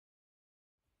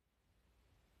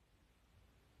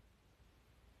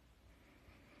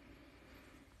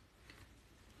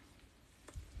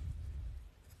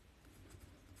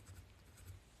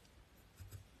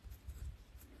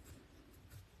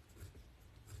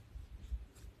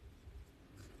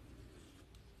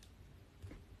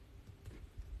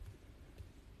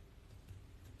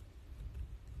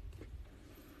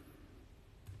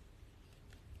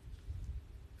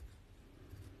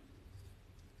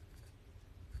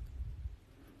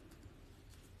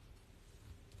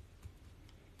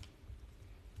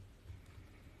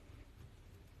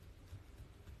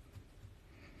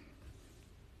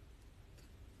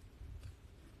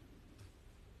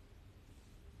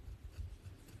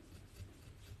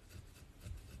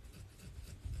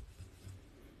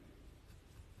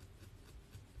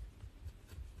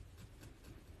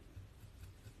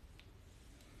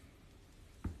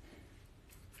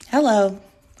Hello.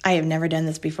 I have never done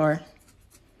this before.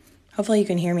 Hopefully you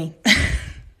can hear me.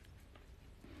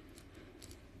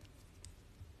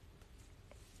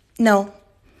 No,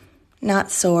 not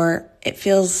sore. It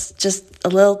feels just a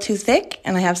little too thick,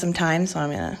 and I have some time, so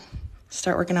I'm going to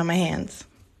start working on my hands.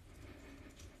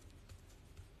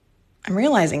 I'm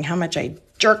realizing how much I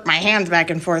jerk my hands back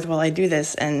and forth while I do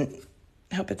this, and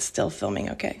I hope it's still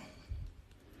filming okay.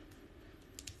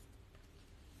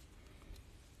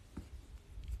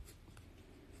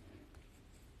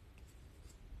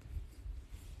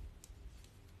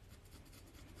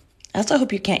 I also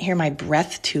hope you can't hear my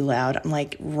breath too loud. I'm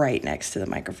like right next to the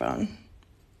microphone.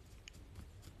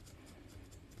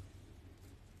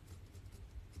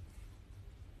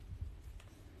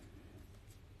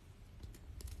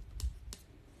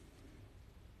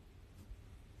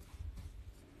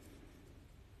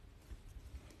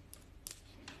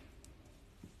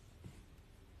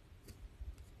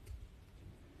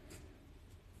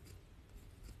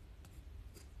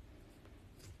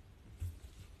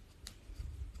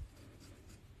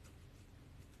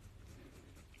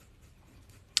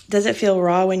 Does it feel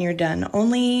raw when you're done?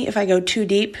 Only if I go too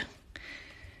deep.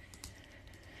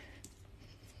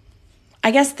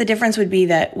 I guess the difference would be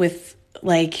that with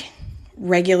like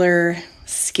regular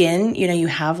skin, you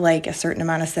have like a certain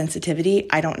amount of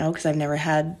sensitivity. I don't know because I've never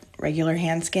had regular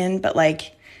hand skin, but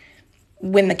like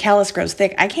when the callus grows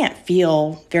thick, I can't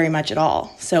feel very much at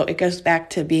all. So it goes back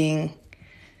to being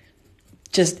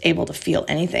just able to feel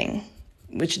anything,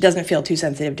 which doesn't feel too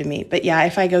sensitive to me. But yeah,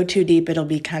 if I go too deep, it'll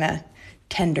be kind of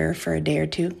tender for a day or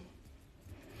two.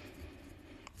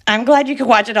 I'm glad you could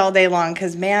watch it all day long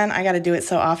because, man, I got to do it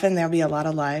so often. There'll be a lot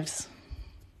of lives.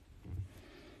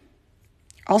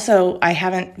 Also, I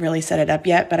haven't really set it up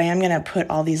yet, but I am going to put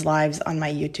all these lives on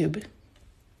my YouTube.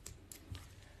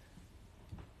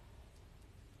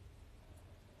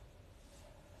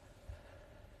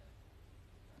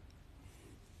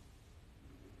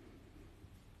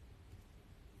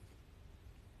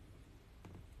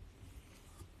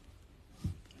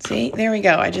 See, there we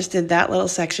go. I just did that little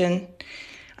section.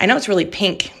 I know it's really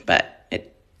pink, but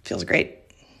it feels great.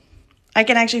 I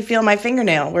can actually feel my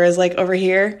fingernail, whereas like over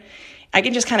here, I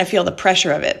can just kind of feel the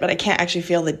pressure of it, but I can't actually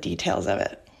feel the details of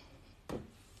it.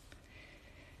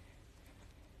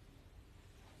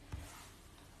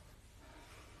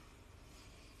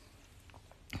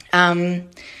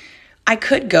 I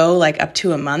could go like up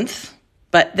to a month,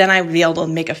 but then I would be able to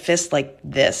make a fist like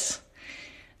this.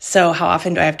 So how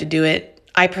often do I have to do it?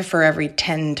 I prefer every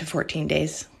 10 to 14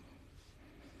 days.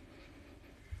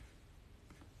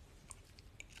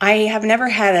 I have never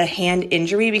had a hand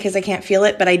injury because I can't feel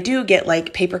it, but I do get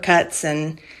like paper cuts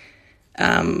and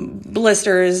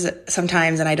blisters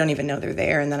sometimes, and I don't even know they're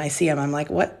there. And then I see them, I'm like,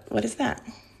 what is that?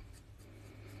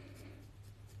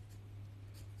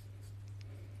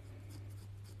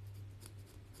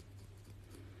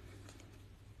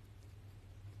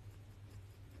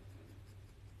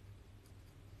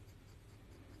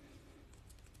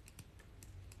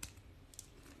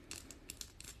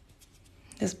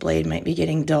 This blade might be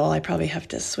getting dull. I probably have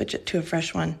to switch it to a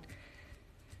fresh one.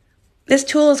 This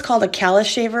tool is called a callous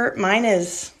shaver. Mine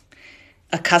is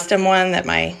a custom one that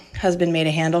my husband made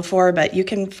a handle for, but you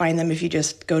can find them if you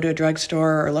just go to a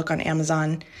drugstore or look on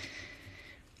Amazon.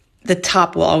 The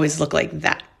top will always look like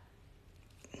that.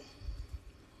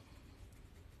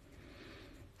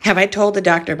 Have I told the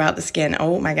doctor about the skin?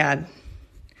 Oh my God.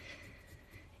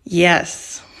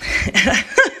 Yes.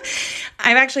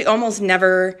 I've actually almost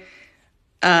never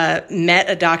met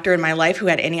a doctor in my life who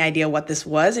had any idea what this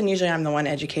was, and usually I'm the one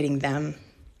educating them.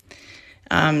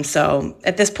 So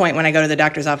at this point, when I go to the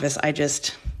doctor's office, I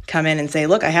just come in and say,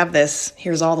 look, I have this.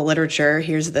 Here's all the literature.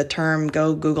 Here's the term.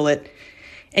 Go Google it.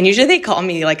 And usually they call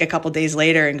me like a couple days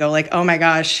later and go like, oh my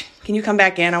gosh, can you come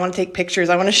back in? I want to take pictures.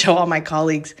 I want to show all my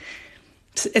colleagues.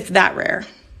 It's that rare.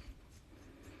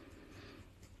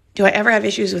 Do I ever have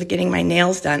issues with getting my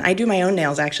nails done? I do my own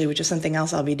nails, actually, which is something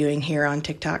else I'll be doing here on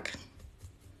TikTok.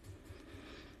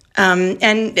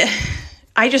 And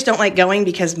I just don't like going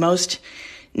because most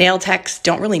nail techs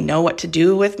don't really know what to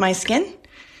do with my skin.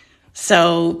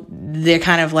 So they're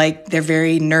kind of like, they're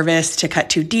very nervous to cut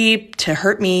too deep, to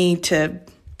hurt me,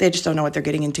 they just don't know what they're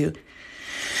getting into.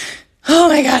 Oh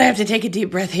my God, I have to take a deep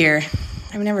breath here.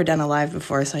 I've never done a live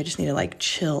before, so I just need to like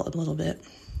chill a little bit.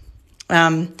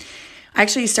 I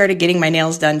actually started getting my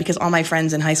nails done because all my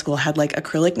friends in high school had like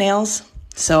acrylic nails.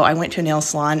 So I went to a nail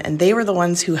salon, and they were the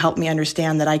ones who helped me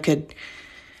understand that I could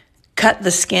cut the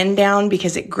skin down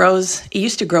because it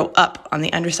used to grow up on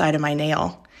the underside of my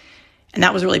nail. And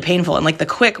that was really painful. And like the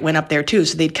quick went up there too.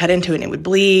 So they'd cut into it and it would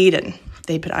bleed, and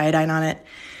they'd put iodine on it.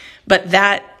 But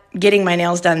that getting my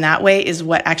nails done that way is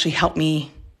what actually helped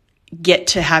me get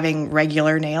to having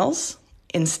regular nails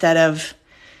instead of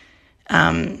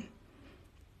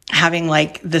having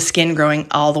like the skin growing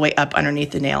all the way up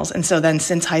underneath the nails. And so then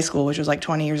since high school, which was like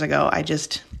 20 years ago, I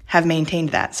just have maintained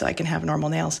that so I can have normal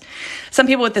nails. Some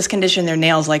people with this condition, their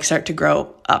nails like start to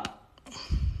grow up.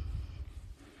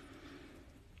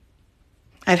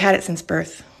 I've had it since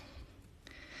birth.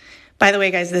 By the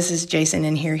way, guys, this is Jason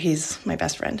in here. He's my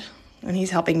best friend, and he's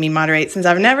helping me moderate since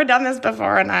I've never done this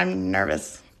before and I'm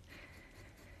nervous.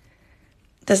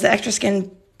 Does the extra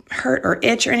skin hurt or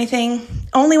itch or anything?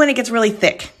 Only when it gets really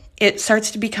thick. It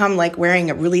starts to become like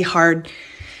wearing a really hard,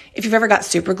 if you've ever got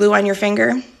super glue on your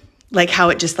finger, like how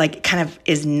it just like kind of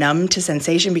is numb to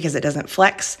sensation because it doesn't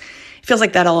flex. It feels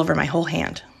like that all over my whole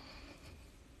hand.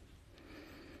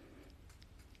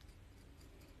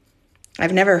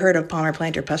 I've never heard of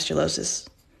Palmoplantar pustulosis.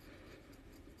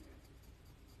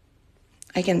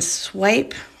 I can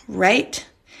swipe right.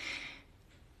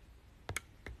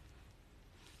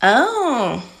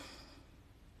 Oh.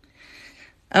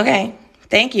 Okay.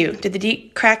 Thank you. Did the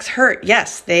deep cracks hurt?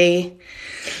 Yes, they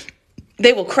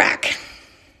will crack.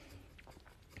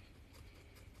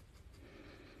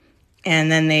 And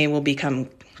then they will become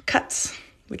cuts,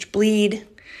 which bleed.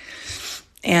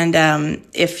 And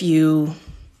if you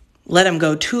let them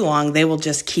go too long, they will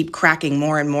just keep cracking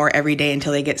more and more every day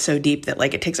until they get so deep that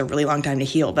like it takes a really long time to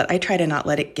heal. But I try to not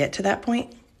let it get to that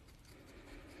point.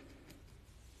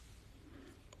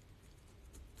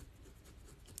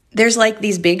 There's like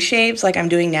these big shaves like I'm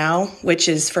doing now, which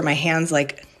is for my hands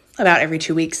like about every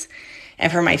 2 weeks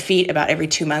and for my feet about every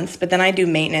 2 months. But then I do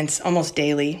maintenance almost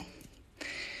daily.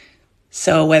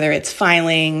 So whether it's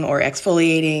filing or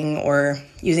exfoliating or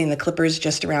using the clippers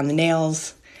just around the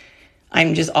nails,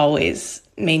 I'm just always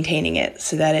maintaining it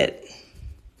so that it,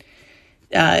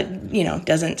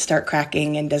 doesn't start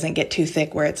cracking and doesn't get too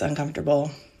thick where it's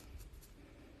uncomfortable.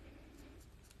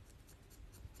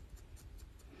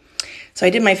 So I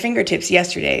did my fingertips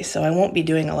yesterday, so I won't be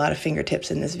doing a lot of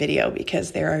fingertips in this video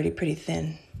because they're already pretty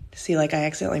thin. See, like I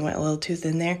accidentally went a little too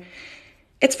thin there.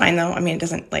 It's fine though. I mean, it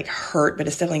doesn't like hurt, but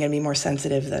it's definitely going to be more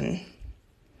sensitive than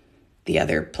the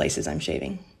other places I'm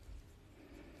shaving.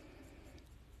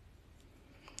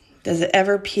 Does it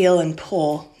ever peel and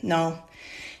pull? No,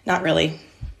 not really.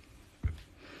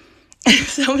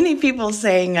 So many people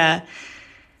saying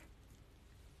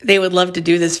they would love to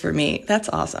do this for me. That's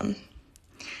awesome.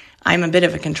 I'm a bit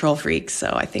of a control freak,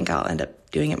 so I think I'll end up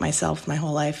doing it myself my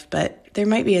whole life. But there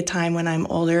might be a time when I'm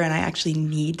older and I actually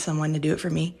need someone to do it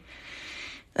for me.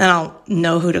 Then I'll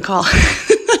know who to call.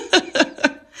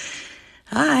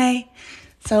 Hi.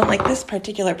 So like this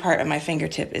particular part of my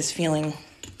fingertip is feeling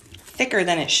thicker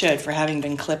than it should for having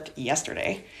been clipped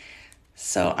yesterday.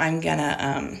 So I'm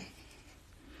gonna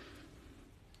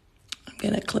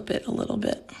clip it a little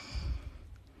bit.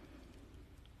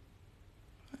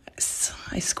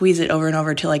 I squeeze it over and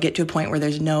over till I get to a point where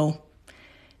there's no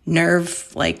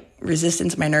nerve, like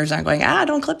resistance. My nerves aren't going,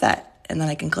 don't clip that. And then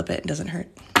I can clip it. It doesn't hurt.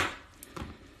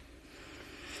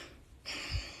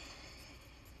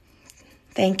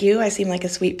 Thank you. I seem like a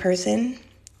sweet person.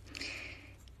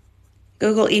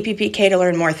 Google EPPK to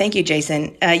learn more. Thank you,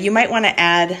 Jason. You might want to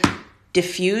add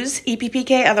Diffuse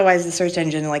EPPK. Otherwise, the search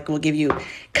engine will give you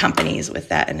companies with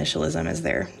that initialism as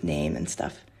their name and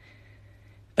stuff.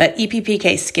 But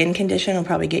EPPK skin condition will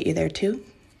probably get you there too.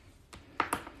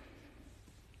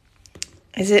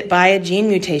 Is it by a gene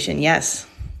mutation? Yes.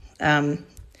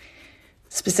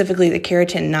 Specifically the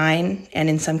keratin 9 and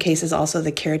in some cases also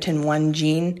the keratin 1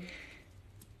 gene,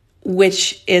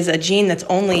 which is a gene that's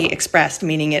only expressed,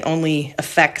 meaning it only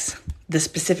affects the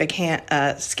specific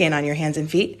skin on your hands and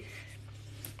feet.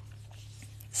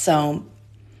 So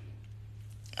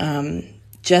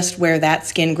just where that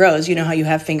skin grows, you know how you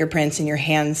have fingerprints in your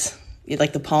hands,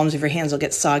 like the palms of your hands will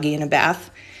get soggy in a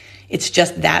bath. It's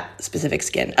just that specific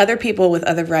skin. Other people with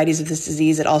other varieties of this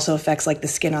disease, it also affects like the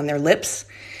skin on their lips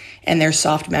and their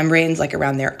soft membranes, like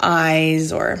around their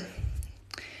eyes or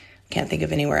can't think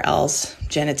of anywhere else,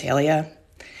 genitalia.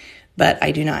 But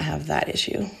I do not have that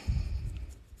issue.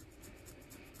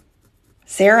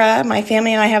 Sarah, my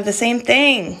family and I have the same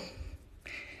thing.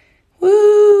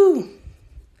 Woo!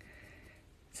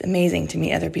 It's amazing to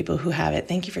meet other people who have it.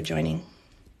 Thank you for joining.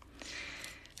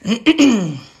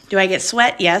 Do I get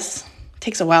sweat? Yes. It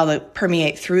takes a while to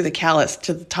permeate through the callus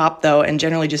to the top, though, and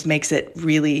generally just makes it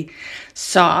really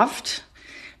soft.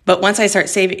 But once I start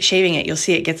shaving it, you'll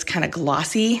see it gets kind of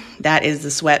glossy. That is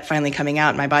the sweat finally coming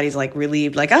out. My body's like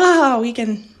relieved, like, we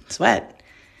can sweat.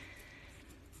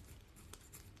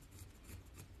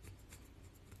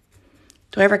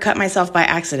 Do I ever cut myself by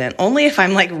accident? Only if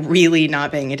I'm like really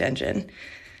not paying attention.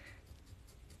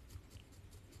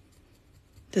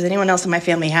 Does anyone else in my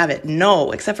family have it?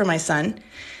 No, except for my son.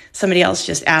 Somebody else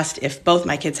just asked if both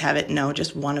my kids have it. No,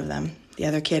 just one of them. The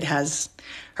other kid has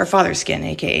her father's skin,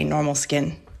 aka normal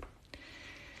skin.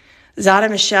 Zada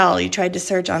Michelle, you tried to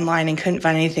search online and couldn't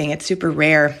find anything. It's super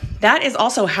rare. That is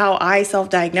also how I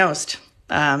self-diagnosed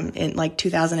in like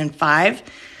 2005.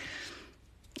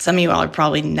 Some of you all are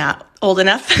probably not old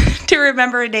enough to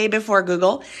remember a day before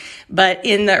Google, but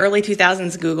in the early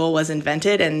 2000s, Google was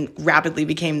invented and rapidly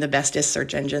became the bestest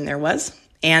search engine there was.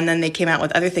 And then they came out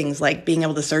with other things like being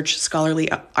able to search scholarly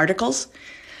articles.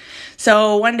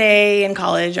 So one day in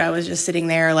college, I was just sitting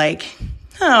there like,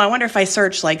 oh, I wonder if I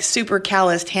search like super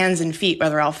calloused hands and feet,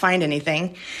 whether I'll find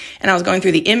anything. And I was going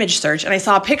through the image search and I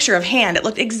saw a picture of hand. It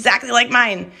looked exactly like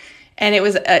mine. And it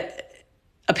was a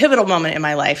pivotal moment in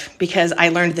my life because I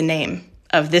learned the name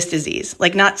of this disease,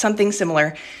 like not something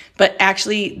similar, but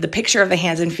actually the picture of the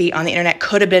hands and feet on the internet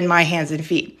could have been my hands and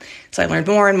feet. So I learned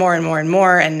more and more and more and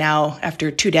more. And now after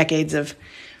 2 decades of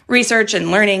research and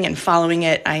learning and following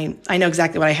it, I know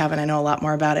exactly what I have and I know a lot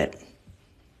more about it.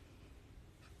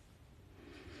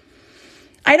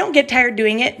 I don't get tired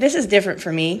doing it. This is different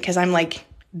for me because I'm like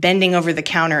bending over the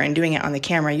counter and doing it on the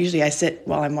camera. Usually I sit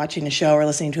while I'm watching a show or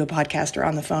listening to a podcast or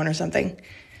on the phone or something.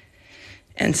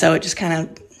 And so it just kind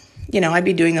of, I'd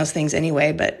be doing those things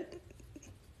anyway, but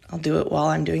I'll do it while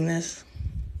I'm doing this.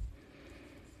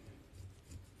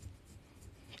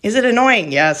 Is it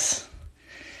annoying? Yes.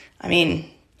 I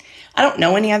mean, I don't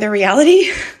know any other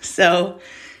reality, so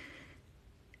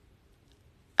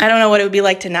I don't know what it would be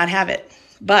like to not have it,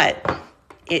 but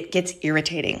it gets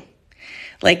irritating.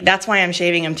 Like, that's why I'm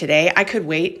shaving them today. I could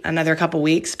wait another couple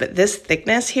weeks, but this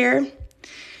thickness here,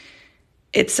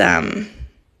 it's to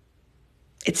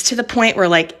the point where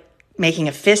like making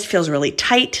a fist feels really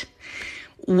tight.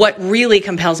 What really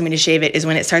compels me to shave it is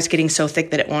when it starts getting so thick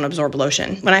that it won't absorb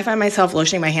lotion. When I find myself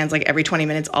lotioning my hands like every 20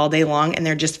 minutes all day long and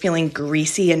they're just feeling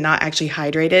greasy and not actually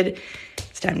hydrated,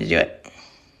 it's time to do it.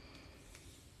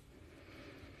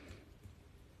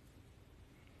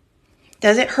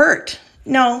 Does it hurt?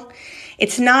 No,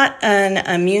 it's not an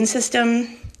immune system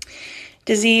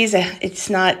disease.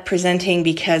 It's not presenting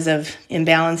because of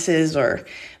imbalances or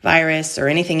virus or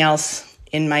anything else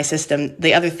in my system,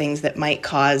 the other things that might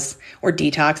cause, or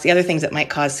detox, the other things that might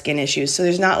cause skin issues. So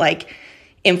there's not like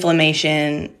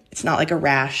inflammation. It's not like a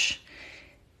rash.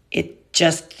 It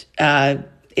just,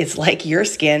 it's like your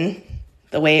skin,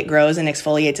 the way it grows and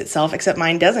exfoliates itself, except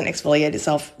mine doesn't exfoliate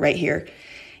itself right here.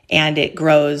 And it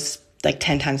grows like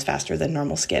 10 times faster than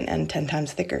normal skin and 10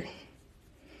 times thicker.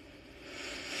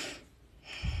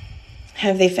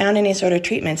 Have they found any sort of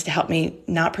treatments to help me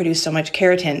not produce so much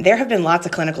keratin? There have been lots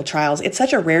of clinical trials. It's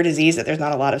such a rare disease that there's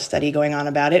not a lot of study going on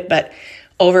about it. But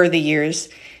over the years,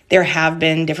 there have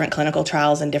been different clinical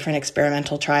trials and different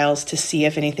experimental trials to see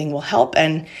if anything will help.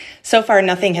 And so far,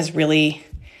 nothing has really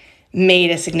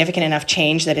made a significant enough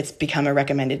change that it's become a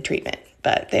recommended treatment.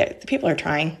 But the people are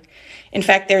trying. In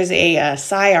fact, there's a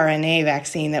siRNA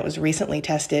vaccine that was recently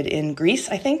tested in Greece,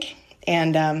 I think,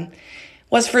 and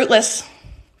was fruitless.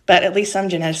 But at least some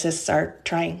geneticists are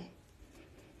trying.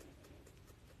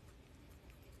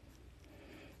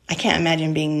 I can't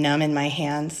imagine being numb in my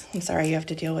hands. I'm sorry you have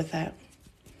to deal with that.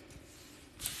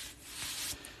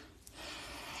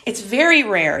 It's very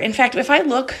rare. In fact, if I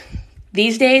look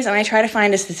these days and I try to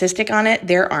find a statistic on it,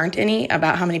 there aren't any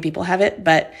about how many people have it.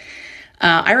 But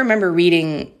I remember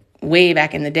reading way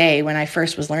back in the day when I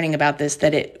first was learning about this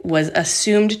that it was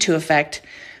assumed to affect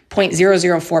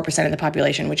 0.004% of the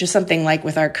population, which is something like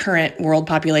with our current world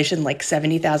population, like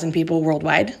 70,000 people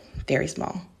worldwide. Very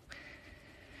small.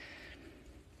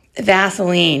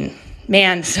 Vaseline.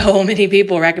 Man, so many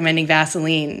people recommending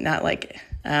Vaseline. Not like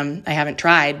I haven't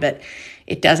tried, but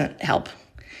it doesn't help.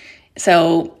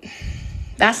 So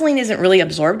Vaseline isn't really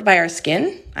absorbed by our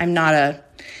skin. I'm not a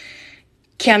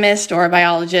chemist or a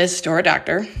biologist or a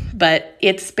doctor, but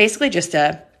it's basically just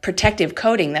a protective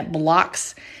coating that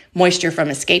blocks moisture from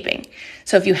escaping.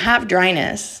 So if you have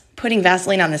dryness, putting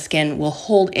Vaseline on the skin will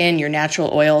hold in your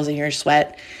natural oils and your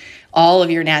sweat, all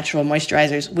of your natural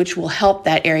moisturizers, which will help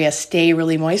that area stay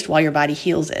really moist while your body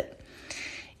heals it.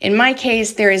 In my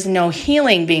case, there is no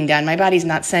healing being done. My body's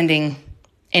not sending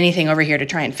anything over here to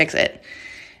try and fix it.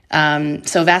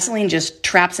 So Vaseline just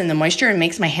traps in the moisture and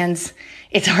makes my hands,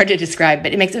 it's hard to describe,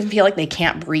 but it makes them feel like they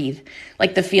can't breathe.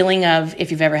 Like the feeling of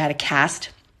if you've ever had a cast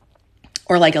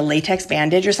or like a latex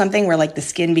bandage or something where like the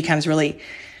skin becomes really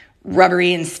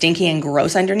rubbery and stinky and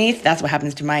gross underneath. That's what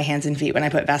happens to my hands and feet when I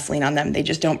put Vaseline on them. They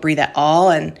just don't breathe at all,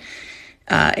 and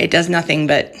it does nothing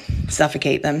but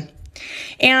suffocate them.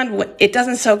 And it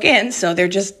doesn't soak in, so they're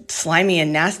just slimy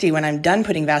and nasty when I'm done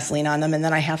putting Vaseline on them, and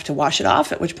then I have to wash it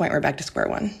off, at which point we're back to square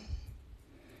one.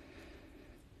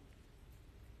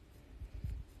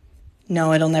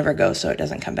 No, it'll never go, so it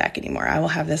doesn't come back anymore. I will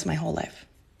have this my whole life.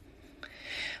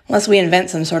 Unless we invent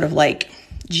some sort of like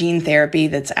gene therapy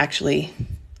that's actually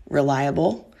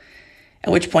reliable,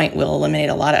 at which point we'll eliminate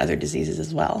a lot of other diseases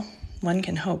as well. One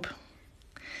can hope.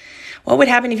 What would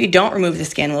happen if you don't remove the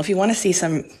skin? Well, if you want to see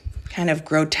some kind of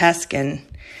grotesque and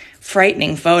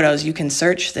frightening photos, you can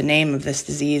search the name of this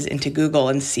disease into Google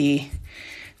and see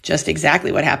just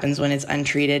exactly what happens when it's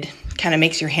untreated. It kind of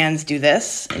makes your hands do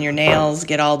this and your nails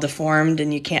get all deformed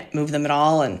and you can't move them at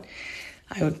all. And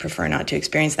I would prefer not to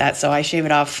experience that, so I shave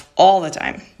it off all the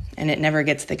time, and it never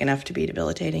gets thick enough to be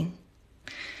debilitating.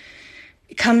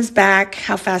 It comes back.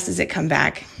 How fast does it come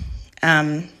back?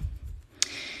 How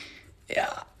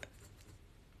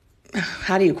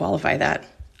do you qualify that?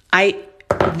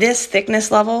 This thickness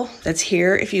level that's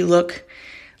here, if you look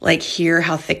like here,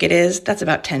 how thick it is, that's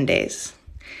about 10 days.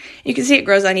 You can see it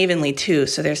grows unevenly too.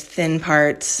 So there's thin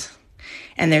parts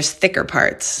and there's thicker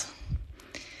parts.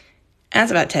 And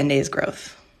that's about 10 days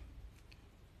growth.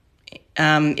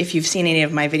 If you've seen any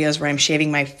of my videos where I'm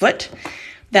shaving my foot,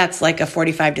 that's like a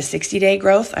 45 to 60 day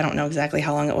growth. I don't know exactly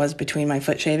how long it was between my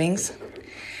foot shavings,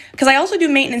 because I also do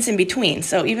maintenance in between.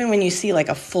 So even when you see like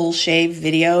a full shave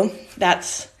video,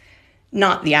 that's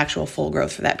not the actual full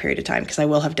growth for that period of time, because I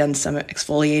will have done some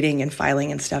exfoliating and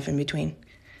filing and stuff in between.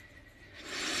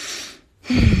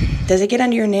 Does it get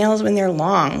under your nails when they're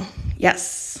long?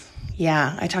 Yes.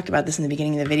 Yeah, I talked about this in the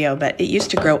beginning of the video, but it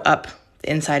used to grow up the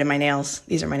inside of my nails.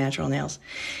 These are my natural nails.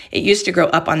 It used to grow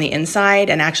up on the inside,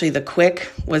 and actually the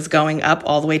quick was going up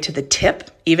all the way to the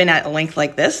tip, even at a length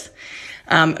like this.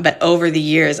 But over the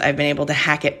years, I've been able to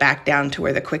hack it back down to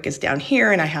where the quick is down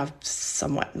here, and I have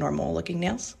somewhat normal looking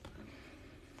nails.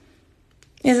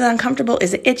 Is it uncomfortable?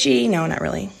 Is it itchy? No, not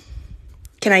really.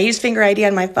 Can I use Finger ID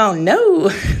on my phone? No.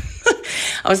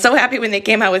 I was so happy when they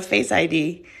came out with Face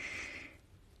ID.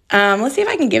 Let's see if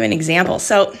I can give an example.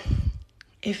 So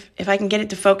if I can get it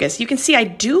to focus, you can see I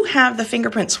do have the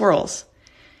fingerprint swirls.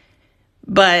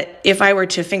 But if I were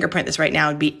to fingerprint this right now,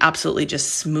 it'd be absolutely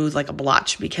just smooth like a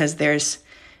blotch, because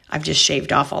I've just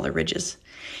shaved off all the ridges.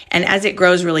 And as it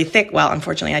grows really thick, well,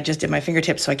 unfortunately, I just did my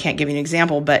fingertips, so I can't give you an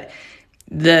example, but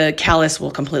the callus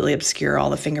will completely obscure all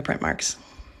the fingerprint marks.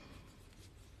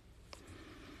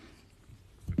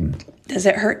 Does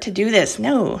it hurt to do this?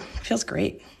 No, it feels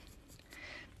great.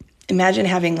 Imagine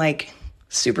having like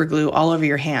super glue all over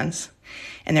your hands,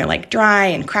 and they're like dry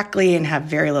and crackly and have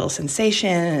very little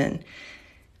sensation,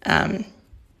 and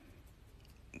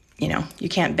you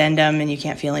can't bend them and you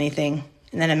can't feel anything.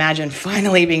 And then imagine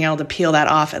finally being able to peel that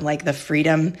off and like the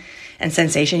freedom and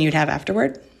sensation you'd have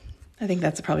afterward. I think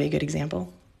that's probably a good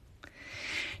example.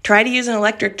 Try to use an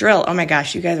electric drill. Oh my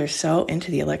gosh, you guys are so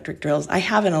into the electric drills. I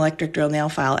have an electric drill nail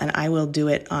file, and I will do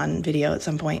it on video at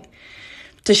some point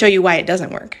to show you why it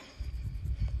doesn't work.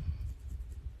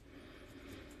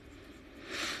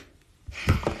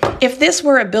 If this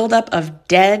were a buildup of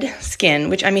dead skin,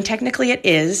 which I mean, technically it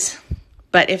is,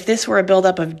 but if this were a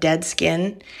buildup of dead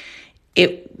skin,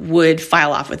 it would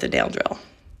file off with a nail drill.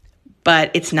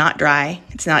 But it's not dry,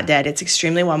 it's not dead, it's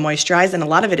extremely well moisturized, and a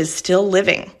lot of it is still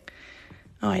living.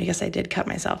 Oh, I guess I did cut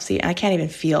myself. See, I can't even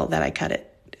feel that I cut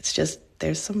it. It's just,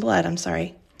 there's some blood, I'm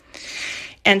sorry.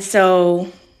 And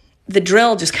so the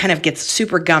drill just kind of gets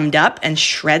super gummed up and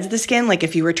shreds the skin, like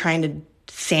if you were trying to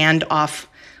sand off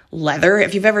leather.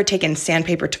 If you've ever taken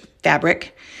sandpaper to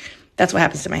fabric, that's what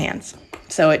happens to my hands.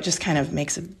 So it just kind of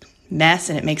makes a mess,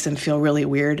 and it makes them feel really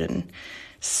weird and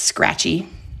scratchy.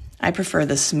 I prefer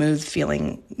the smooth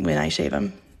feeling when I shave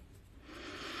them.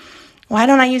 Why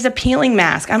don't I use a peeling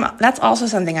mask? That's also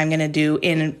something I'm going to do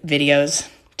in videos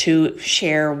to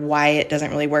share why it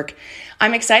doesn't really work.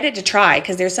 I'm excited to try,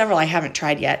 because there's several I haven't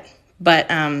tried yet. But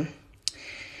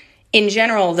in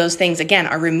general, those things, again,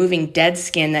 are removing dead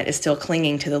skin that is still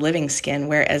clinging to the living skin,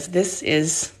 whereas this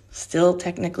is still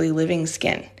technically living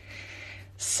skin.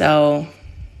 So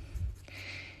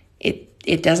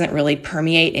it doesn't really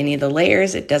permeate any of the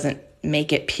layers. It doesn't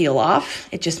make it peel off.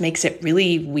 It just makes it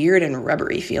really weird and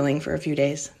rubbery feeling for a few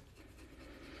days.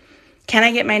 Can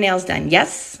I get my nails done?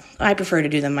 Yes. I prefer to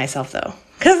do them myself, though,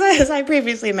 because as I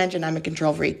previously mentioned, I'm a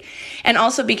control freak. And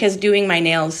also because doing my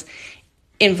nails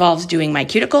involves doing my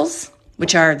cuticles,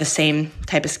 which are the same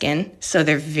type of skin, so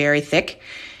they're very thick,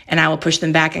 and I will push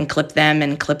them back and clip them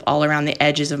and clip all around the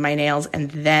edges of my nails, and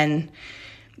then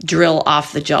drill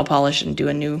off the gel polish and do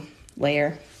a new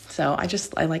layer. So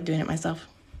I like doing it myself.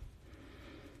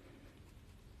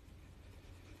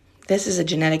 This is a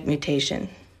genetic mutation.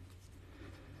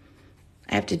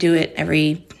 I have to do it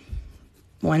every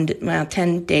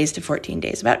 10 days to 14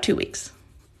 days, about 2 weeks.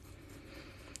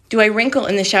 Do I wrinkle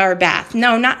in the shower bath?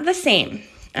 No, not the same.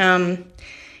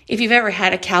 If you've ever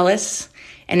had a callus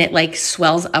and it like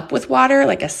swells up with water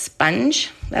like a sponge,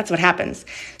 that's what happens.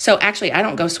 So actually, I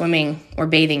don't go swimming or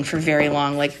bathing for very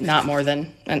long, like not more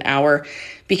than an hour,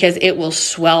 because it will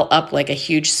swell up like a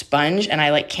huge sponge and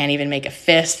I like can't even make a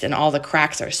fist and all the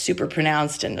cracks are super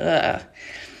pronounced and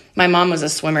My mom was a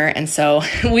swimmer, and so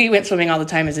we went swimming all the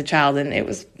time as a child, and it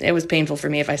was painful for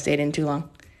me if I stayed in too long.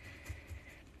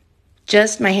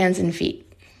 Just my hands and feet.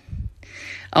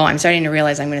 Oh, I'm starting to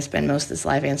realize I'm going to spend most of this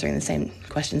live answering the same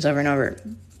questions over and over.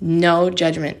 No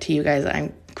judgment to you guys.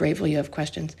 I'm grateful you have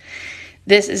questions.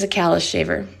 This is a callus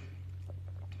shaver.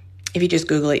 If you just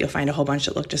Google it, you'll find a whole bunch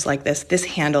that look just like this. This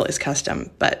handle is custom,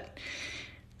 but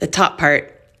the top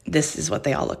part, this is what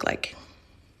they all look like.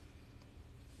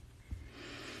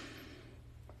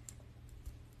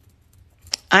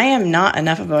 I am not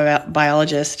enough of a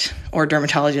biologist or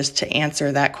dermatologist to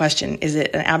answer that question. Is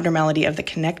it an abnormality of the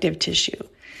connective tissue?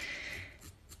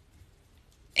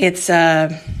 It's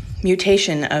a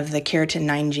mutation of the keratin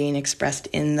 9 gene expressed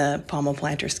in the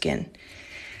palmoplantar skin.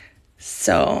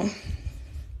 So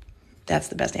that's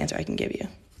the best answer I can give you.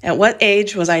 At what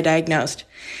age was I diagnosed?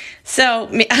 So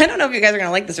I don't know if you guys are going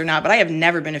to like this or not, but I have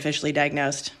never been officially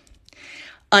diagnosed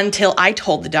until I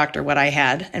told the doctor what I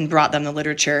had and brought them the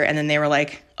literature. And then they were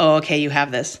like, oh, okay, you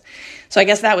have this. So I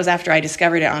guess that was after I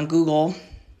discovered it on Google,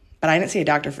 but I didn't see a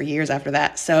doctor for years after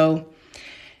that. So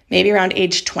maybe around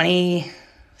age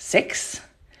 26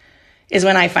 is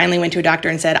when I finally went to a doctor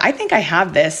and said, I think I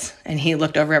have this. And he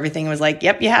looked over everything and was like,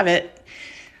 yep, you have it.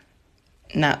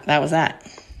 No, that was that.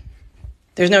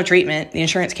 There's no treatment. The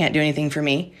insurance can't do anything for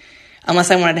me unless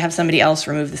I wanted to have somebody else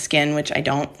remove the skin, which I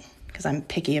don't because I'm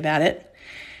picky about it.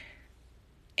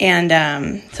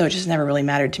 And so it just never really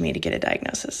mattered to me to get a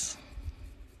diagnosis.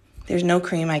 There's no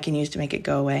cream I can use to make it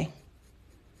go away.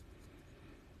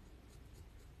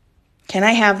 Can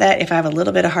I have that if I have a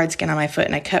little bit of hard skin on my foot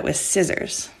and I cut with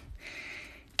scissors?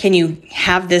 Can you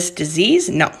have this disease?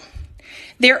 No.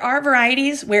 There are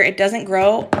varieties where it doesn't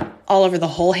grow all over the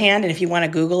whole hand, and if you want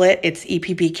to Google it, it's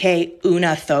EPPK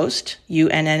unathost,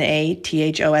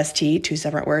 UNNATHOST, 2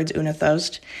 separate words,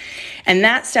 unathost. And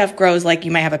that stuff grows like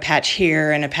you might have a patch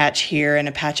here and a patch here and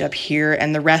a patch up here,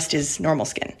 and the rest is normal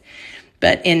skin.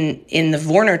 But in the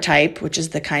Vörner-type, which is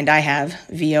the kind I have,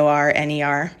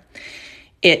 VORNER,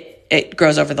 it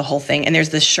grows over the whole thing, and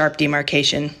there's this sharp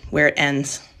demarcation where it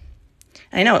ends.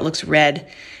 I know it looks red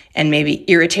and maybe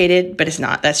irritated, but it's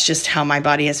not. That's just how my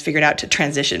body has figured out to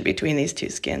transition between these two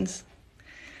skins.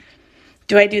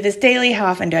 Do I do this daily? How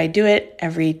often do I do it?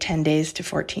 Every 10 days to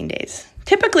 14 days.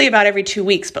 Typically about every 2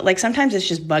 weeks, but like sometimes it's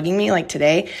just bugging me. Like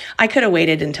today, I could have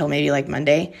waited until maybe like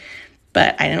Monday,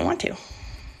 but I didn't want to.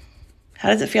 How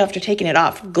does it feel after taking it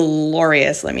off?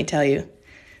 Glorious, let me tell you.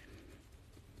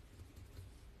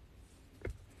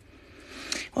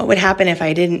 What would happen if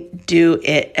I didn't do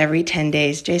it every 10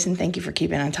 days? Jason, thank you for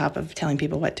keeping on top of telling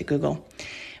people what to Google.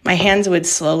 My hands would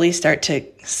slowly start to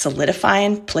solidify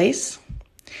in place.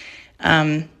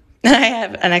 I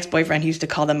have an ex-boyfriend who used to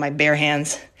call them my bare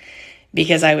hands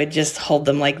because I would just hold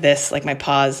them like this, like my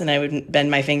paws, and I wouldn't bend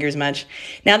my fingers much.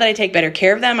 Now that I take better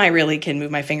care of them, I really can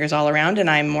move my fingers all around, and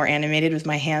I'm more animated with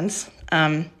my hands.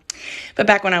 But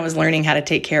back when I was learning how to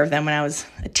take care of them when I was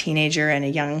a teenager and a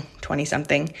young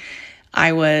 20-something,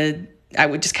 I would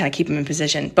just kind of keep them in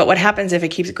position. But what happens if it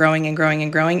keeps growing and growing and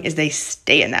growing is they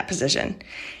stay in that position.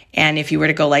 And if you were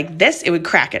to go like this, it would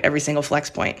crack at every single flex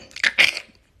point.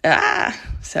 And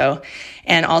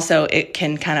also it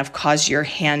can kind of cause your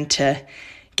hand to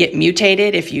get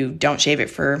mutated if you don't shave it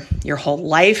for your whole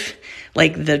life.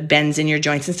 Like the bends in your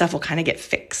joints and stuff will kind of get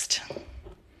fixed.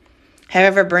 Have I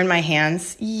ever burned my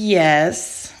hands?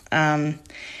 Yes.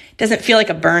 Doesn't feel like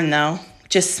a burn though.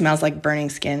 Just smells like burning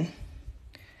skin.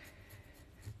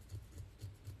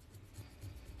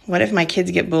 What if my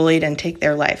kids get bullied and take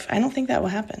their life? I don't think that will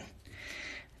happen.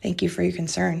 Thank you for your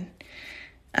concern.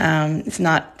 It's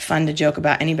not fun to joke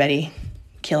about anybody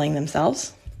killing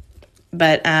themselves.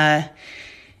 But, man,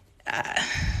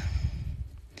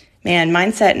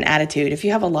 mindset and attitude. If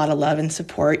you have a lot of love and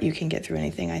support, you can get through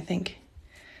anything, I think.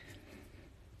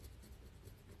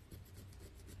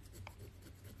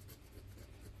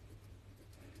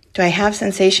 Do I have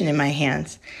sensation in my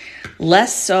hands?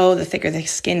 Less so the thicker the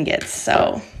skin gets.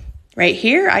 So right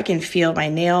here, I can feel my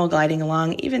nail gliding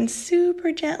along even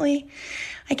super gently.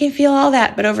 I can feel all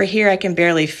that, but over here, I can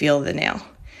barely feel the nail.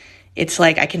 It's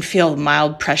like I can feel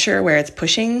mild pressure where it's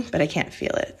pushing, but I can't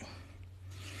feel it.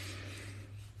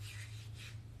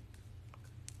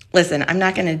 Listen, I'm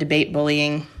not going to debate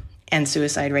bullying and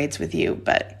suicide rates with you,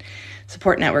 but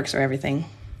support networks are everything.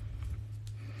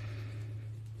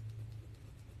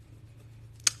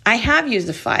 I have used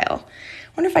a file.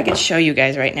 I wonder if I could show you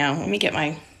guys right now. Let me get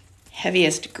my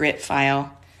heaviest grit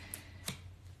file.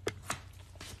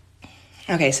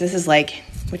 Okay, so this is like,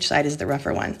 which side is the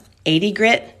rougher one? 80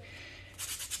 grit.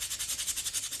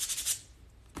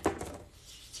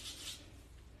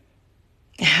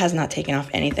 It has not taken off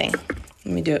anything.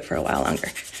 Let me do it for a while longer.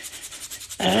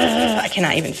 I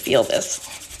cannot even feel this.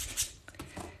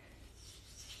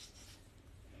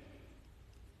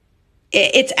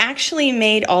 It's actually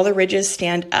made all the ridges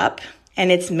stand up,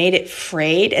 and it's made it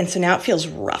frayed, and so now it feels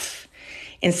rough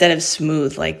instead of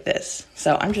smooth like this.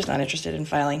 So I'm just not interested in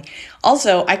filing.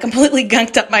 Also, I completely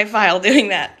gunked up my file doing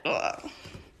that. Ugh.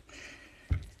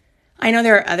 I know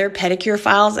there are other pedicure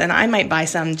files, and I might buy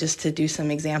some just to do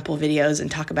some example videos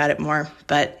and talk about it more,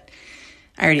 but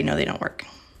I already know they don't work.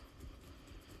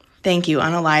 Thank you,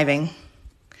 unaliving.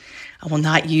 I will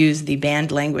not use the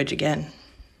banned language again.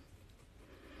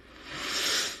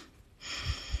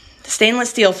 The stainless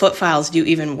steel foot files do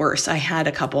even worse. I had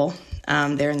a couple.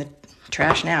 They're in the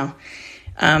trash now.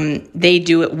 They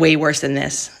do it way worse than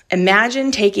this.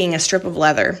 Imagine taking a strip of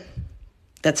leather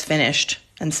that's finished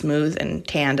and smooth and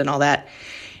tanned and all that,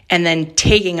 and then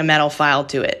taking a metal file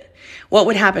to it. What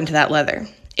would happen to that leather?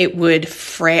 It would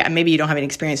fray. Maybe you don't have any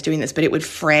experience doing this, but it would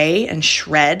fray and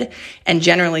shred and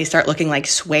generally start looking like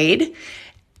suede,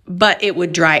 but it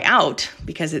would dry out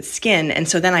because it's skin. And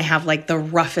so then I have like the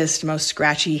roughest, most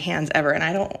scratchy hands ever. And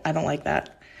I don't like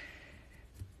that.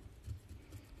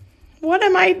 What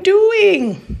am I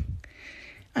doing?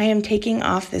 I am taking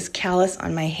off this callus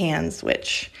on my hands,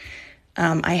 which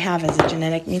I have as a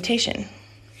genetic mutation.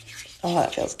 Oh,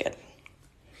 that feels good.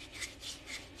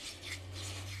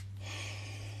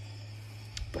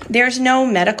 There's no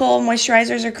medical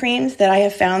moisturizers or creams that I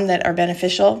have found that are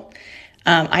beneficial.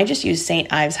 I just use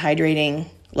St. Ives Hydrating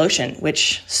Lotion,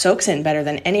 which soaks in better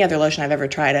than any other lotion I've ever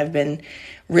tried. I've been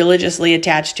religiously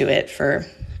attached to it for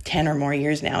 10 or more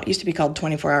years now. It used to be called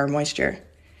 24-Hour Moisture.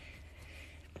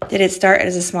 Did it start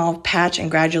as a small patch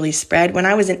and gradually spread? When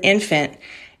I was an infant,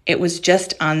 it was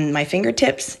just on my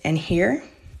fingertips and here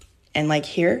and like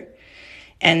here.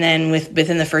 And then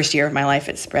within the first year of my life,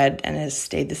 it spread and has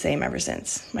stayed the same ever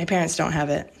since. My parents don't have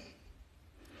it.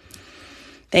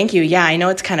 Thank you. Yeah, I know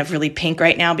it's kind of really pink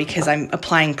right now because I'm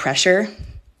applying pressure.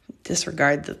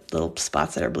 Disregard the little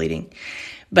spots that are bleeding.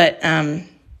 But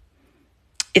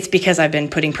it's because I've been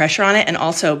putting pressure on it, and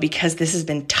also because this has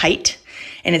been tight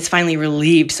and it's finally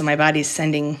relieved. So my body's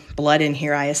sending blood in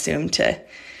here, I assume,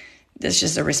 that's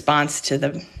just a response to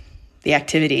the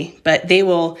activity. But they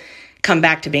will come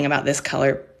back to being about this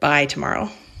color by tomorrow.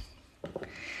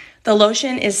 The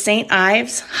lotion is St.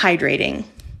 Ives Hydrating.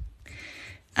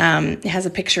 It has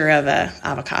a picture of an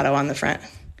avocado on the front.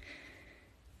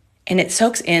 And it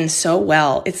soaks in so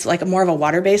well. It's like more of a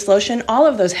water-based lotion. All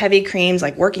of those heavy creams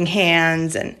like Working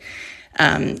Hands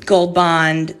and Gold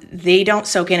Bond, they don't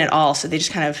soak in at all. So they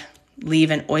just kind of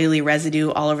leave an oily residue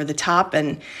all over the top,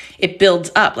 and it builds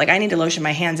up. Like I need to lotion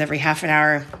my hands every half an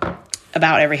hour,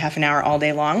 about every half an hour all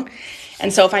day long.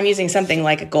 And so if I'm using something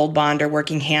like a Gold Bond or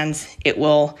Working Hands, it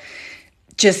will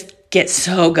just get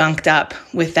so gunked up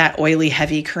with that oily,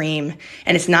 heavy cream,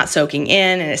 and it's not soaking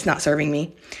in and it's not serving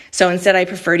me. So instead, I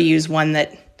prefer to use one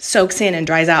that soaks in and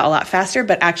dries out a lot faster,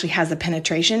 but actually has the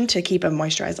penetration to keep them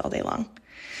moisturized all day long.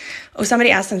 Oh,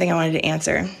 somebody asked something I wanted to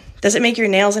answer. Does it make your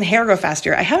nails and hair grow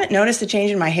faster? I haven't noticed a change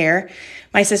in my hair.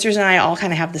 My sisters and I all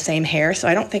kind of have the same hair, so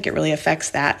I don't think it really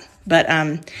affects that. But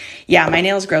yeah, my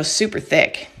nails grow super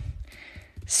thick.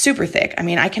 Super thick. I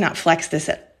mean, I cannot flex this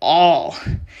at all.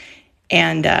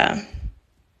 And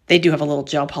they do have a little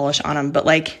gel polish on them. But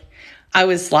like, I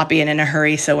was sloppy and in a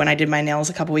hurry, so when I did my nails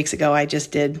a couple weeks ago, I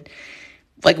just did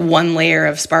like one layer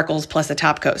of sparkles plus a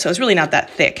top coat. So it's really not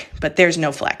that thick, but there's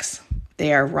no flex.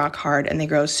 They are rock hard and they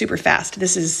grow super fast.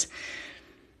 This is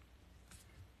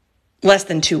less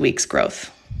than 2 weeks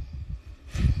growth.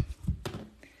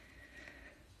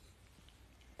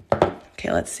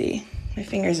 Okay, let's see. My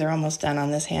fingers are almost done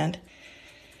on this hand.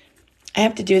 I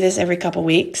have to do this every couple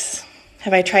weeks.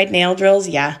 Have I tried nail drills?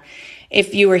 Yeah.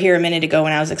 If you were here a minute ago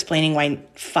when I was explaining why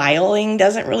filing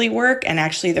doesn't really work, and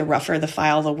actually the rougher the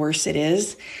file, the worse it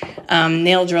is,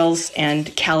 nail drills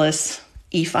and callous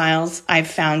e-files, I've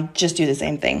found just do the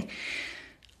same thing.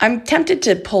 I'm tempted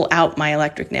to pull out my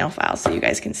electric nail file so you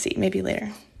guys can see, maybe later.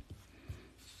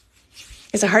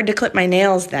 Is it hard to clip my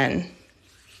nails then?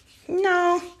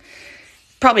 No.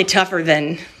 Probably tougher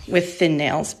than with thin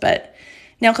nails, but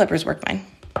nail clippers work fine.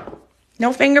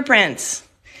 No fingerprints.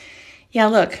 Yeah,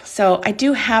 look, so I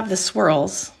do have the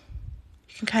swirls.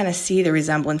 You can kind of see the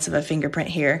resemblance of a fingerprint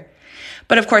here.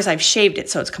 But of course I've shaved it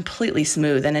so it's completely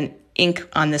smooth, and an ink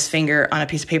on this finger on a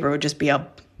piece of paper would just be a,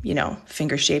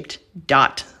 finger-shaped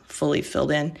dot fully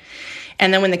filled in.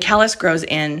 And then when the callus grows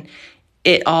in,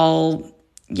 it all,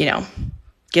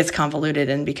 gets convoluted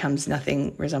and becomes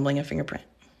nothing resembling a fingerprint.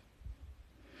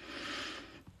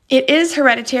 It is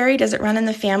hereditary. Does it run in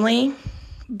the family?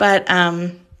 But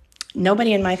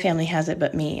nobody in my family has it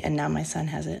but me, and now my son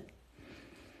has it.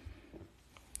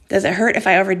 Does it hurt if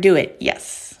I overdo it?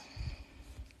 Yes.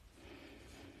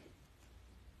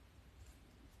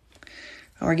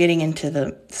 We're getting into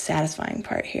the satisfying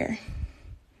part here.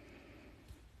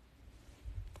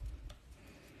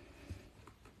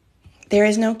 There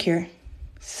is no cure.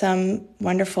 Some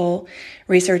wonderful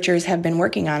researchers have been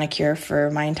working on a cure for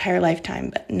my entire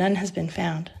lifetime, but none has been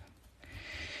found.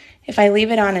 If I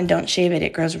leave it on and don't shave it,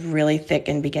 it grows really thick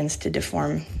and begins to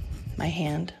deform my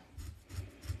hand.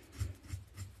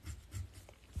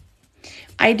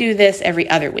 I do this every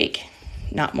other week,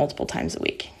 not multiple times a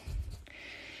week.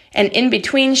 And in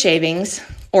between shavings,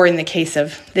 or in the case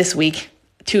of this week,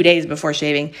 2 days before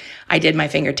shaving, I did my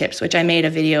fingertips, which I made a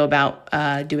video about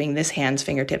doing this hand's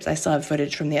fingertips. I still have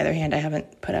footage from the other hand I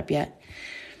haven't put up yet.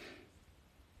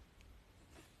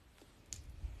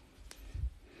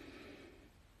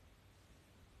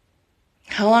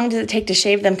 How long does it take to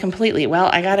shave them completely? Well,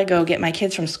 I got to go get my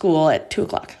kids from school at 2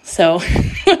 o'clock. So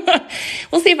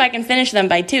we'll see if I can finish them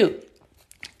by 2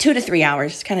 to 3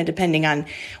 hours, kind of depending on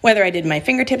whether I did my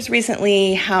fingertips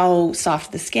recently, how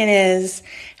soft the skin is,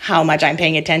 how much I'm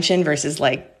paying attention versus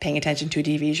like paying attention to a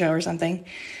TV show or something.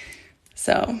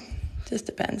 So just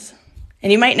depends.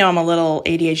 And you might know I'm a little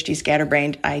ADHD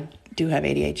scatterbrained. I do have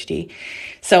ADHD.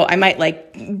 So I might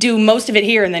like do most of it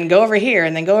here and then go over here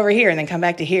and then go over here and then come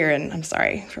back to here. And I'm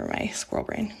sorry for my squirrel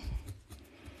brain.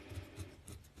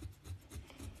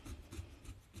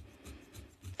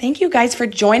 Thank you guys for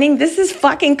joining. This is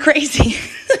fucking crazy.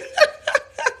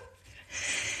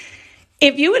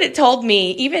 If you would have told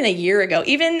me even a year ago,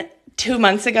 even 2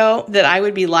 months ago, that I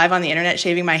would be live on the internet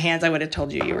shaving my hands, I would have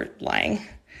told you you were lying,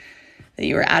 that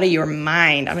you were out of your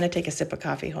mind. I'm going to take a sip of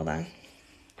coffee. Hold on.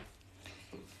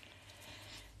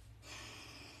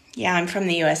 Yeah, I'm from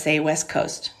the USA, West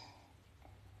Coast.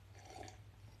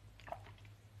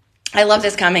 I love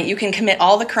this comment. You can commit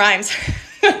all the crimes.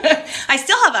 I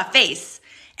still have a face.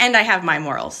 And I have my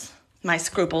morals, my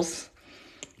scruples,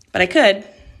 but I could.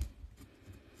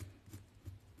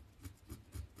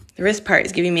 The wrist part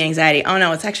is giving me anxiety. Oh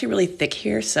no, it's actually really thick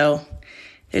here, so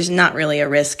there's not really a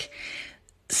risk.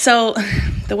 So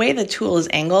the way the tool is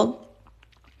angled,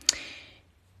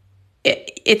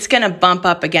 it's going to bump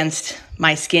up against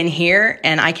my skin here,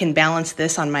 and I can balance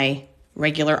this on my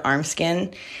regular arm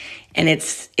skin, and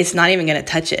it's not even going to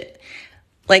touch it.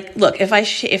 Like, look,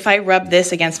 if I rub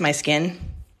this against my skin,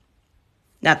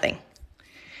 nothing.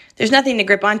 There's nothing to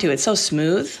grip onto. It's so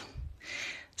smooth.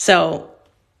 So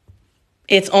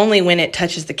it's only when it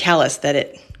touches the callus that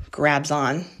it grabs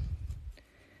on.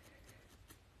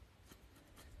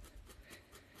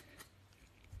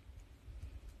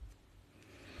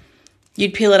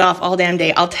 You'd peel it off all damn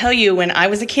day. I'll tell you, when I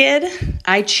was a kid,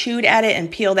 I chewed at it and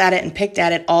peeled at it and picked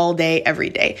at it all day, every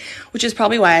day, which is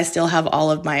probably why I still have all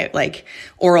of my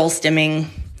oral stimming.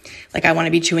 Like I want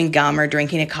to be chewing gum or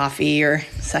drinking a coffee or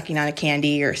sucking on a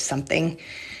candy or something.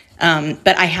 But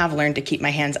I have learned to keep my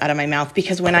hands out of my mouth,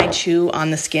 because when I chew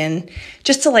on the skin,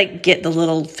 just to get the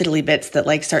little fiddly bits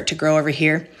that start to grow over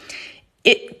here,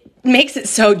 it makes it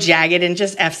so jagged and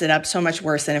just F's it up so much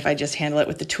worse than if I just handle it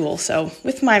with the tool. So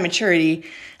with my maturity,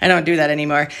 I don't do that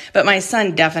anymore. But my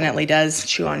son definitely does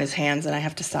chew on his hands, and I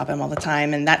have to stop him all the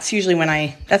time. And that's usually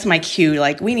that's my cue.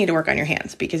 We need to work on your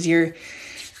hands because you're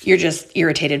just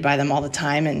irritated by them all the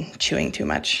time and chewing too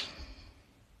much.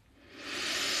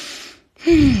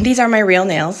 These are my real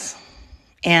nails.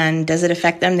 And does it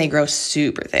affect them? They grow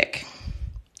super thick.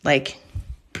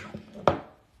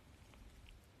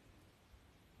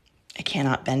 I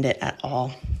cannot bend it at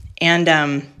all.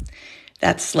 And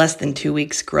that's less than 2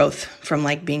 weeks growth from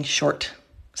being short.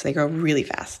 So they grow really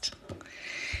fast.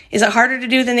 Is it harder to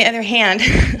do than the other hand?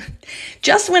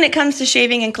 Just when it comes to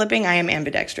shaving and clipping, I am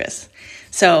ambidextrous.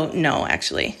 So no,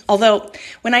 actually. Although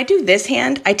when I do this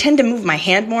hand, I tend to move my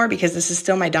hand more because this is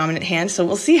still my dominant hand. So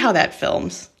we'll see how that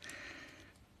films.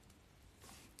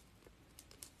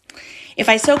 If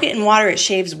I soak it in water, it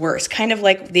shaves worse. Kind of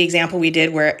like the example we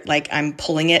did where I'm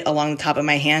pulling it along the top of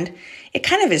my hand. It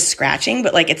kind of is scratching,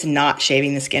 but it's not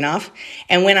shaving the skin off.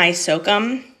 And when I soak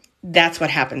them, that's what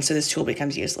happens. So this tool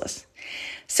becomes useless.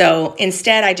 So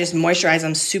instead, I just moisturize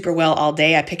them super well all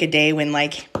day. I pick a day when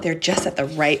like they're just at the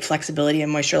right flexibility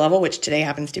and moisture level, which today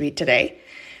happens to be today.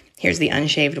 Here's the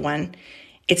unshaved one.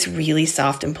 It's really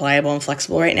soft and pliable and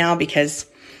flexible right now because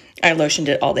I lotioned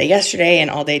it all day yesterday and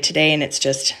all day today, and it's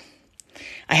just,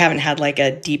 I haven't had like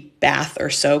a deep bath or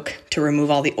soak to remove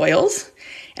all the oils.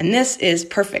 And this is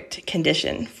perfect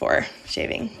condition for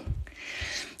shaving.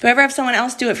 Do I ever have someone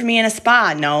else do it for me in a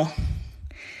spa? No.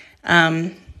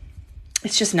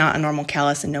 It's just not a normal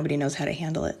callus and nobody knows how to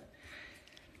handle it.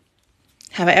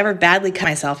 Have I ever badly cut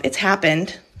myself? It's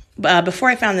happened. Before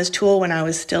I found this tool when I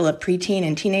was still a preteen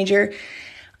and teenager,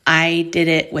 I did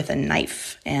it with a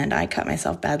knife and I cut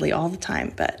myself badly all the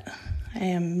time, but I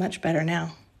am much better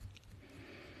now.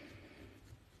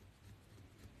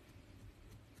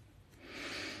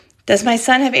 Does my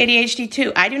son have ADHD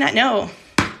too? I do not know.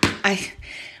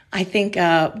 I think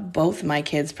both my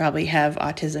kids probably have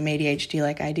autism, ADHD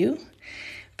like I do,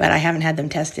 but I haven't had them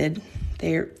tested.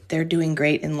 They're doing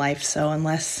great in life, so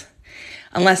unless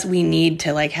we need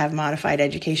to like have modified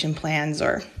education plans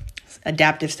or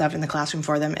adaptive stuff in the classroom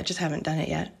for them, I just haven't done it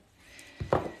yet.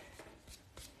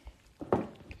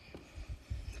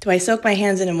 Do I soak my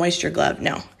hands in a moisture glove?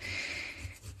 No.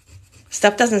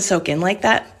 Stuff doesn't soak in like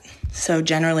that, so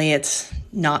generally it's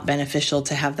not beneficial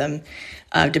to have them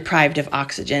deprived of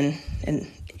oxygen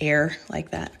and air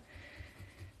like that.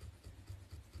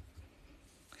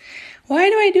 Why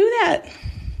do I do that?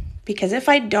 Because if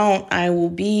I don't, I will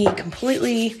be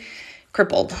completely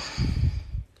crippled.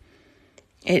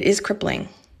 It is crippling.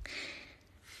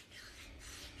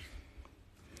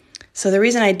 So the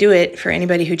reason I do it for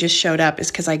anybody who just showed up is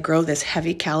because I grow this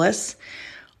heavy callus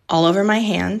all over my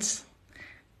hands.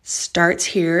 Starts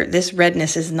here. This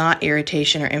redness is not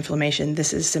irritation or inflammation.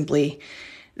 This is simply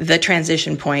the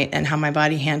transition point and how my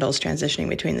body handles transitioning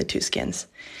between the two skins.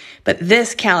 But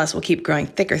this callus will keep growing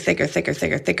thicker, thicker, thicker,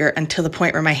 thicker, thicker until the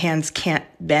point where my hands can't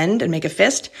bend and make a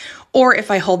fist. Or if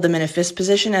I hold them in a fist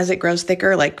position as it grows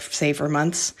thicker, like say for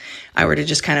months, I were to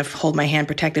just kind of hold my hand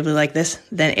protectively like this,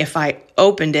 then if I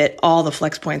opened it, all the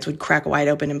flex points would crack wide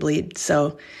open and bleed.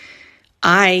 So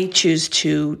I choose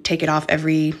to take it off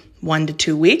every 1 to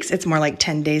 2 weeks. It's more like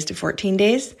 10 days to 14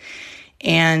 days.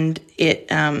 And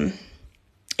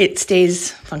it stays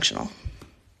functional.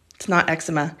 It's not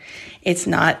eczema. It's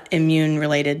not immune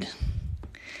related.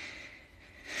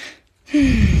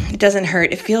 It doesn't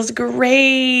hurt. It feels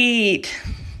great.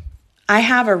 I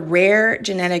have a rare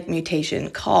genetic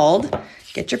mutation called,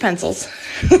 get your pencils,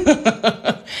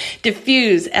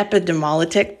 Diffuse,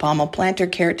 Epidermolytic, Palmoplantar,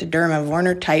 Keratoderma,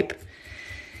 Vörner-type,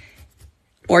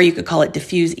 or you could call it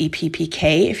Diffuse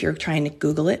EPPK if you're trying to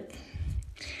Google it.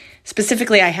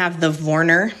 Specifically, I have the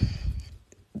Vörner,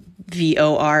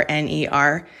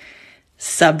 Vorner,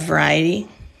 subvariety.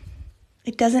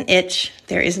 It doesn't itch.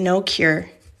 There is no cure.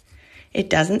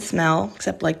 It doesn't smell,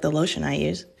 except like the lotion I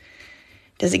use.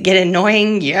 Does it get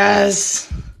annoying?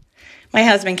 Yes. My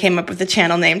husband came up with the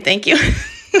channel name. Thank you.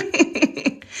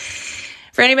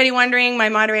 For anybody wondering, my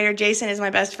moderator, Jason, is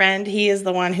my best friend. He is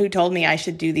the one who told me I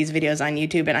should do these videos on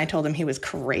YouTube, and I told him he was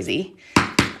crazy.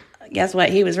 Guess what?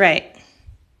 He was right.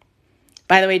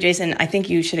 By the way, Jason, I think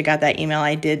you should have got that email.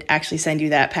 I did actually send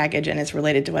you that package, and it's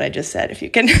related to what I just said. If you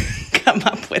can come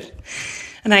up with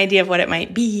an idea of what it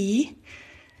might be.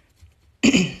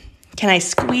 Can I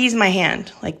squeeze my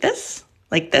hand like this?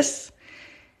 Like this?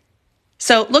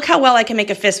 So look how well I can make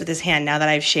a fist with this hand now that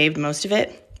I've shaved most of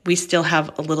it. We still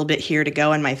have a little bit here to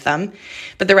go on my thumb,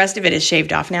 but the rest of it is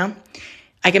shaved off now.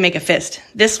 I can make a fist.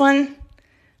 This one,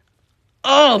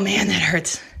 oh man, that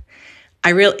hurts.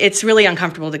 It's really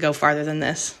uncomfortable to go farther than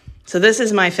this. So this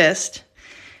is my fist,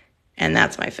 and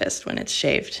that's my fist when it's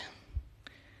shaved.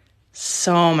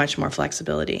 So much more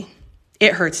flexibility.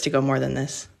 It hurts to go more than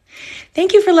this.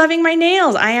 Thank you for loving my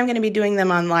nails. I am going to be doing them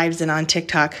on lives and on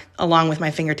TikTok, along with my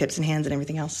fingertips and hands and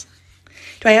everything else.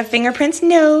 Do I have fingerprints?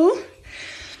 No,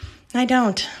 I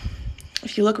don't.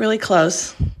 If you look really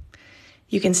close,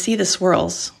 you can see the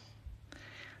swirls.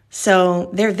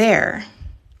 So they're there.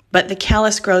 But the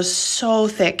callus grows so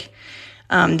thick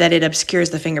that it obscures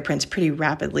the fingerprints pretty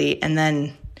rapidly. And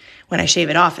then when I shave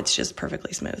it off, it's just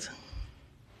perfectly smooth.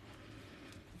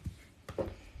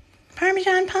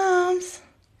 Parmesan palms.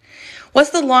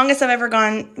 What's the longest I've ever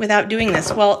gone without doing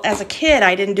this? Well, as a kid,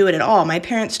 I didn't do it at all. My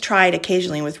parents tried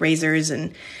occasionally with razors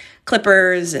and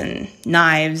clippers and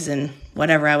knives and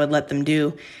whatever I would let them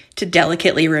do to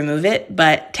delicately remove it,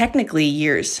 but technically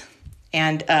years.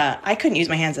 And I couldn't use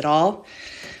my hands at all.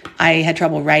 I had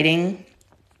trouble writing.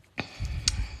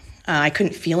 I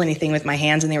couldn't feel anything with my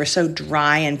hands, and they were so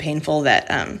dry and painful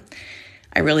that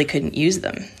I really couldn't use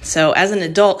them. So as an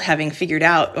adult, having figured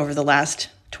out over the last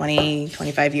 20,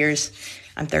 25 years,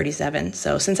 I'm 37.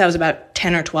 So since I was about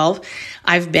 10 or 12,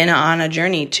 I've been on a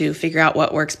journey to figure out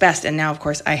what works best. And now, of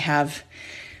course, I have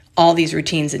all these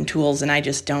routines and tools, and I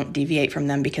just don't deviate from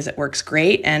them because it works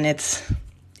great. And it's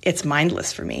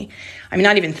mindless for me. I'm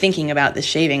not even thinking about the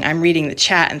shaving. I'm reading the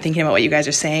chat and thinking about what you guys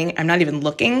are saying. I'm not even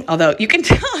looking, although you can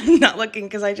tell I'm not looking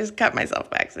because I just cut myself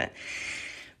by accident.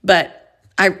 But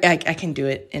I can do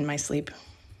it in my sleep.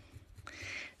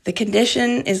 The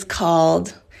condition is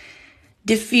called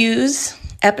Diffuse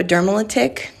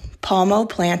Epidermolytic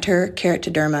Palmoplantar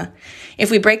Keratoderma. If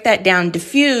we break that down,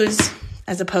 diffuse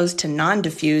as opposed to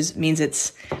non-diffuse means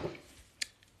it's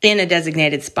in a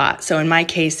designated spot. So in my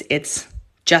case, it's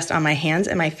just on my hands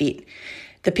and my feet.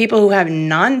 The people who have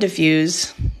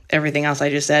non-diffuse, everything else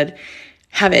I just said,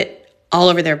 have it all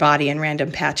over their body in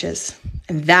random patches.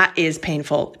 And that is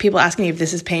painful. People ask me if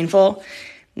this is painful.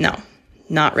 No,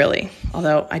 not really.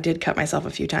 Although I did cut myself a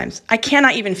few times. I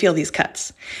cannot even feel these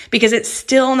cuts because it's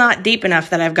still not deep enough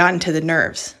that I've gotten to the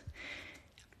nerves.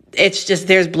 It's just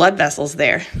there's blood vessels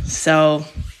there. So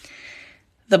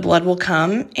the blood will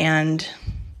come and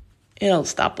it'll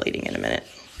stop bleeding in a minute.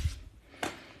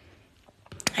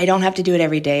 I don't have to do it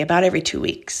every day, about every 2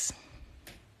 weeks.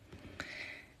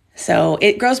 So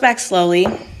it grows back slowly.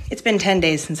 It's been 10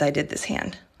 days since I did this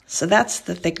hand. So that's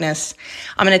the thickness.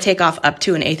 I'm going to take off up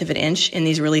to 1/8 of an inch in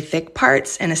these really thick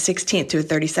parts and 1/16 to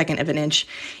 1/32 of an inch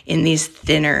in these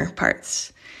thinner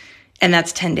parts. And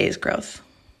that's 10 days growth.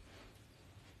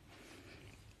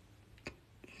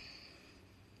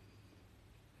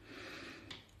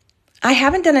 I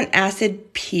haven't done an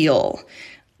acid peel,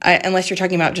 unless you're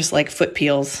talking about just like foot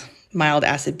peels, mild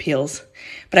acid peels.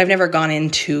 But I've never gone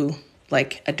into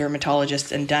like a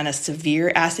dermatologist and done a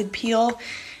severe acid peel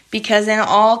because in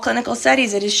all clinical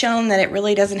studies, it is shown that it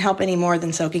really doesn't help any more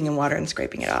than soaking in water and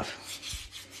scraping it off.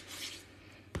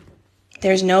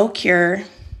 There's no cure.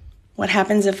 What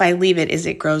happens if I leave it is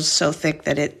it grows so thick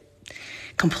that it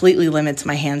completely limits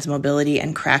my hand's mobility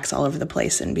and cracks all over the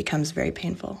place and becomes very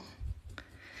painful.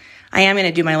 I am going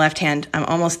to do my left hand. I'm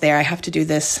almost there. I have to do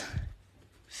this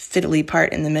fiddly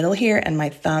part in the middle here and my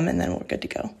thumb, and then we're good to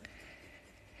go.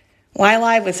 Why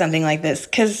live with something like this?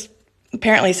 Because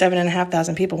apparently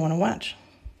 7,500 people want to watch.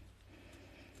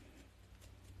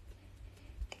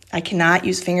 I cannot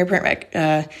use fingerprint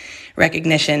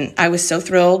recognition. I was so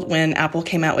thrilled when Apple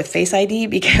came out with Face ID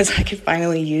because I could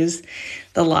finally use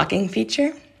the locking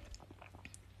feature.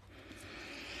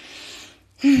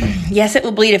 Yes, it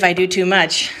will bleed if I do too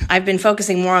much. I've been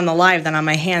focusing more on the live than on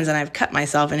my hands, and I've cut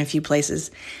myself in a few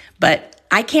places. But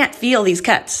I can't feel these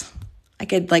cuts.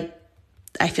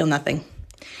 I feel nothing.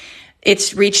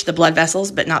 It's reached the blood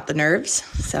vessels, but not the nerves.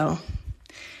 So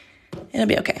it'll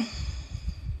be okay.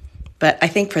 But I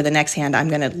think for the next hand, I'm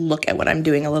going to look at what I'm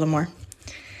doing a little more.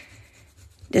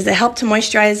 Does it help to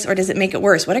moisturize or does it make it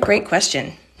worse? What a great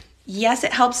question. Yes,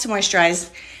 it helps to moisturize,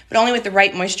 but only with the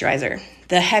right moisturizer.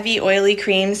 The heavy oily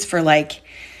creams for like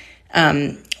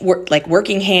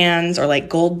working hands or like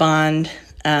Gold Bond,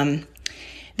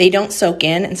 they don't soak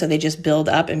in, and so they just build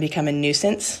up and become a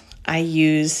nuisance. I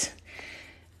use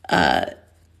a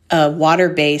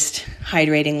water-based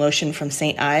hydrating lotion from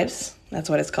St. Ives. That's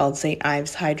what it's called, St.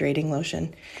 Ives Hydrating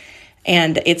Lotion.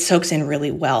 And it soaks in really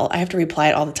well. I have to reapply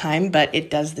it all the time, but it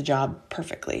does the job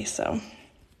perfectly. So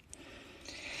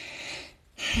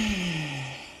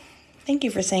thank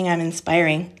you for saying I'm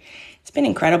inspiring. It's been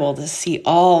incredible to see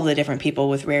all the different people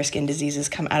with rare skin diseases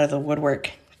come out of the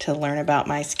woodwork to learn about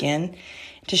my skin,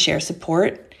 to share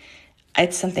support.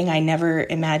 It's something I never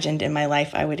imagined in my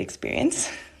life I would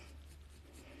experience.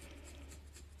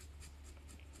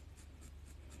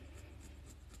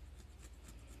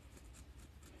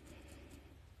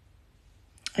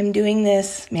 I'm doing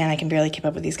this, man, I can barely keep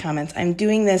up with these comments. I'm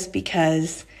doing this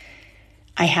because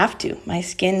I have to. My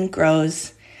skin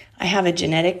grows. I have a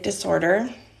genetic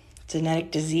disorder, genetic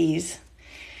disease,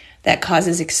 that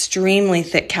causes extremely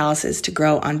thick calluses to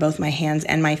grow on both my hands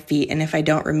and my feet. And if I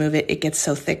don't remove it, it gets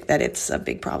so thick that it's a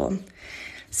big problem.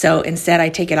 So instead, I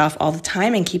take it off all the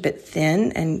time and keep it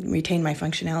thin and retain my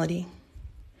functionality.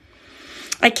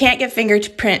 I can't get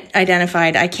fingerprint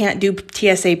identified. I can't do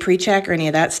TSA pre-check or any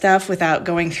of that stuff without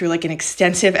going through like an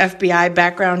extensive FBI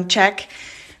background check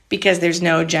because there's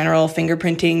no general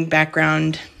fingerprinting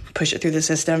background, push it through the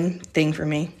system thing for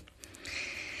me.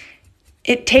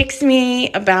 It takes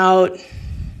me about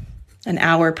an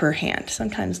hour per hand,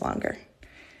 sometimes longer.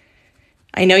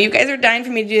 I know you guys are dying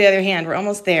for me to do the other hand. We're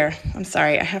almost there. I'm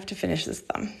sorry. I have to finish this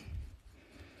thumb.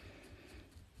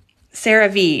 Sarah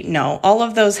V, no. All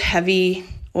of those heavy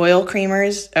Oil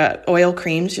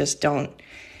creams just don't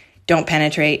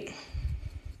penetrate.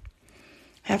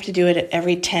 I have to do it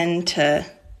every 10 to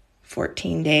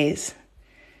 14 days.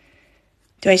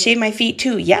 Do I shave my feet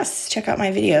too? Yes. Check out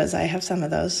my videos. I have some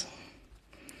of those.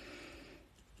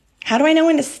 How do I know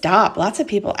when to stop? Lots of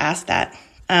people ask that.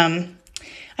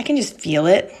 I can just feel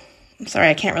it. I'm sorry,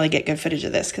 I can't really get good footage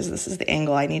of this because this is the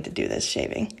angle I need to do this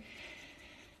shaving.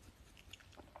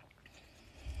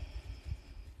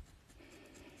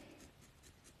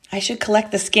 I should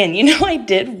collect the skin. You know, I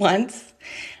did once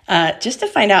just to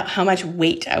find out how much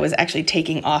weight I was actually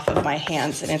taking off of my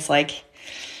hands. And it's like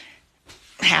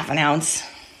half an ounce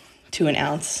to an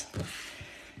ounce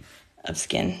of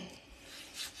skin.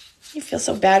 You feel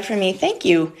so bad for me. Thank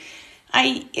you.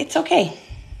 It's okay.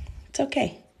 It's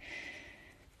okay.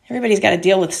 Everybody's got to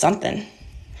deal with something.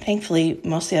 Thankfully,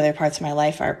 most of the other parts of my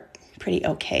life are pretty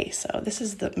okay. So this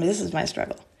is my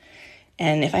struggle.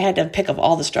 And if I had to pick up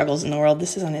all the struggles in the world,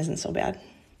 this one isn't so bad.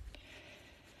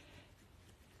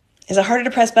 Is it harder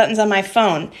to press buttons on my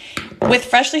phone? With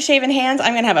freshly shaven hands,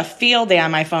 I'm going to have a field day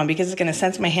on my phone because it's going to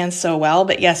sense my hands so well.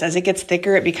 But yes, as it gets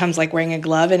thicker, it becomes like wearing a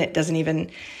glove and it doesn't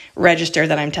even register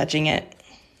that I'm touching it.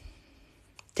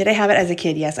 Did I have it as a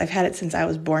kid? Yes, I've had it since I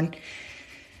was born.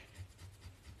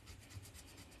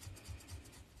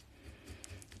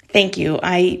 Thank you.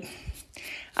 I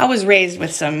was raised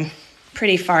with some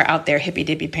pretty far out there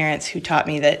hippy-dippy parents who taught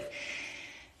me that,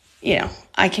 you know,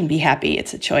 I can be happy.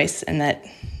 It's a choice, and that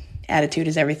attitude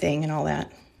is everything and all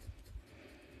that.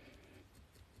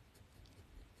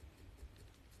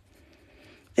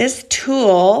 This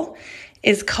tool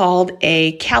is called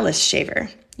a callous shaver.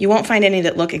 You won't find any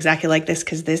that look exactly like this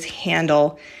because this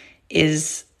handle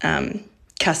is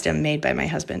custom made by my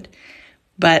husband.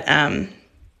 But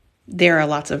there are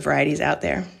lots of varieties out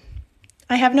there.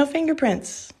 I have no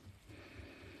fingerprints.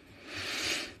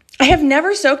 I have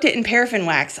never soaked it in paraffin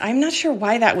wax. I'm not sure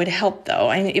why that would help,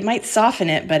 though. It might soften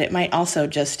it, but it might also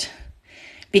just,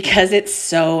 because it's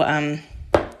so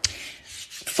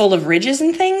full of ridges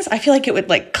and things, I feel like it would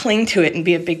like cling to it and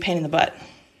be a big pain in the butt.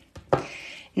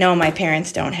 No, my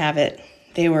parents don't have it.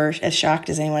 They were as shocked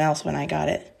as anyone else when I got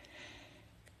it.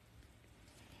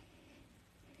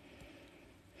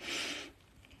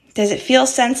 Does it feel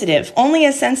sensitive? Only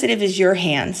as sensitive as your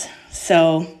hands.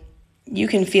 So you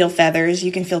can feel feathers,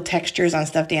 you can feel textures on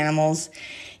stuffed animals,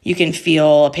 you can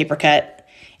feel a paper cut.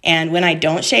 And when I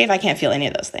don't shave, I can't feel any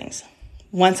of those things.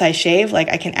 Once I shave, like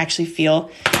I can actually feel,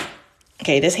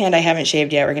 okay, this hand I haven't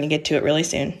shaved yet. We're going to get to it really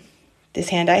soon. This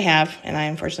hand I have, and I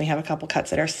unfortunately have a couple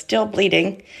cuts that are still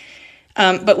bleeding.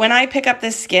 But when I pick up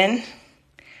this skin,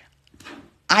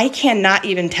 I cannot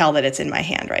even tell that it's in my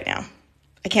hand right now.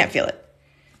 I can't feel it.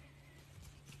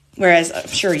 Whereas I'm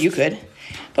sure you could.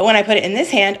 But when I put it in this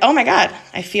hand, oh my God,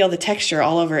 I feel the texture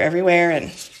all over everywhere, and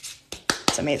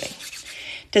it's amazing.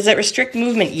 Does it restrict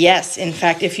movement? Yes. In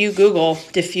fact, if you Google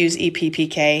Diffuse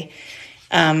EPPK,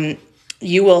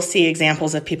 you will see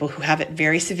examples of people who have it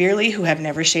very severely, who have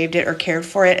never shaved it or cared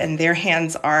for it, and their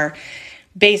hands are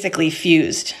basically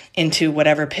fused into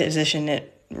whatever position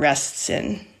it rests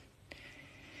in.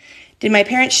 Did my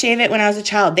parents shave it when I was a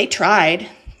child? They tried.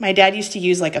 My dad used to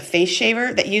use like a face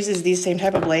shaver that uses these same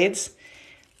type of blades.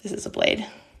 This is a blade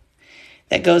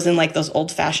that goes in like those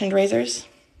old-fashioned razors.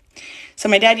 So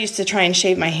my dad used to try and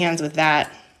shave my hands with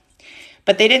that,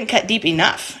 but they didn't cut deep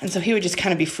enough. And so he would just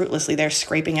kind of be fruitlessly there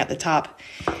scraping at the top.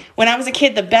 When I was a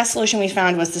kid, the best solution we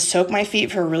found was to soak my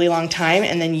feet for a really long time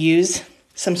and then use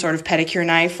some sort of pedicure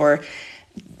knife or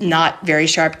not very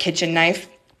sharp kitchen knife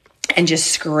and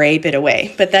just scrape it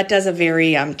away. But that does a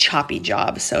very choppy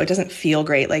job, so it doesn't feel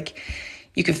great. Like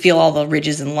you can feel all the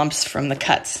ridges and lumps from the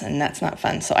cuts, and that's not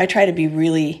fun. So I try to be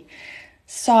really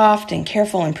soft and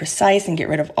careful and precise and get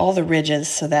rid of all the ridges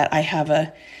so that I have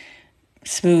a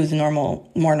smooth,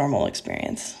 more normal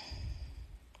experience.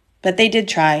 But they did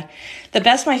try. The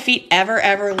best my feet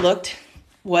ever looked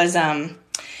was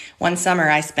one summer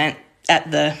I spent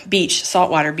at the beach,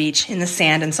 saltwater beach, in the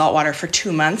sand and saltwater for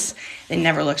 2 months. They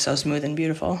never looked so smooth and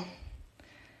beautiful.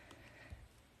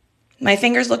 My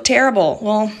fingers look terrible.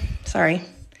 Well, sorry.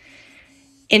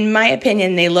 In my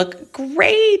opinion, they look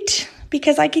great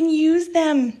because I can use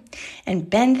them and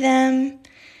bend them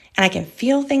and I can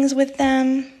feel things with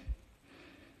them.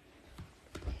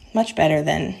 Much better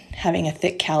than having a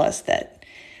thick callus that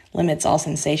limits all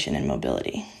sensation and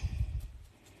mobility.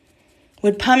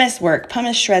 Would pumice work?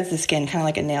 Pumice shreds the skin, kind of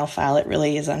like a nail file. It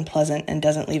really is unpleasant and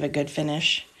doesn't leave a good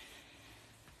finish.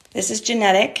 This is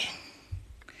genetic.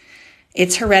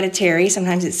 It's hereditary.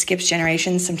 Sometimes it skips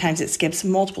generations. Sometimes it skips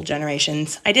multiple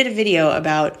generations. I did a video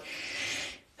about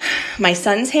my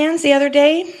son's hands the other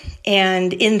day,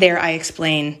 And in there, I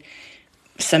explain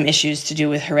some issues to do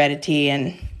with heredity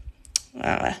and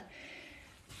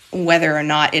whether or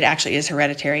not it actually is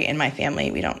hereditary in my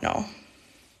family. We don't know.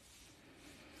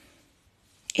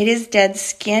 It is dead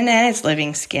skin and it's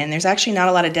living skin. There's actually not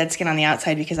a lot of dead skin on the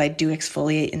outside because I do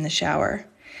exfoliate in the shower.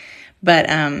 But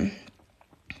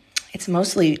it's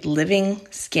mostly living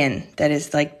skin that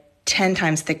is like 10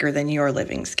 times thicker than your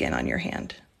living skin on your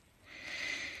hand.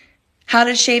 How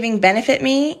does shaving benefit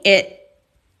me? It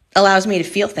allows me to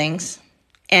feel things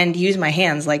and use my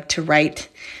hands, like to write,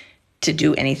 to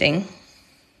do anything.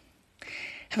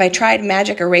 Have I tried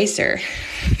magic eraser?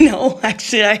 No,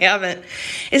 actually I haven't.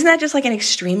 Isn't that just like an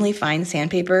extremely fine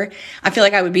sandpaper? I feel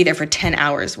like I would be there for 10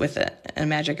 hours with a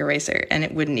magic eraser and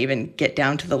it wouldn't even get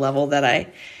down to the level that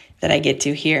I get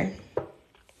to here.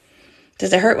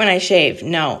 Does it hurt when I shave?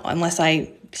 No, unless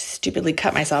I stupidly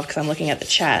cut myself because I'm looking at the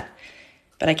chat.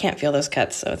 But I can't feel those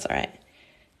cuts, so it's all right.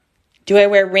 Do I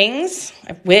wear rings?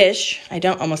 I wish. I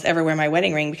don't almost ever wear my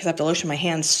wedding ring because I have to lotion my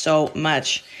hands so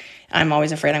much. I'm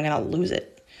always afraid I'm going to lose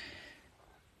it.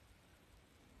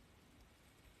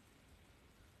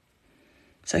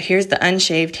 So here's the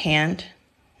unshaved hand.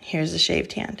 Here's the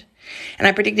shaved hand. And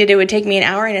I predicted it would take me an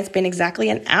hour, and it's been exactly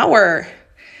an hour.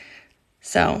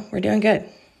 So we're doing good.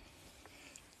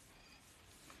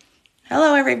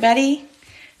 Hello, everybody.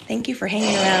 Thank you for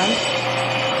hanging around.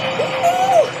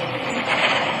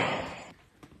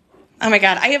 Oh my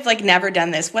God, I have like never done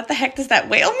this. What the heck does that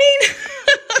whale mean?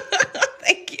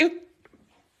 Thank you.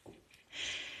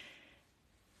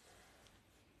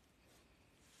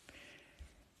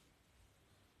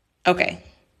 Okay.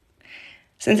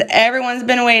 Since everyone's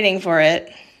been waiting for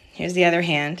it, here's the other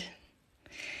hand.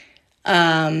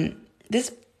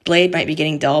 This blade might be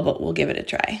getting dull, but we'll give it a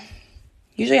try.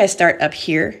 Usually I start up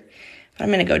here, but I'm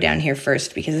going to go down here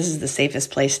first because this is the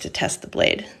safest place to test the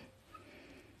blade.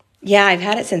 Yeah, I've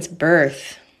had it since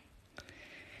birth.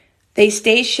 They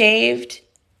stay shaved.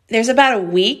 There's about a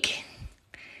week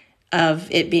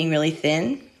of it being really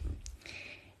thin,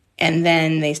 and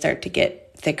then they start to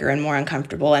get thicker and more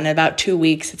uncomfortable. And in about 2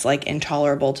 weeks, it's like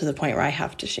intolerable to the point where I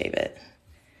have to shave it.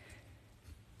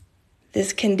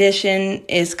 This condition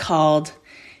is called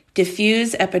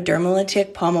Diffuse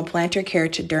Epidermolytic Palmoplantar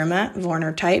Keratoderma,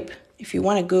 Vörner-type. If you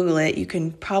want to Google it, you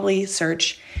can probably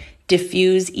search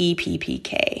Diffuse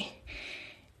EPPK.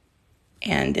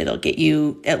 And it'll get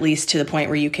you at least to the point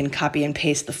where you can copy and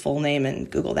paste the full name and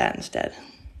Google that instead.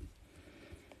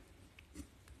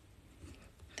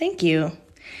 Thank you.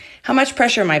 How much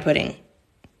pressure am I putting?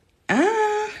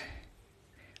 I'm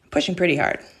pushing pretty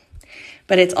hard.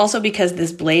 But it's also because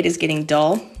this blade is getting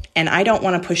dull, and I don't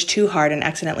want to push too hard and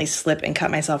accidentally slip and cut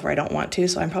myself where I don't want to,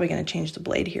 so I'm probably going to change the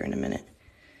blade here in a minute.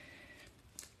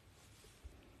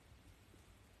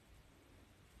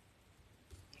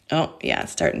 Oh, yeah,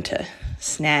 it's starting to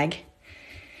snag,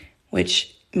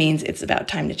 which means it's about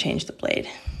time to change the blade.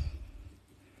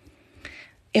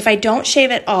 If I don't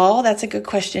shave at all, that's a good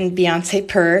question, Beyonce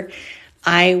Purr,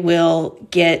 I will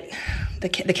get, the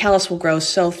callus will grow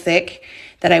so thick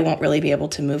that I won't really be able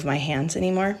to move my hands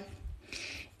anymore.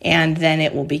 And then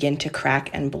it will begin to crack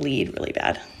and bleed really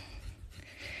bad.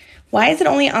 Why is it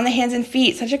only on the hands and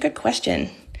feet? Such a good question.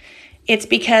 It's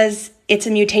because it's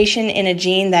a mutation in a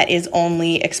gene that is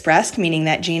only expressed, meaning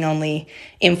that gene only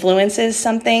influences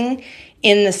something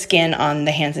in the skin on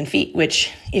the hands and feet,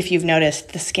 which, if you've noticed,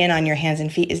 the skin on your hands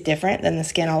and feet is different than the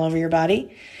skin all over your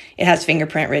body. It has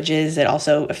fingerprint ridges. It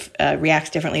also reacts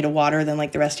differently to water than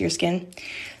like the rest of your skin.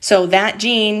 So that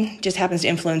gene just happens to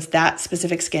influence that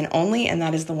specific skin only, and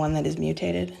that is the one that is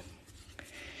mutated.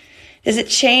 Does it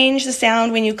change the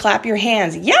sound when you clap your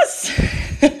hands? Yes!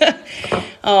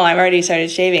 Oh, I've already started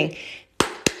shaving.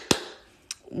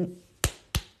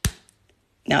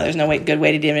 Now, there's no good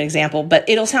way to give an example, but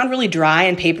it'll sound really dry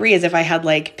and papery as if I had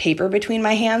like paper between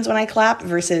my hands when I clap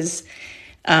versus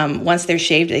once they're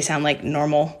shaved, they sound like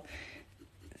normal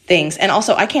things. And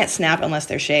also, I can't snap unless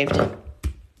they're shaved.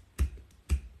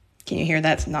 Can you hear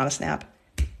that? It's not a snap.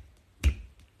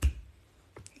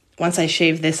 Once I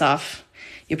shave this off,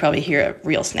 you'll probably hear a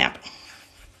real snap.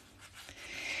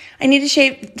 I need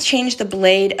to change the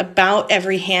blade about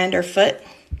every hand or foot.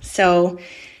 So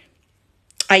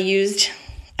I used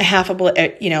a half a blade,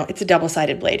 it's a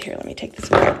double-sided blade here. Let me take this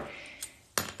apart.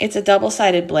 It's a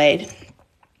double-sided blade,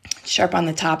 sharp on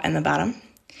the top and the bottom.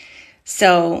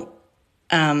 So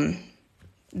I'll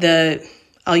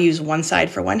use one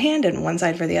side for one hand and one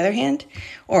side for the other hand,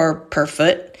 or per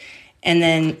foot. And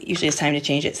then usually it's time to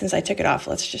change it. Since I took it off,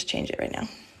 let's just change it right now.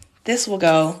 This will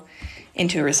go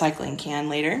into a recycling can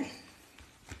later.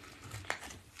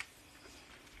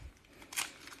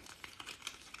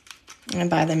 I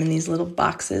buy them in these little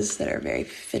boxes that are very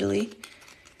fiddly.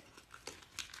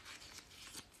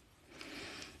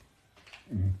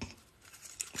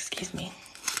 Excuse me.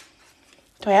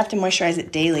 Do I have to moisturize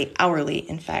it daily, hourly,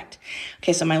 in fact?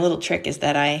 Okay, so my little trick is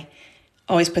that I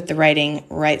always put the writing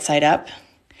right side up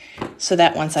so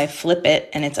that once I flip it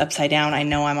and it's upside down, I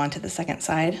know I'm onto the second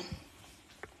side.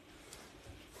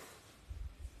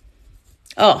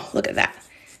 Oh, look at that.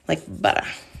 Like butter.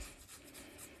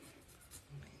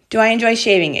 Do I enjoy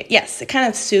shaving it? Yes, it kind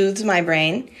of soothes my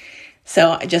brain.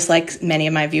 So just like many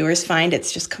of my viewers find,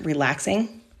 it's just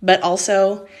relaxing. But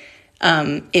also,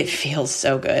 it feels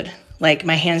so good. Like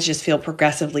my hands just feel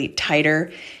progressively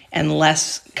tighter and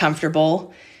less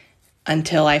comfortable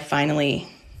until I finally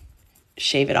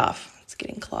shave it off. It's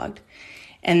getting clogged.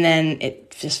 And then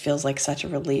it just feels like such a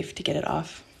relief to get it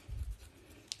off.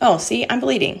 Oh, see, I'm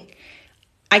bleeding.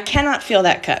 I cannot feel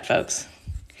that cut, folks.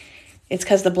 It's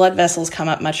because the blood vessels come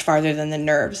up much farther than the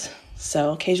nerves.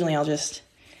 So occasionally I'll just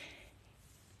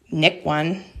nick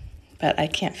one, but I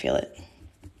can't feel it.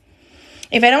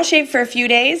 If I don't shave for a few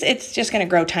days, it's just going to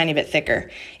grow a tiny bit thicker.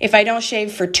 If I don't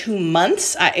shave for 2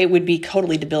 months, it would be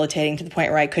totally debilitating to the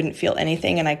point where I couldn't feel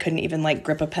anything and I couldn't even like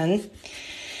grip a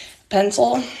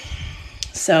pencil.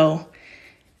 So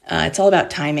it's all about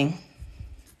timing.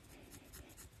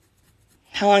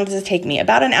 How long does it take me?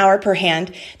 About an hour per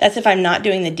hand. That's if I'm not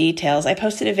doing the details. I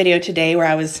posted a video today where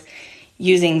I was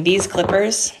using these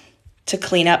clippers to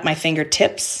clean up my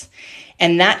fingertips,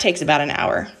 and that takes about an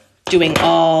hour, doing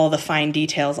all the fine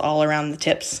details all around the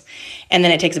tips. And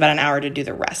then it takes about an hour to do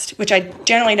the rest, which I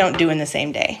generally don't do in the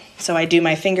same day. So I do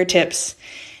my fingertips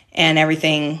and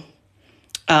everything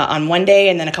on one day,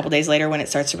 and then a couple days later when it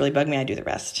starts to really bug me, I do the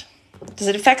rest. Does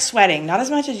it affect sweating? Not as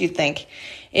much as you think.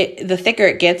 The thicker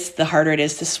it gets, the harder it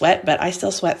is to sweat, but I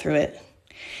still sweat through it.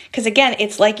 Because again,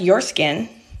 it's like your skin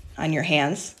on your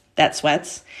hands that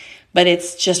sweats, but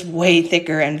it's just way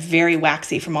thicker and very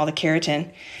waxy from all the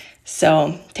keratin. So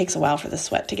it takes a while for the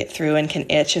sweat to get through and can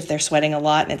itch if they're sweating a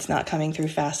lot and it's not coming through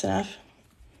fast enough.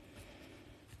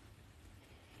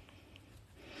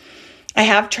 I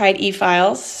have tried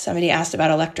e-files. Somebody asked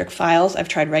about electric files. I've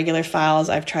tried regular files.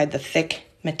 I've tried the thick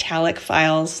metallic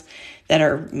files that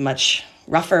are much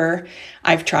rougher.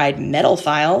 I've tried metal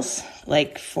files,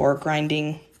 like for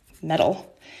grinding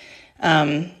metal.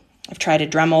 I've tried a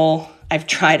Dremel. I've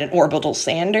tried an orbital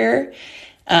sander.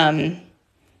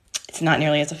 It's not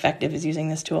nearly as effective as using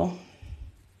this tool.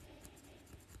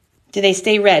 Do they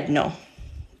stay red? No.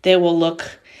 They will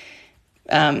look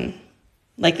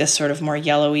like this sort of more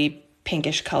yellowy,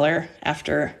 pinkish color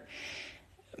after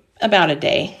about a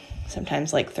day,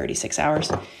 sometimes like 36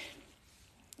 hours.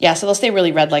 Yeah, so they'll stay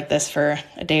really red like this for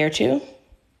a day or two.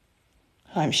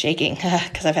 Oh, I'm shaking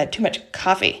because I've had too much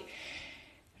coffee.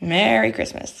 Merry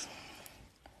Christmas.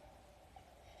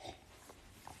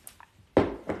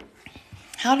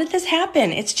 How did this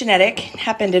happen? It's genetic. It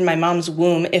happened in my mom's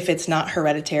womb if it's not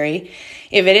hereditary.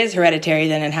 If it is hereditary,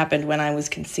 then it happened when I was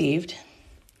conceived.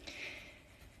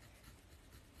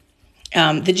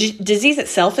 The disease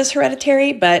itself is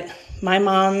hereditary, but my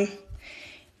mom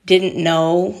didn't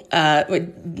know,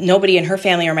 nobody in her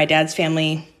family or my dad's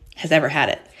family has ever had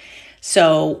it.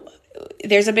 So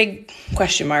there's a big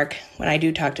question mark when I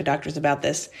do talk to doctors about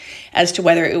this as to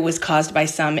whether it was caused by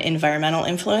some environmental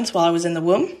influence while I was in the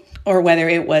womb or whether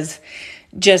it was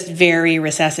just very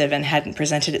recessive and hadn't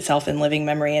presented itself in living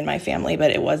memory in my family,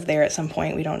 but it was there at some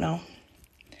point. We don't know.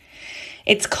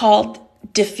 It's called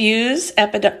Diffuse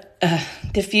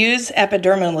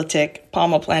Epidermolytic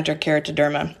Palmoplantar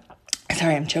Keratoderma.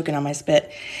 Sorry, I'm choking on my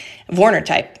spit.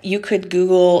 Vörner-type. You could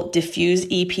Google Diffuse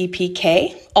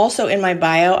EPPK. Also in my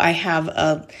bio, I have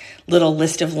a little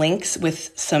list of links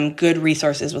with some good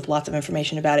resources with lots of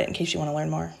information about it in case you want to learn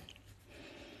more.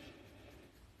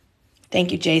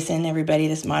 Thank you, Jason, everybody.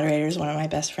 This moderator is one of my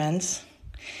best friends.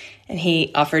 And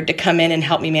he offered to come in and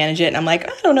help me manage it. And I'm like,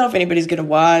 I don't know if anybody's going to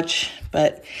watch,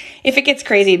 but if it gets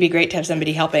crazy, it'd be great to have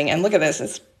somebody helping. And look at this.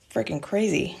 It's freaking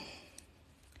crazy.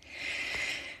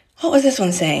 What was this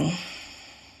one saying?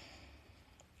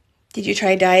 Did you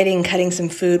try dieting, cutting some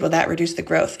food? Will that reduce the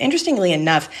growth? Interestingly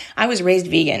enough, I was raised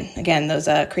vegan. Again, those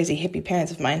crazy hippie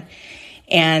parents of mine.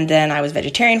 And then I was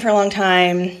vegetarian for a long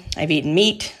time. I've eaten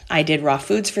meat. I did raw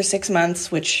foods for 6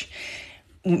 months, which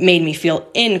made me feel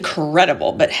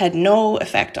incredible, but had no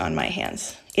effect on my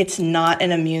hands. It's not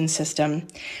an immune system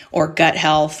or gut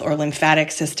health or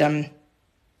lymphatic system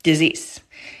disease.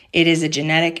 It is a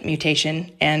genetic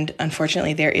mutation, and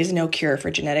unfortunately, there is no cure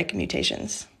for genetic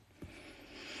mutations.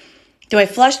 Do I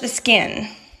flush the skin?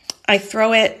 I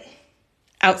throw it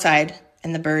outside,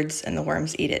 and the birds and the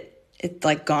worms eat it. It's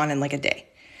like gone in like a day.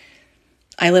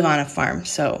 I live on a farm,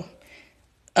 so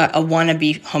a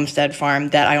wannabe homestead farm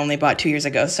that I only bought 2 years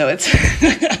ago. So it's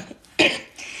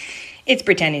it's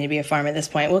pretending to be a farm at this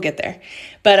point. We'll get there.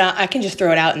 But I can just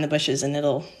throw it out in the bushes and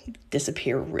it'll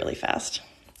disappear really fast.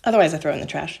 Otherwise, I throw it in the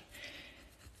trash.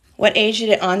 What age did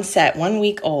it onset? 1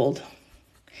 week old.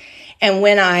 And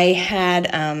when I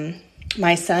had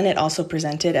my son, it also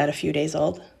presented at a few days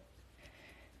old.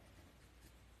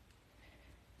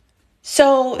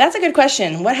 So that's a good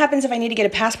question. What happens if I need to get a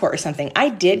passport or something? I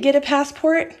did get a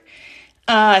passport.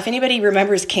 If anybody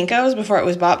remembers Kinko's before it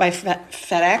was bought by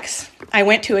FedEx, I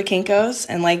went to a Kinko's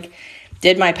and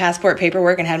did my passport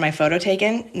paperwork and had my photo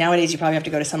taken. Nowadays, you probably have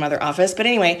to go to some other office. But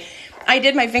anyway, I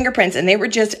did my fingerprints and they were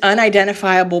just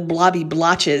unidentifiable blobby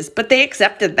blotches, but they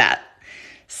accepted that.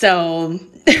 So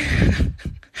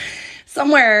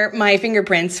somewhere my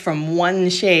fingerprints from one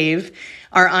shave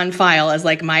are on file as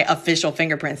my official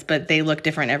fingerprints, but they look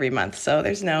different every month. So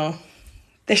there's no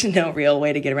real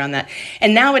way to get around that.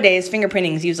 And nowadays,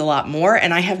 fingerprinting is used a lot more,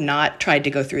 and I have not tried to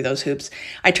go through those hoops.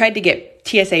 I tried to get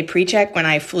TSA pre-check when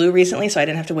I flew recently, so I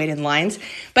didn't have to wait in lines,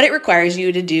 but it requires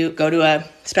you to go to a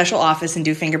special office and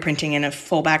do fingerprinting and a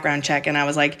full background check, and I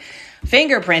was like,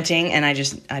 fingerprinting, and I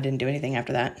didn't do anything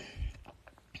after that.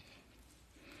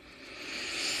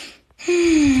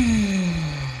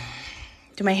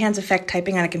 Do my hands affect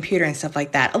typing on a computer and stuff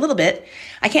like that? A little bit.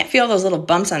 I can't feel those little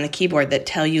bumps on the keyboard that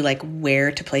tell you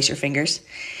where to place your fingers.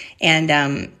 And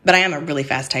but I am a really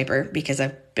fast typer because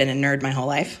I've been a nerd my whole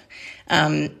life.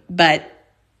 But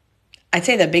I'd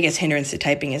say the biggest hindrance to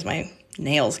typing is my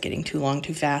nails getting too long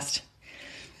too fast.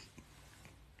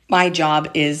 My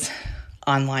job is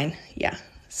online. Yeah.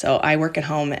 So I work at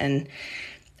home and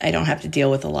I don't have to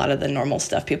deal with a lot of the normal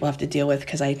stuff people have to deal with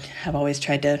because I have always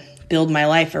tried to build my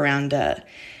life around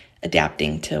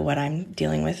adapting to what I'm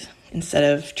dealing with instead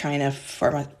of trying to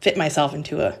fit myself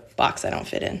into a box I don't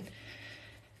fit in.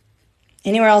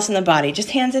 Anywhere else in the body,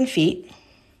 just hands and feet.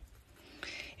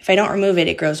 If I don't remove it,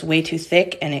 it grows way too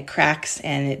thick and it cracks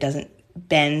and it doesn't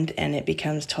bend and it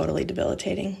becomes totally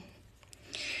debilitating.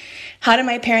 How did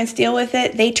my parents deal with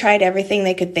it? They tried everything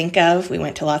they could think of. We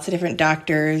went to lots of different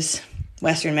doctors.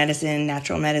 Western medicine,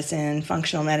 natural medicine,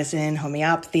 functional medicine,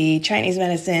 homeopathy, Chinese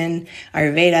medicine,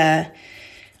 Ayurveda.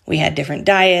 We had different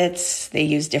diets. They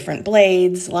used different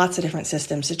blades, lots of different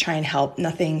systems to try and help.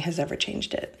 Nothing has ever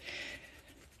changed it.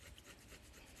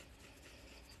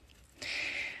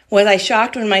 Was I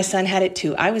shocked when my son had it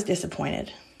too? I was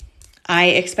disappointed. I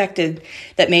expected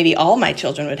that maybe all my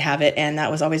children would have it, and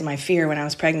that was always my fear when I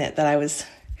was pregnant, that I was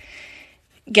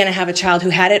going to have a child who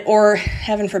had it, or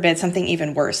heaven forbid, something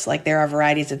even worse. There are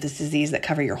varieties of this disease that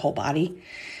cover your whole body.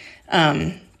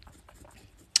 But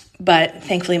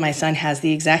thankfully, my son has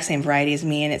the exact same variety as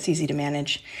me, and it's easy to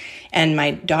manage. And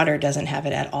my daughter doesn't have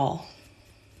it at all.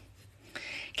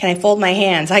 Can I fold my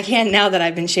hands? I can now that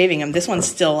I've been shaving them. This one's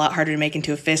still a lot harder to make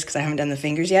into a fist because I haven't done the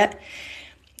fingers yet.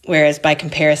 Whereas by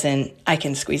comparison, I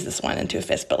can squeeze this one into a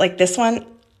fist. But this one,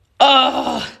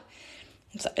 oh,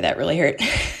 I'm sorry, that really hurt.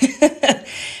 I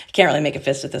can't really make a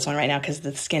fist with this one right now because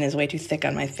the skin is way too thick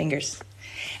on my fingers.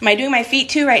 Am I doing my feet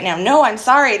too right now? No, I'm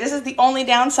sorry. This is the only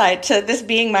downside to this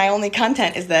being my only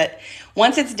content, is that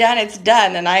once it's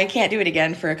done, and I can't do it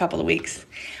again for a couple of weeks.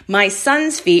 My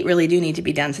son's feet really do need to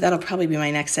be done, so that'll probably be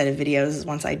my next set of videos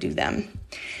once I do them.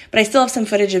 But I still have some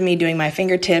footage of me doing my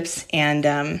fingertips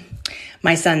and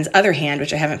my son's other hand,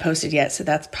 which I haven't posted yet, so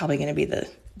that's probably going to be the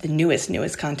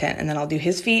newest content. And then I'll do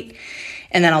his feet,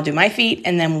 and then I'll do my feet,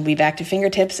 and then we'll be back to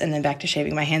fingertips, and then back to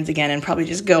shaving my hands again, and probably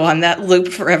just go on that loop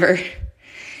forever.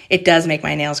 It does make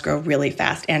my nails grow really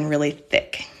fast and really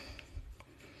thick.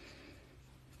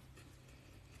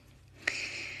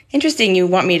 Interesting, you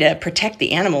want me to protect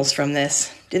the animals from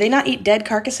this. Do they not eat dead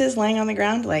carcasses laying on the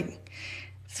ground?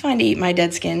 It's fine to eat my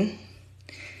dead skin.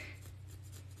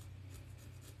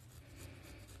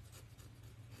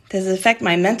 Does it affect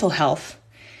my mental health?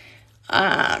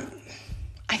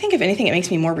 I think if anything, it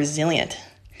makes me more resilient.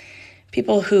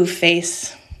 People who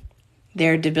face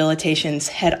their debilitations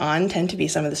head on tend to be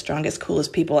some of the strongest,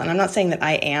 coolest people. And I'm not saying that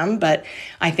I am, but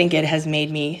I think it has made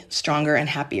me stronger and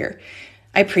happier.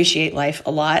 I appreciate life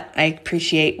a lot. I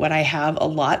appreciate what I have a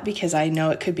lot because I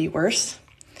know it could be worse.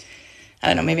 I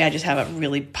don't know, maybe I just have a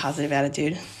really positive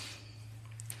attitude.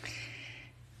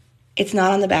 It's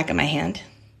not on the back of my hand,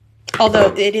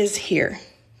 although it is here.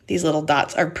 These little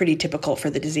dots are pretty typical for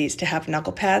the disease to have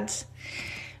knuckle pads,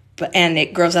 and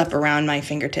it grows up around my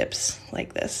fingertips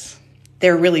like this.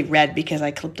 They're really red because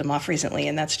I clipped them off recently,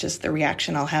 and that's just the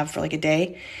reaction I'll have for a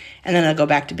day. And then they'll go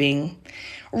back to being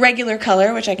regular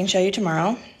color, which I can show you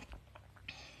tomorrow.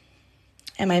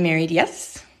 Am I married?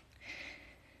 Yes.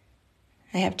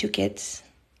 I have 2 kids.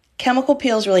 Chemical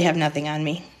peels really have nothing on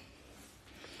me.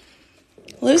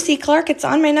 Lucy Clark, it's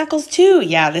on my knuckles too.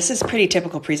 Yeah, this is pretty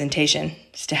typical presentation,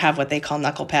 just to have what they call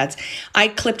knuckle pads. I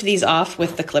clipped these off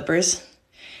with the clippers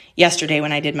yesterday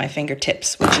when I did my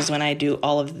fingertips, which is when I do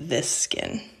all of this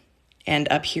skin and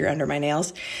up here under my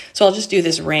nails. So I'll just do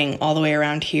this ring all the way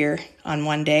around here on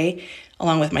one day,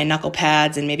 along with my knuckle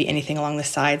pads and maybe anything along the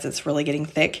sides that's really getting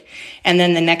thick. And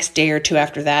then the next day or two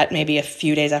after that, maybe a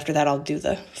few days after that, I'll do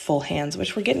the full hands,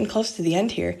 which we're getting close to the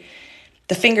end here.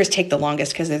 The fingers take the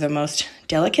longest because they're the most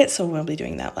delicate, so we'll be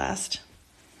doing that last.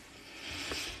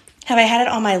 Have I had it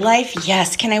all my life?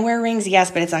 Yes. Can I wear rings?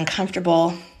 Yes, but it's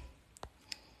uncomfortable.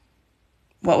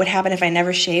 What would happen if I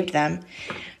never shaved them?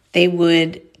 They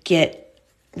would get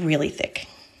really thick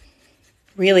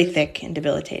and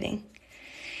debilitating.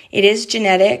 It is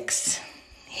genetics,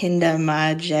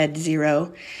 Hindamajed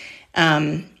 0.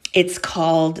 It's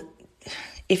called,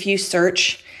 if you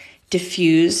search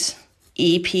Diffuse,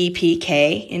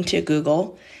 EPPK into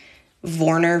Google,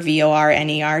 Vörner,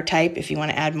 Vörner type, if you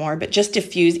want to add more, but just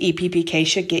Diffuse EPPK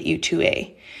should get you to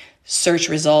a search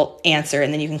result answer,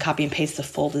 and then you can copy and paste the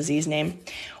full disease name.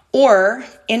 Or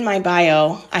in my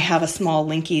bio, I have a small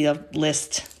linky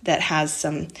list that has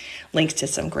some links to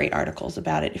some great articles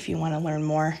about it if you want to learn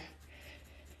more.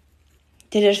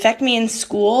 Did it affect me in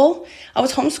school? I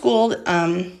was homeschooled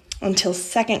until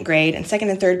 2nd grade. In 2nd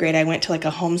and 3rd grade, I went to like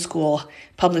a homeschool,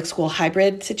 public school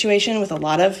hybrid situation with a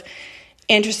lot of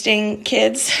interesting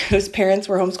kids whose parents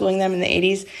were homeschooling them in the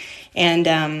 80s.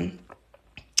 And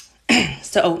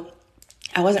so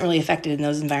I wasn't really affected in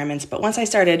those environments. But once I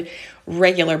started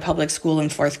regular public school in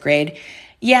 4th grade,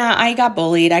 yeah, I got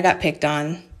bullied. I got picked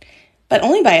on, but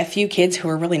only by a few kids who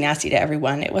were really nasty to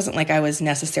everyone. It wasn't like I was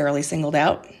necessarily singled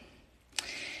out.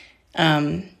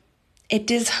 It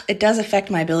does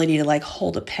affect my ability to like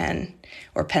hold a pen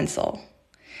or pencil.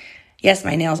 Yes,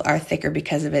 my nails are thicker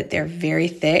because of it. They're very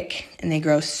thick and they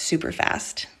grow super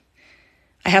fast.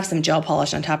 I have some gel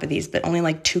polish on top of these, but only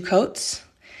like 2 coats.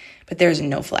 But there's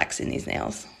no flex in these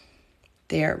nails.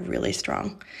 They are really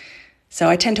strong. So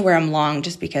I tend to wear them long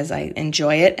just because I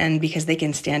enjoy it and because they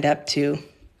can stand up to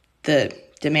the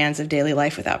demands of daily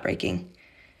life without breaking.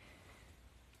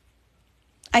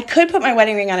 I could put my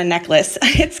wedding ring on a necklace.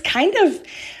 It's kind of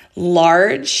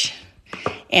large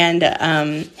and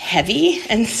heavy,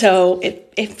 and so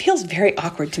it feels very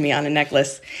awkward to me on a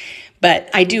necklace. But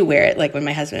I do wear it, like when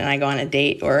my husband and I go on a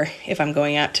date, or if I'm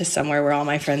going out to somewhere where all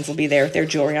my friends will be there with their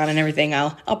jewelry on and everything,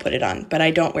 I'll put it on. But I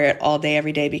don't wear it all day,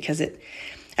 every day, because I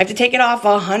have to take it off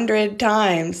 100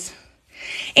 times.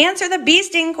 Answer the bee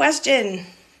sting question.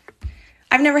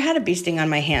 I've never had a bee sting on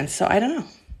my hands, so I don't know.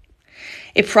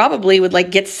 It probably would like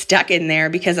get stuck in there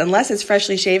because unless it's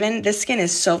freshly shaven, this skin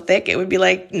is so thick, it would be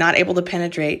like not able to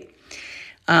penetrate.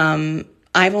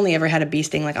 I've only ever had a bee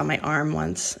sting like on my arm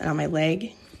once and on my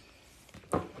leg.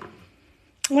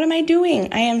 What am I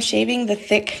doing? I am shaving the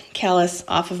thick callus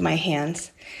off of my hands,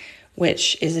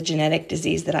 which is a genetic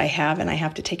disease that I have, and I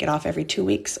have to take it off every 2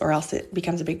 weeks or else it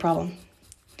becomes a big problem.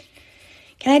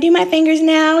 Can I do my fingers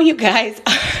now? You guys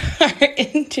are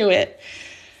into it.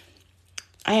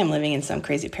 I am living in some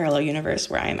crazy parallel universe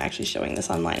where I am actually showing this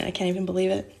online, and I can't even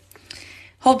believe it.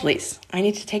 Hold, please. I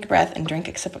need to take a breath and drink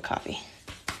a sip of coffee.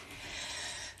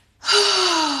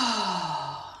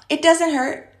 It doesn't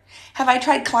hurt. Have I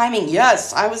tried climbing?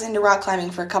 Yes, I was into rock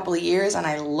climbing for a couple of years, and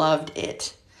I loved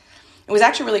it. It was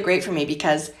actually really great for me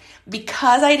because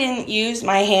I didn't use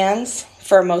my hands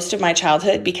for most of my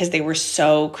childhood because they were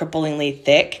so cripplingly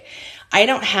thick. I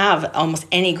don't have almost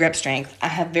any grip strength. I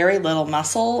have very little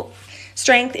muscle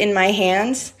strength in my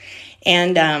hands.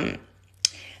 And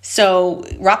so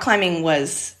rock climbing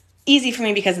was easy for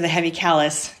me because of the heavy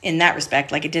callus in that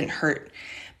respect. Like it didn't hurt.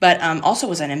 But also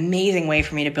was an amazing way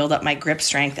for me to build up my grip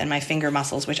strength and my finger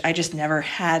muscles, which I just never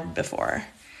had before.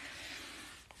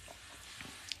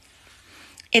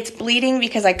 It's bleeding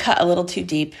because I cut a little too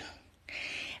deep.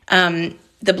 The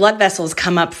blood vessels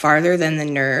come up farther than the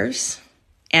nerves,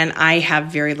 and I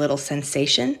have very little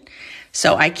sensation.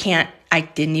 So I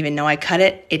didn't even know I cut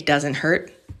it. It doesn't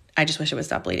hurt. I just wish it would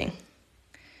stop bleeding.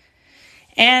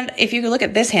 And if you look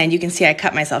at this hand, you can see I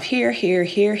cut myself here,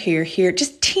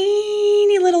 just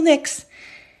teeny little nicks.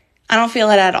 I don't feel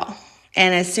it at all.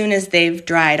 And as soon as they've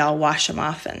dried, I'll wash them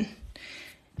off and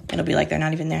it'll be like they're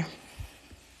not even there.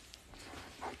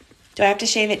 Do I have to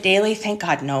shave it daily? Thank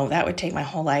God, no. That would take my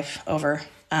whole life over.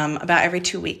 About every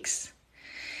 2 weeks.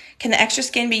 Can the extra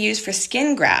skin be used for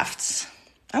skin grafts?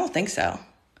 I don't think so.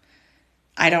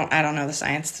 I don't know the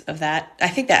science of that. I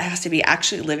think that has to be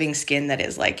actually living skin that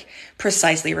is like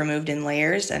precisely removed in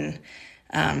layers, and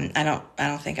I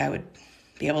don't think I would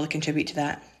be able to contribute to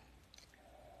that.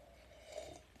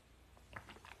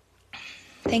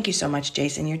 Thank you so much,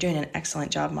 Jason. You're doing an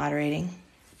excellent job moderating.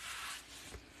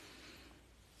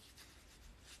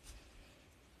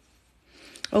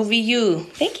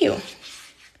 OVU, thank you.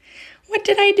 What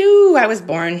did I do? I was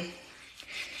born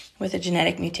with a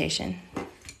genetic mutation.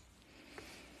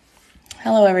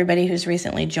 Hello, everybody who's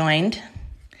recently joined.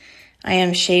 I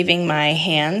am shaving my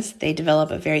hands. They develop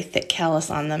a very thick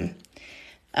callus on them.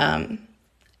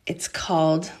 It's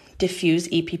called Diffuse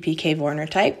EPPK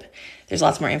Vörner-type. There's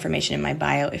lots more information in my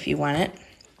bio if you want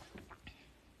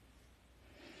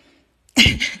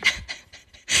it.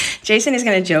 Jason is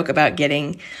going to joke about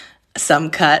getting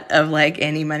some cut of like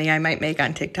any money I might make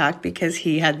on TikTok because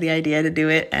he had the idea to do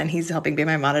it and he's helping be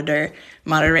my moderator.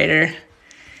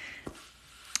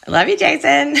 I love you,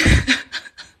 Jason.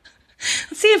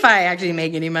 Let's see if I actually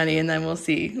make any money and then we'll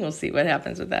see what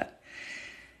happens with that.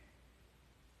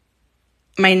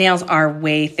 My nails are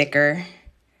way thicker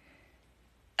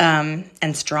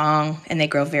and strong, and they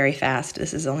grow very fast.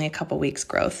 This is only a couple weeks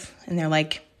growth, and they're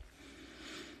like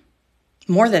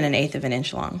more than 1/8 of an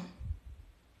inch long.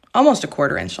 Almost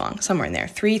 1/4 inch long, somewhere in there,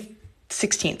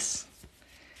 3/16.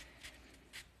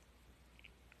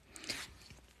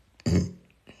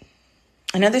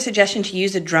 Another suggestion to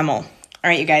use a Dremel. All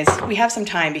right, you guys, we have some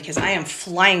time because I am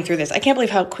flying through this. I can't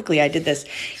believe how quickly I did this.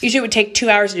 Usually it would take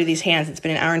 2 hours to do these hands. It's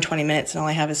been 1 hour and 20 minutes, and all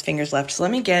I have is fingers left. So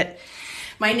let me get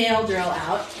my nail drill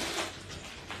out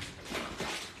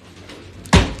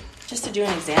just to do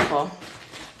an example.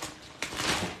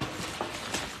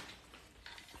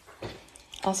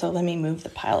 Also, let me move the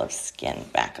pile of skin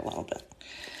back a little bit.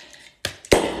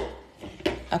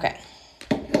 Okay.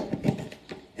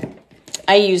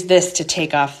 I use this to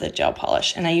take off the gel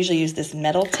polish, and I usually use this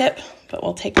metal tip, but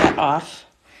we'll take that off.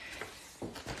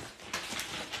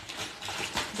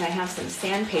 I have some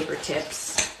sandpaper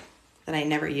tips that I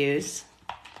never use.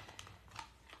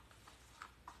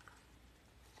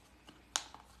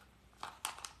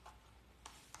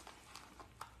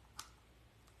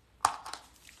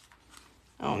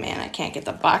 Oh man, I can't get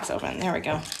the box open. There we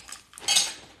go.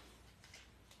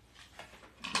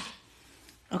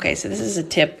 Okay, so this is a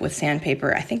tip with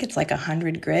sandpaper. I think it's like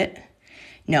 100 grit.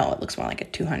 No, it looks more like a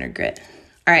 200 grit.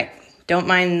 All right, don't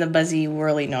mind the buzzy,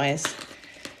 whirly noise.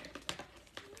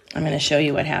 I'm gonna show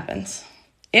you what happens.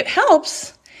 It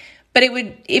helps, but it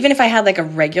would, even if I had like a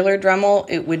regular Dremel,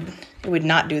 it would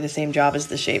not do the same job as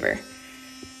the shaver.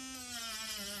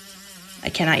 I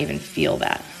cannot even feel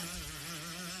that.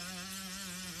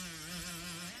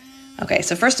 Okay,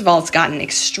 so first of all, it's gotten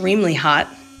extremely hot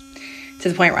to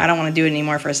the point where I don't want to do it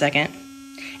anymore for a second.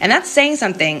 And that's saying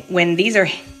something when these are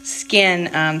skin,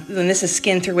 when this is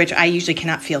skin through which I usually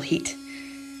cannot feel heat.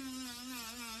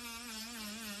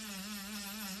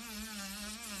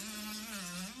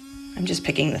 I'm just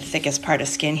picking the thickest part of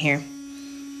skin here.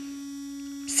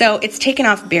 So it's taken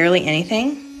off barely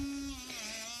anything.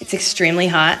 It's extremely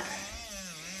hot.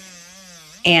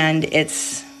 And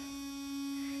it's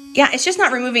just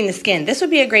not removing the skin. This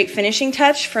would be a great finishing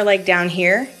touch for like down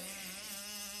here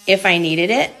if I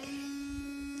needed it.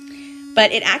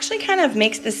 But it actually kind of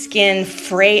makes the skin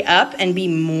fray up and be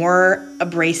more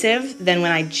abrasive than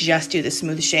when I just do the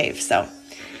smooth shave. So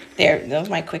there, that was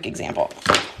my quick example.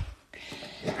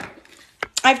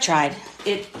 I've tried.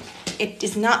 It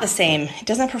is not the same. It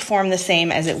doesn't perform the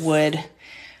same as it would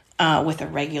with a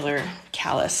regular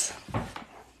callus.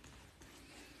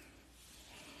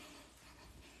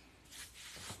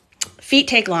 Feet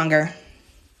take longer.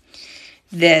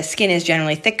 The skin is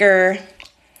generally thicker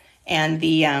and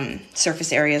the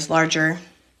surface area is larger.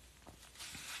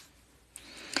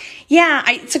 Yeah,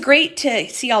 it's great to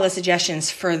see all the suggestions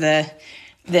for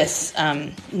this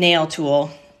nail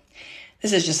tool.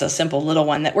 This is just a simple little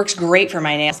one that works great for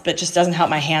my nails, but just doesn't help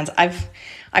my hands.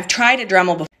 I've tried a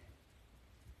Dremel before.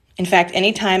 In fact,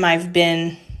 anytime I've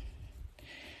been,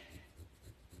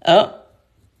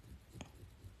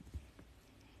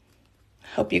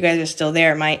 hope you guys are still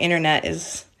there. My internet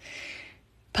is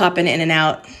popping in and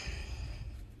out.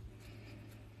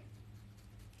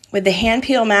 Would the hand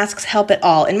peel masks help at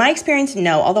all? In my experience,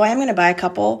 no. Although I am going to buy a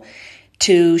couple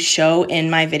to show in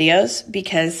my videos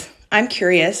because I'm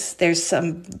curious. There's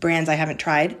some brands I haven't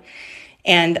tried,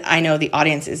 and I know the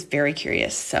audience is very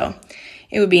curious. So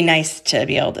it would be nice to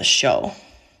be able to show.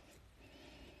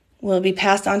 Will it be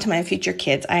passed on to my future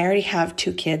kids? I already have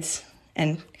 2 kids,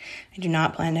 and I do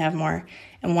not plan to have more,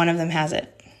 and one of them has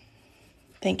it.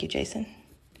 Thank you, Jason.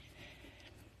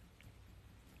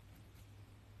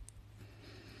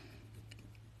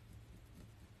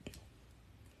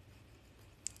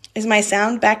 Is my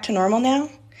sound back to normal now?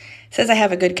 It says I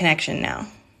have a good connection now.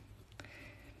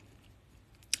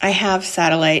 I have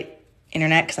satellite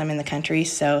internet because I'm in the country,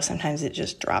 so sometimes it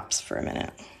just drops for a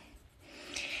minute.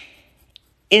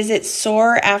 Is it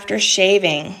sore after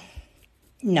shaving?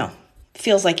 No. It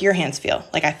feels like your hands feel.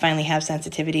 Like I finally have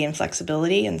sensitivity and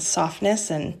flexibility and softness,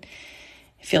 and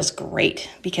it feels great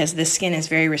because this skin is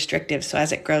very restrictive. So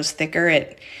as it grows thicker,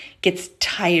 it gets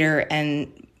tighter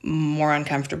and more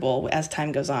uncomfortable as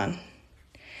time goes on. I'm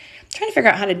trying to figure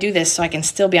out how to do this so I can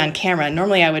still be on camera.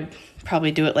 Normally I would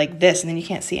probably do it like this and then you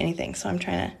can't see anything. So I'm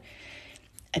trying to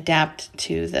adapt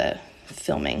to the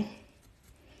filming.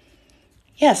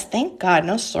 Yes, thank God,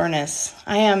 no soreness.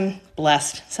 I am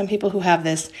blessed. Some people who have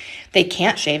this, they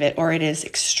can't shave it or it is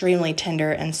extremely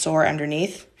tender and sore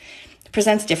underneath. It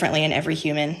presents differently in every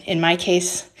human. In my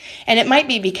case, and it might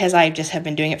be because I just have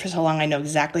been doing it for so long, I know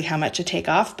exactly how much to take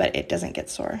off, but it doesn't get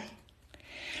sore.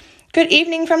 Good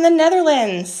evening from the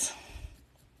Netherlands.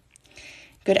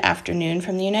 Good afternoon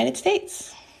from the United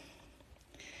States.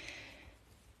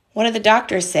 What do the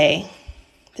doctors say?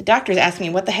 The doctors ask me,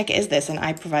 what the heck is this? And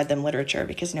I provide them literature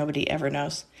because nobody ever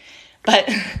knows. But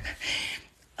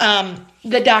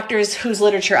the doctors whose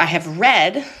literature I have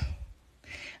read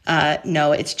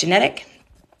know it's genetic.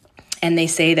 And they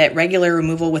say that regular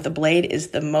removal with a blade is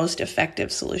the most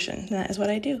effective solution. That is what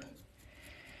I do.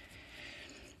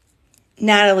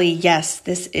 Natalie, yes,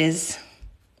 this is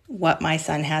what my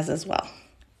son has as well.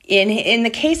 In the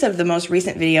case of the most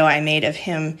recent video I made of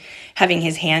him having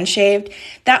his hand shaved,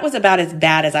 that was about as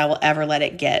bad as I will ever let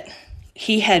it get.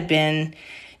 He had been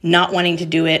not wanting to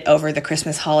do it over the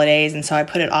Christmas holidays, and so I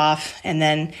put it off. And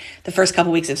then the first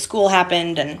couple weeks of school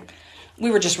happened, and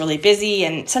we were just really busy.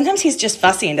 And sometimes he's just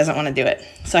fussy and doesn't want to do it.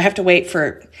 So I have to wait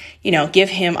for, give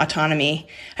him autonomy.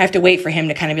 I have to wait for him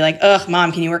to kind of be like, ugh,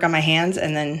 Mom, can you work on my hands?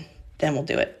 And then we'll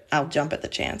do it. I'll jump at the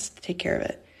chance to take care of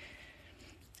it.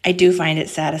 I do find it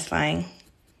satisfying.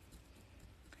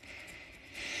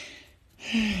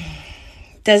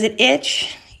 Does it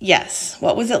itch? Yes.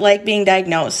 What was it like being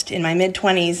diagnosed? In my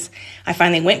mid-20s, I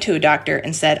finally went to a doctor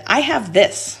and said, I have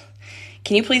this.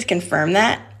 Can you please confirm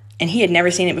that? And he had never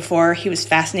seen it before. He was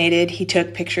fascinated. He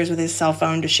took pictures with his cell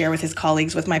phone to share with his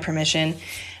colleagues with my permission.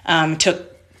 Took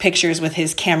pictures with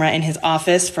his camera in his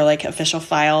office for like official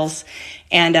files,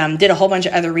 and did a whole bunch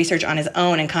of other research on his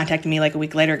own and contacted me like a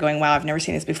week later going, wow, I've never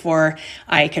seen this before.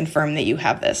 I confirm that you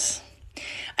have this.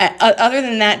 Other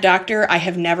than that doctor, I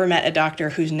have never met a doctor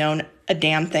who's known a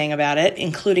damn thing about it,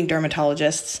 including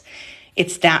dermatologists.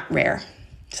 It's that rare.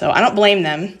 So I don't blame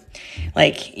them.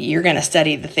 Like, you're going to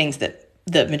study the things that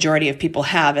the majority of people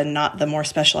have and not the more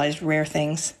specialized rare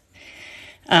things.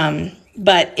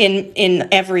 But in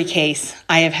every case,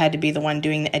 I have had to be the one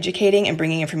doing the educating and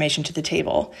bringing information to the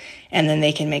table, and then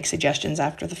they can make suggestions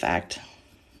after the fact.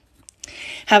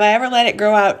 Have I ever let it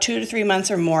grow out 2 to 3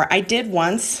 months or more? I did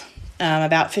once,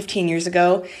 about 15 years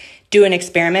ago, do an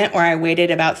experiment where I waited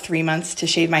about 3 months to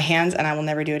shave my hands, and I will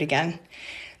never do it again.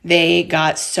 They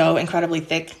got so incredibly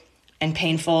thick and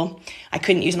painful. I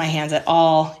couldn't use my hands at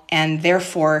all, and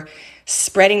therefore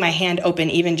spreading my hand open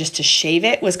even just to shave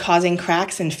it was causing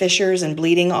cracks and fissures and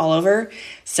bleeding all over.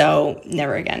 So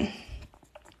never again.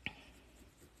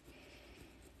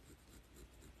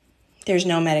 There's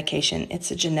no medication. It's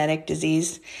a genetic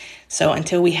disease. So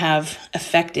until we have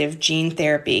effective gene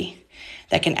therapy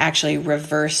that can actually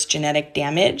reverse genetic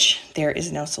damage, there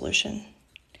is no solution.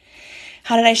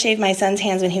 How did I shave my son's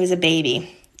hands when he was a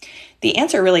baby? The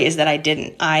answer really is that I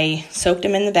didn't. I soaked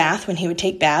him in the bath when he would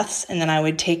take baths, and then I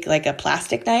would take like a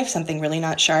plastic knife, something really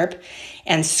not sharp,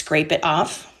 and scrape it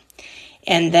off.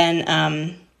 And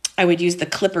then I would use the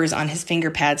clippers on his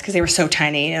finger pads because they were so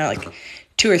tiny, like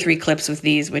 2 or 3 clips with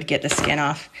these would get the skin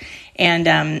off.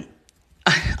 And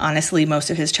honestly, most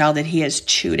of his childhood, he has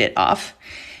chewed it off.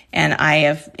 And I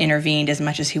have intervened as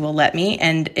much as he will let me.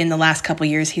 And in the last couple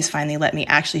years, he's finally let me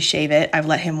actually shave it. I've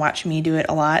let him watch me do it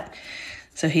a lot.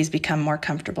 So he's become more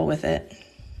comfortable with it.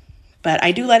 But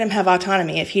I do let him have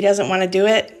autonomy. If he doesn't want to do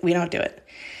it, we don't do it.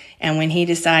 And when he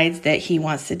decides that he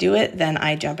wants to do it, then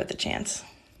I jump at the chance.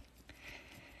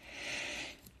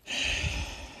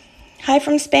 Hi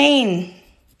from Spain.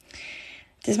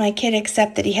 Does my kid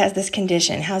accept that he has this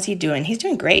condition? How's he doing? He's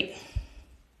doing great.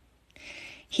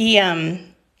 He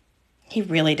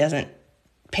really doesn't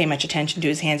pay much attention to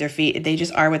his hands or feet. They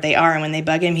just are what they are. And when they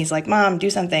bug him, he's like, Mom, do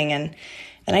something. And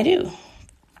I do.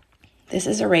 This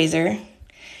is a razor.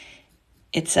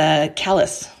 It's a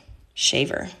callous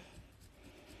shaver.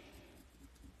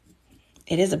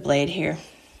 It is a blade here.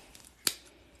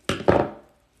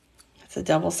 It's a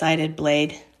double-sided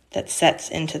blade that sets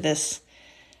into this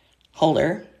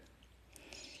holder.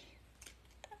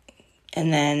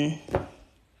 And then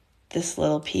this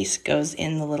little piece goes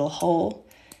in the little hole.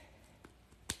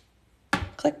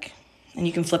 click, and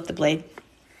you can flip the blade.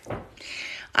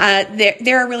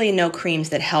 There are really no creams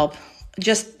that help,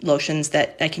 just lotions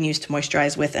that I can use to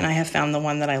moisturize with, and I have found the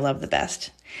one that I love the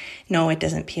best. No, it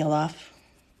doesn't peel off.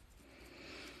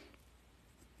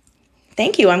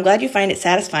 Thank you. I'm glad you find it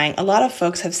satisfying. A lot of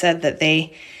folks have said that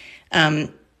they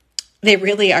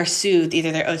really are soothed,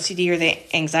 either their OCD or their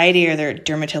anxiety or their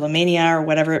dermatillomania or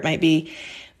whatever it might be,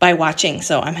 by watching.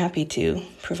 So I'm happy to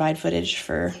provide footage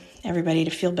for everybody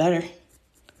to feel better.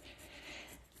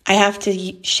 I have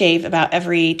to shave about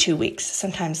every 2 weeks,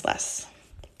 sometimes less.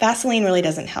 Vaseline really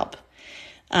doesn't help.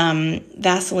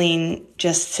 Vaseline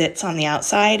just sits on the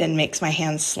outside and makes my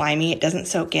hands slimy. It doesn't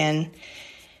soak in.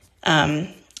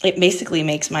 It basically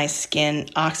makes my skin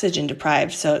oxygen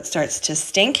deprived, so it starts to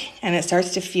stink and it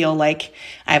starts to feel like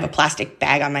I have a plastic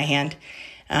bag on my hand.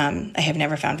 I have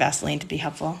never found Vaseline to be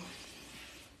helpful.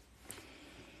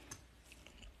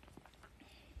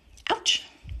 Ouch.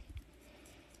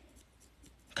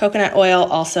 Coconut oil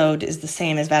also is the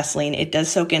same as Vaseline. It does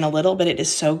soak in a little, but it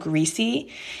is so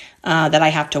greasy that I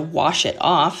have to wash it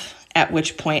off, at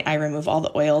which point I remove all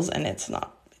the oils and it's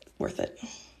not worth it.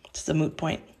 It's a moot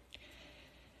point.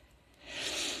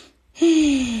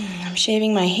 I'm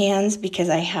shaving my hands because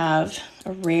I have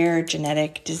a rare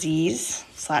genetic disease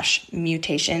 /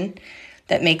 mutation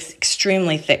that makes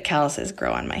extremely thick calluses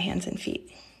grow on my hands and feet.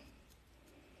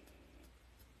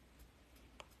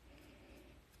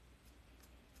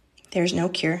 There's no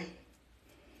cure.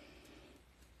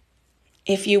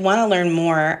 If you want to learn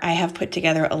more, I have put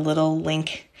together a little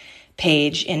link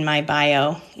page in my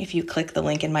bio. If you click the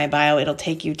link in my bio, it'll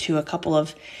take you to a couple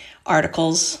of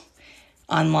articles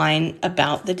online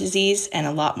about the disease and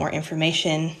a lot more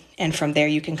information. And from there,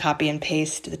 you can copy and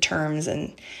paste the terms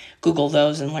and Google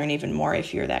those and learn even more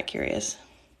if you're that curious.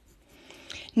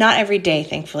 Not every day,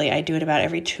 thankfully. I do it about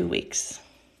every 2 weeks.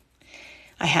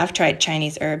 I have tried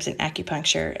Chinese herbs and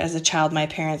acupuncture. As a child, my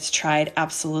parents tried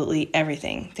absolutely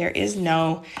everything. There is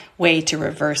no way to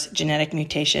reverse genetic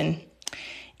mutation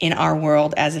in our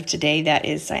world as of today. That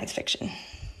is science fiction.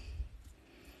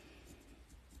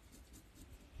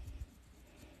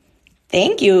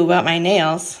 Thank you about my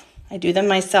nails. I do them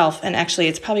myself, and actually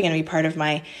it's probably going to be part of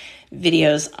my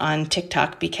videos on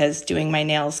TikTok because doing my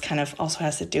nails kind of also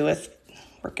has to do with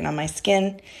working on my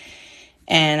skin.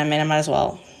 And I mean, I might as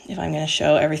well, if I'm going to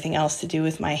show everything else to do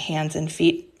with my hands and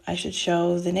feet, I should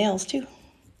show the nails too.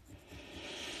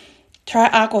 Try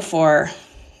Aquaphor.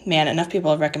 Man, enough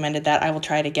people have recommended that. I will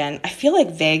try it again. I feel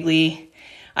like vaguely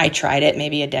I tried it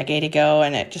maybe a decade ago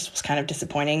and it just was kind of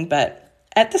disappointing. But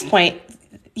at this point,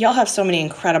 y'all have so many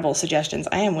incredible suggestions.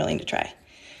 I am willing to try.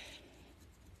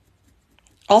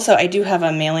 Also, I do have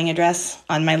a mailing address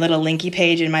on my little linky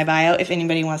page in my bio. If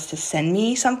anybody wants to send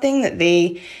me something that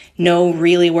they know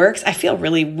really works. I feel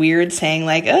really weird saying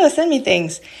like, oh, send me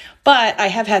things. But I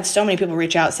have had so many people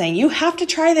reach out saying, you have to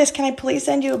try this. Can I please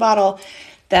send you a bottle?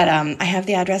 That I have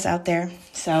the address out there.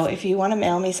 So if you want to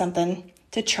mail me something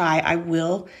to try, I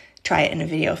will try it in a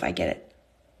video if I get it.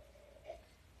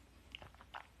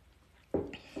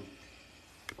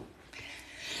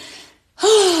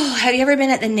 Oh, have you ever been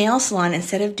at the nail salon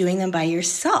instead of doing them by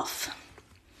yourself?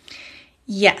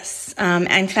 Yes.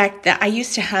 In fact, I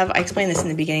used to have, I explained this in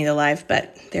the beginning of the live,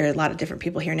 but there are a lot of different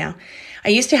people here now. I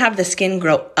used to have the skin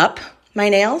grow up my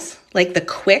nails, like the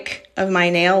quick of my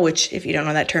nail, which if you don't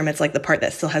know that term, it's like the part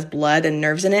that still has blood and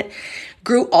nerves in it,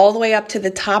 grew all the way up to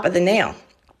the top of the nail.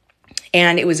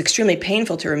 And it was extremely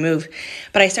painful to remove.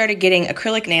 But I started getting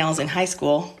acrylic nails in high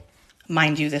school.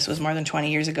 Mind you, this was more than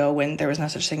 20 years ago when there was no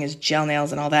such thing as gel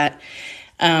nails and all that.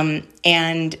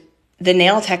 And the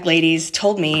nail tech ladies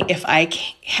told me if I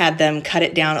had them cut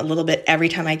it down a little bit every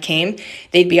time I came,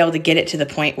 they'd be able to get it to the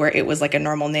point where it was like a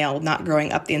normal nail, not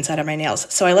growing up the inside of my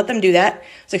nails. So I let them do that. It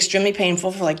was extremely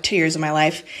painful for like 2 years of my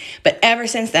life. But ever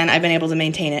since then, I've been able to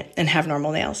maintain it and have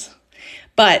normal nails.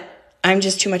 But I'm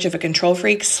just too much of a control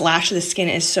freak / the skin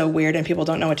is so weird and people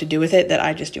don't know what to do with it that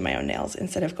I just do my own nails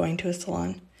instead of going to a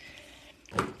salon.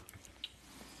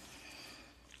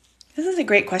 This is a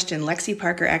great question. Lexi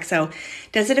Parker XO.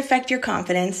 Does it affect your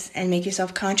confidence and make you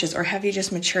self-conscious, or have you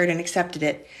just matured and accepted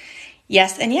it?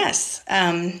 Yes and yes.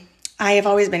 I have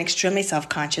always been extremely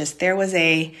self-conscious. There was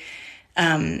a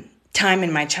time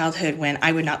in my childhood when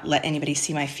I would not let anybody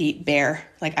see my feet bare.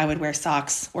 Like I would wear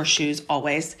socks or shoes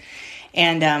always.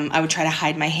 And I would try to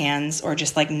hide my hands or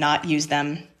just like not use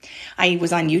them. I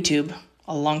was on YouTube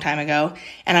a long time ago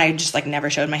and I just like never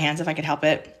showed my hands if I could help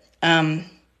it.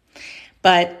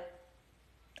 But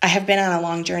I have been on a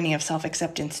long journey of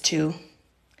self-acceptance too.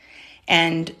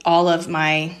 And all of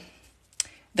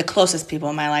the closest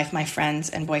people in my life, my friends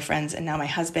and boyfriends, and now my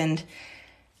husband,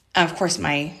 of course,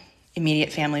 my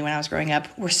immediate family when I was growing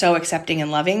up were so accepting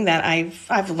and loving that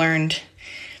I've learned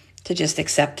to just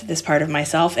accept this part of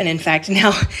myself. And in fact,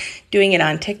 now doing it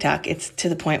on TikTok, it's to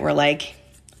the point where like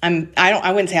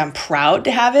I wouldn't say I'm proud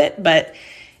to have it, but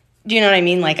do you know what I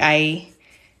mean? Like I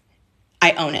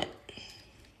own it.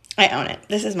 I own it.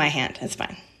 This is my hand. It's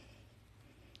fine.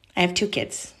 I have 2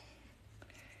 kids.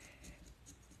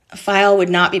 A file would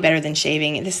not be better than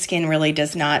shaving. This skin really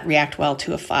does not react well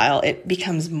to a file. It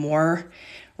becomes more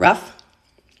rough,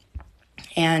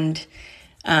 and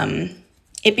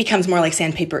it becomes more like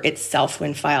sandpaper itself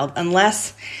when filed.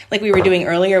 Unless, like we were doing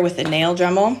earlier with the nail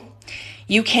Dremel,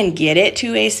 you can get it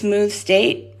to a smooth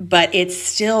state, but it's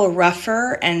still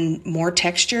rougher and more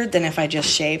textured than if I just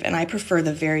shave. And I prefer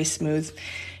the very smooth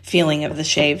feeling of the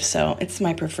shave, so it's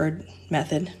my preferred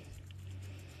method.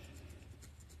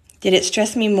 Did it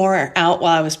stress me more out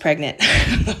while I was pregnant?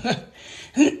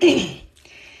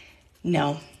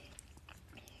 No.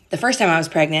 The first time I was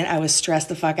pregnant, I was stressed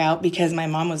the fuck out because my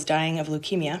mom was dying of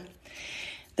leukemia.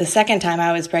 The second time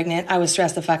I was pregnant, I was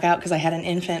stressed the fuck out because I had an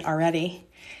infant already.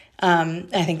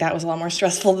 I think that was a lot more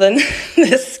stressful than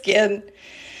the skin.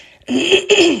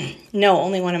 No,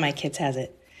 only one of my kids has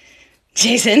it.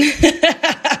 Jason.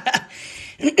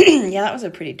 Yeah, that was a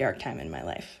pretty dark time in my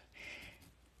life.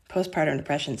 Postpartum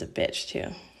depression's a bitch,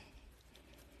 too.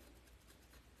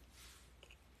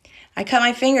 I cut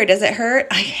my finger. Does it hurt?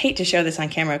 I hate to show this on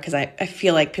camera because I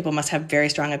feel like people must have very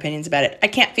strong opinions about it. I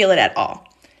can't feel it at all.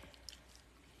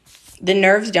 The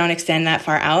nerves don't extend that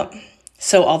far out.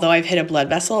 So although I've hit a blood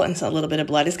vessel and so a little bit of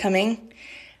blood is coming,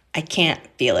 I can't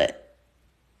feel it.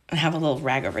 I have a little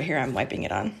rag over here I'm wiping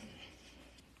it on.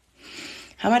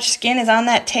 How much skin is on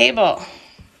that table?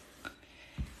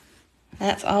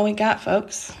 That's all we got,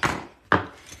 folks.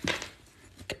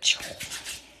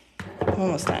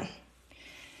 Almost done.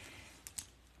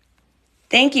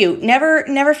 Thank you.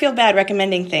 Never feel bad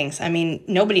recommending things. I mean,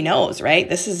 nobody knows, right?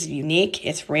 This is unique.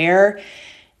 It's rare.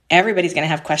 Everybody's going to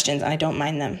have questions, and I don't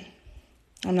mind them.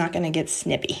 I'm not going to get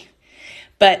snippy.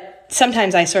 But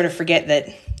sometimes I sort of forget that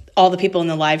all the people in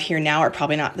the live here now are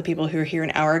probably not the people who were here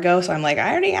an hour ago. So I'm like,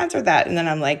 I already answered that. And then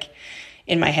I'm like,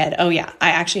 in my head, oh yeah,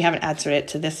 I actually haven't answered it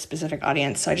to this specific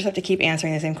audience. So I just have to keep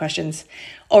answering the same questions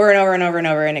over and over and over and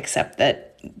over and accept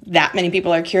that many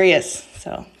people are curious.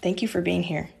 So thank you for being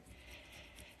here.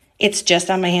 It's just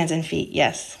on my hands and feet,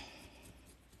 yes.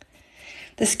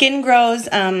 The skin grows,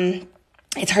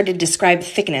 it's hard to describe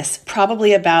thickness,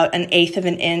 probably about 1/8 of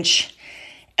an inch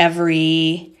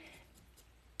every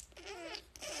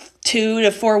 2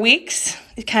 to 4 weeks.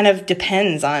 It kind of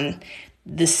depends on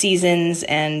the seasons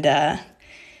and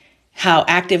how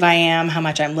active I am, how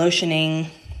much I'm lotioning,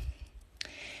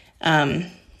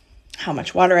 how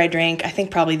much water I drink. I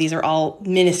think probably these are all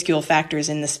minuscule factors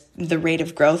in the rate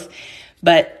of growth.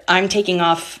 But I'm taking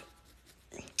off,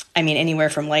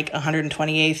 anywhere from like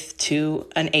 128th to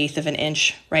 1/8 of an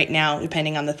inch right now,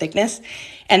 depending on the thickness.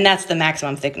 And that's the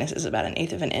maximum thickness, is about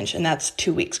 1/8 of an inch. And that's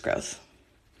 2 weeks growth.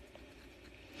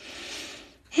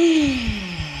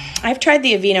 I've tried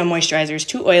the Aveeno moisturizer. It's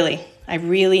too oily. I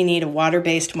really need a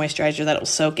water-based moisturizer that will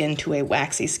soak into a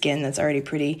waxy skin that's already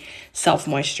pretty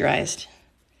self-moisturized.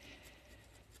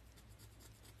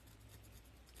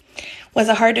 Was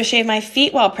it hard to shave my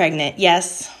feet while pregnant?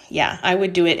 Yes. Yeah, I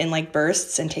would do it in like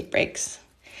bursts and take breaks.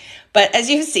 But as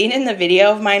you've seen in the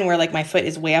video of mine where like my foot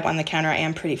is way up on the counter, I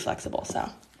am pretty flexible, so.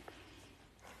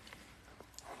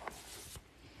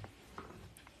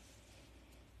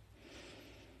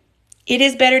 It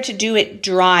is better to do it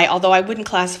dry, although I wouldn't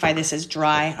classify this as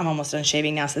dry. I'm almost done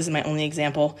shaving now, so this is my only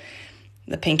example.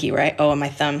 The pinky and my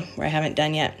thumb where I haven't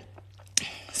done yet.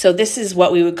 So this is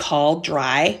what we would call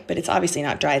dry, but it's obviously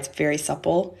not dry. It's very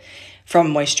supple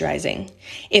from moisturizing.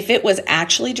 If it was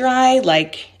actually dry,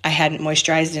 like I hadn't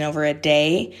moisturized in over a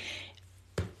day,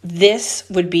 this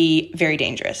would be very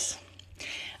dangerous.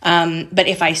 But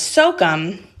if I soak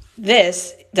them,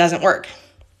 this doesn't work.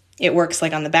 It works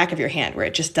like on the back of your hand where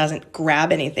it just doesn't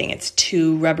grab anything. It's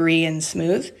too rubbery and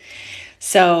smooth.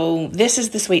 So this is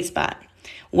the sweet spot.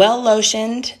 Well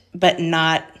lotioned, but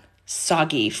not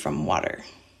soggy from water.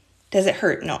 Does it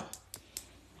hurt? No.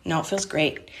 No, it feels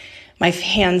great. My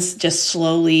hands just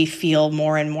slowly feel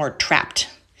more and more trapped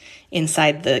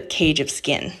inside the cage of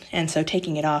skin. And so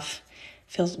taking it off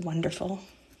feels wonderful.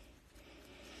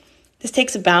 This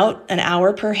takes about an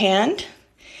hour per hand.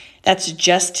 That's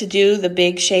just to do the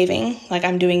big shaving like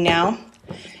I'm doing now.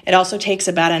 It also takes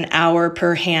about a half an hour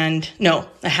per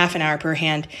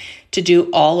hand to do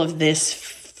all of this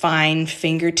fine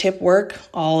fingertip work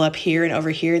all up here and over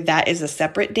here. That is a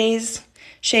separate day's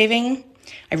shaving.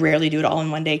 I rarely do it all in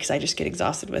one day because I just get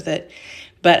exhausted with it.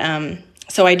 But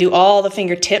So I do all the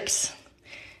fingertips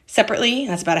separately.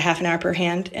 That's about a half an hour per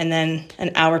hand, and then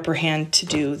an hour per hand to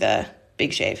do the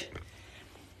big shave.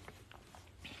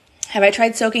 Have I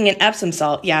tried soaking in Epsom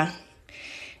salt? Yeah.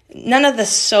 None of the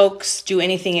soaks do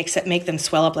anything except make them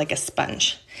swell up like a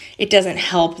sponge. It doesn't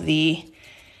help the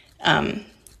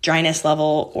dryness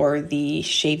level or the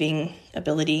shaving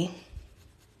ability.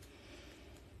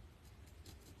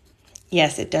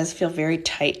 Yes, it does feel very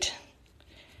tight.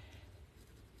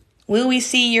 Will we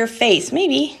see your face?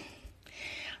 Maybe.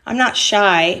 I'm not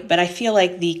shy, but I feel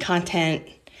like the content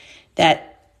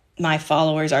that my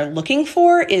followers are looking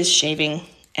for is shaving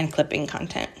and clipping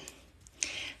content.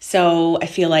 So I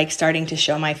feel like starting to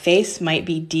show my face might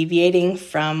be deviating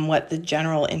from what the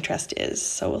general interest is.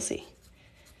 So we'll see.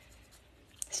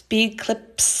 Speed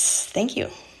clips, thank you.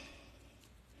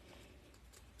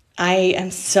 I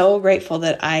am so grateful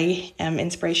that I am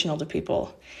inspirational to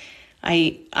people.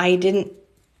 I didn't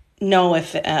know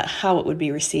if how it would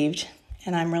be received,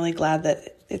 and I'm really glad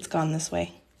that it's gone this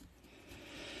way.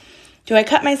 Do I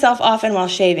cut myself often while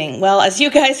shaving? Well, as you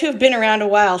guys who've been around a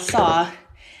while saw,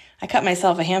 I cut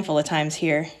myself a handful of times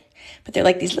here, but they're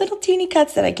like these little teeny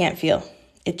cuts that I can't feel.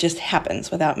 It just happens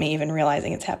without me even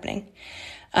realizing it's happening.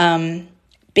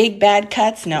 Big bad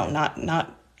cuts? No,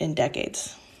 not in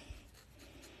decades.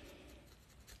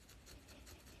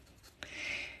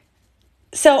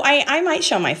 So I might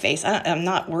show my face. I'm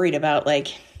not worried about like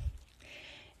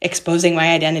exposing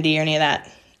my identity or any of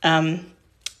that.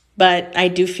 But I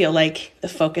do feel like the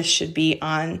focus should be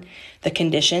on the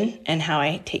condition and how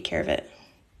I take care of it.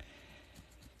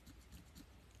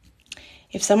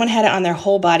 If someone had it on their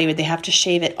whole body, would they have to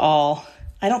shave it all?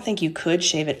 I don't think you could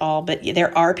shave it all, but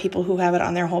there are people who have it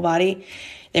on their whole body.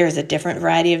 There is a different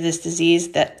variety of this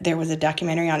disease that there was a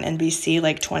documentary on NBC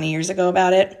like 20 years ago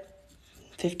about it,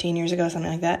 15 years ago,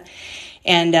 something like that.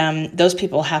 And those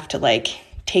people have to like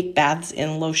take baths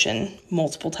in lotion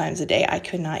multiple times a day. I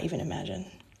could not even imagine.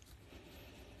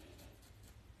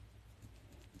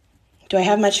 Do I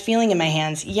have much feeling in my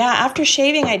hands? Yeah, after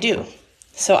shaving, I do.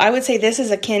 So I would say this is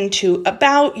akin to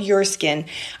about your skin.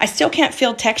 I still can't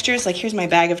feel textures. Like here's my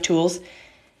bag of tools.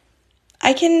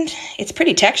 It's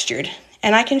pretty textured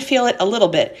and I can feel it a little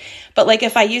bit. But like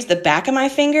if I use the back of my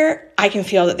finger, I can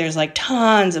feel that there's like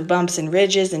tons of bumps and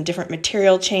ridges and different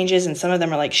material changes. And some of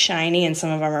them are like shiny and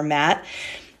some of them are matte.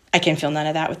 I can feel none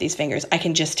of that with these fingers. I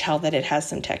can just tell that it has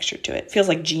some texture to it. It feels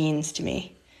like jeans to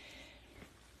me.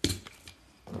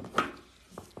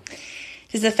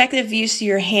 Is it effective use of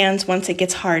your hands once it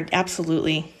gets hard?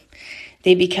 Absolutely.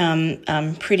 They become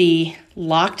pretty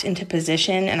locked into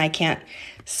position, and I can't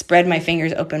spread my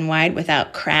fingers open wide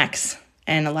without cracks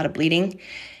and a lot of bleeding,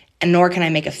 and nor can I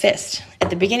make a fist. At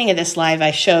the beginning of this live,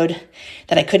 I showed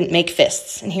that I couldn't make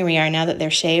fists, and here we are now that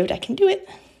they're shaved. I can do it.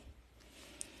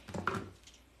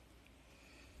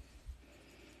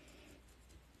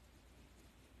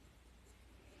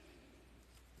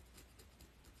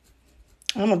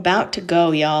 I'm about to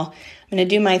go, y'all. I'm going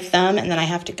to do my thumb, and then I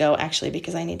have to go, actually,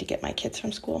 because I need to get my kids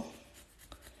from school.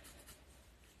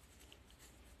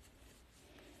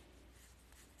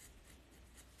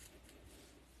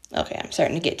 Okay, I'm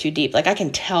starting to get too deep. Like, I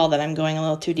can tell that I'm going a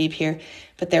little too deep here,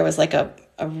 but there was like a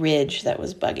ridge that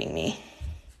was bugging me.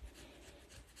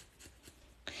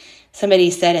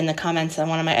 Somebody said in the comments on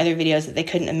one of my other videos that they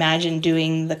couldn't imagine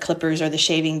doing the clippers or the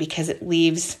shaving because it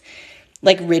leaves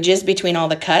like ridges between all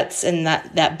the cuts and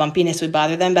that bumpiness would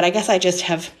bother them. But I guess I just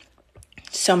have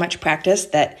so much practice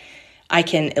that I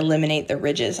can eliminate the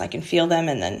ridges. I can feel them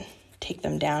and then take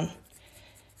them down.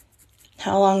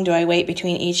 How long do I wait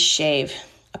between each shave?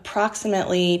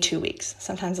 Approximately 2 weeks,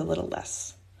 sometimes a little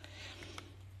less.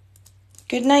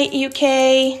 Good night,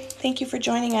 UK. Thank you for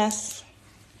joining us.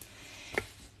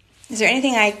 Is there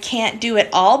anything I can't do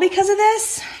at all because of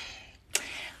this?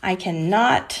 I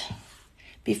cannot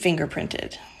be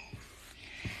fingerprinted.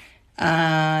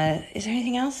 Is there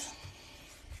anything else?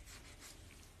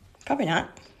 Probably not.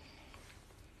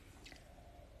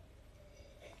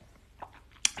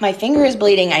 My finger is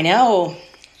bleeding, I know.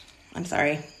 I'm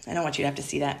sorry. I don't want you to have to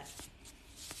see that.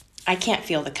 I can't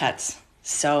feel the cuts,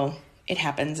 so it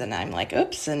happens and I'm like,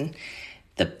 oops, and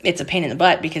it's a pain in the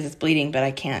butt because it's bleeding, but I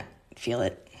can't feel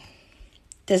it.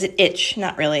 Does it itch?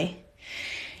 Not really.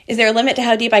 Is there a limit to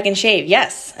how deep I can shave?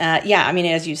 Yes. Yeah, I mean,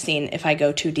 as you've seen, if I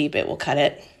go too deep, it will cut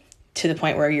it to the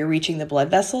point where you're reaching the blood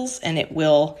vessels and it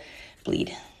will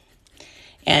bleed.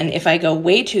 And if I go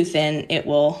way too thin, it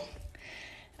will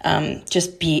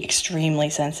just be extremely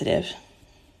sensitive.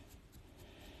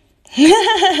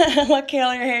 What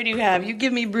color hair do you have? You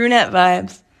give me brunette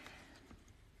vibes.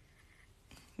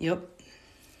 Yep.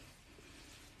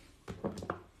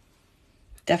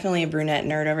 Definitely a brunette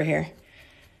nerd over here.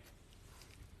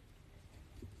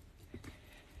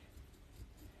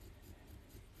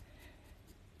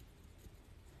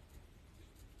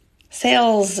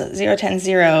 Sales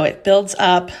 0-10-0, it builds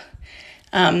up.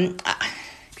 You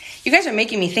guys are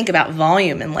making me think about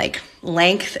volume and like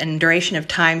length and duration of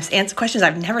time. Answer questions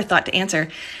I've never thought to answer.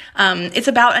 It's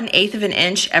about 1/8 of an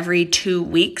inch every 2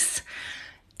 weeks.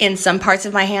 In some parts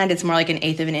of my hand, it's more like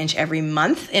 1/8 of an inch every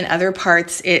month. In other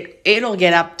parts, it'll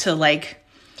get up to like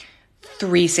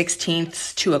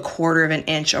 3/16 to 1/4 of an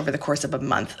inch over the course of a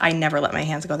month. I never let my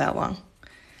hands go that long.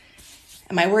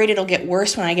 Am I worried it'll get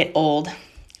worse when I get old?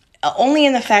 Only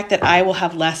in the fact that I will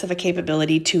have less of a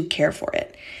capability to care for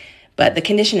it. But the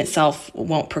condition itself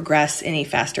won't progress any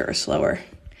faster or slower,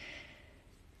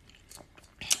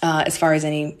 as far as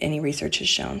any research has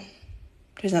shown.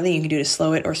 There's nothing you can do to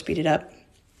slow it or speed it up.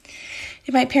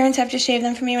 Did my parents have to shave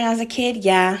them for me when I was a kid?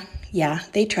 Yeah,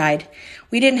 they tried.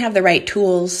 We didn't have the right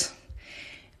tools.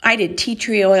 I did tea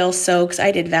tree oil soaks. I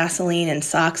did Vaseline and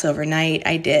socks overnight.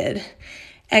 I did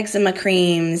eczema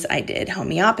creams. I did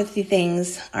homeopathy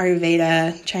things,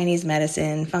 Ayurveda, Chinese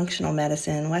medicine, functional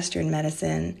medicine, Western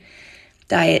medicine,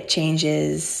 diet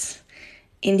changes,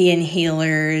 Indian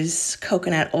healers,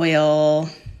 coconut oil,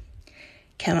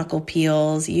 chemical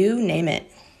peels, you name it.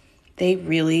 They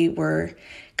really were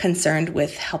concerned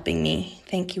with helping me.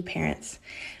 Thank you, parents.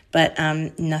 But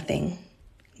nothing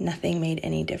made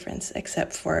any difference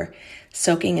except for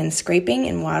soaking and scraping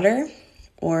in water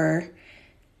or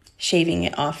shaving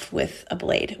it off with a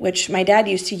blade, which my dad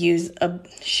used to use a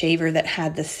shaver that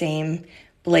had the same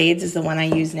blades as the one I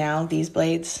use now, these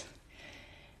blades.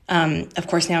 Of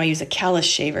course, now I use a callous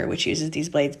shaver, which uses these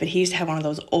blades, but he used to have one of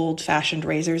those old-fashioned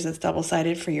razors that's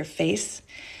double-sided for your face,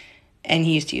 and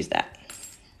he used to use that.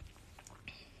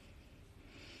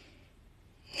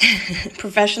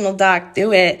 Professional doc,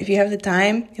 do it. If you have the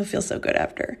time, you'll feel so good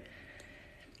after.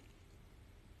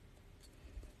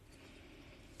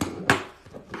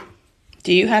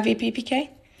 Do you have EPPK?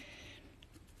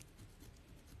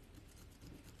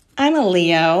 I'm a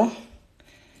Leo.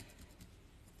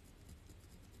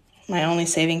 My only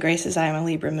saving grace is I am a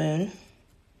Libra moon.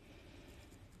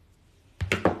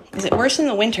 Is it worse in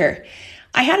the winter?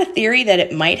 I had a theory that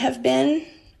it might have been.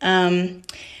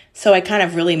 So I kind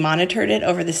of really monitored it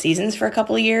over the seasons for a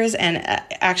couple of years. And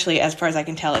actually, as far as I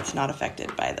can tell, it's not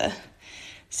affected by the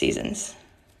seasons.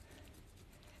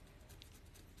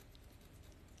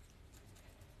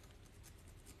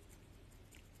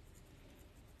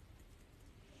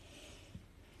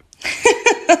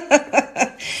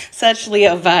 Such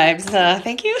Leo vibes.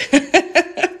 Thank you.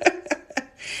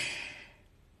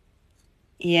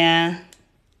 Yeah.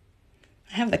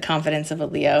 I have the confidence of a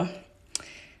Leo.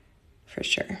 For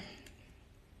sure.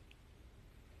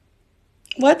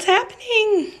 What's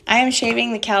happening? I am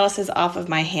shaving the calluses off of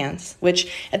my hands,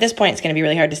 which at this point it's going to be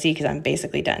really hard to see because I'm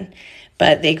basically done.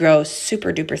 But they grow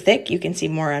super duper thick. You can see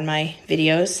more on my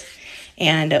videos.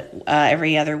 And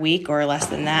every other week or less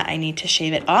than that, I need to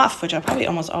shave it off, which I'll probably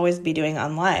almost always be doing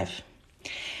on live.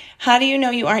 How do you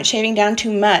know you aren't shaving down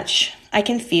too much? I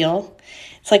can feel.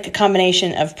 It's like a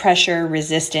combination of pressure,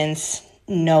 resistance,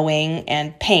 knowing,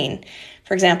 and pain.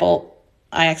 For example,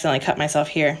 I accidentally cut myself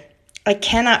here. I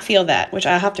cannot feel that, which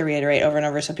I'll have to reiterate over and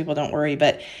over so people don't worry.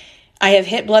 But I have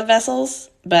hit blood vessels,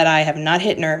 but I have not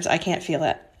hit nerves. I can't feel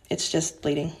that. It's just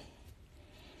bleeding.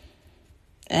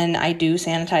 And I do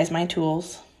sanitize my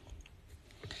tools.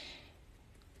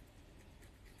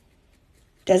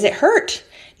 Does it hurt?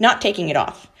 Not taking it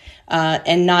off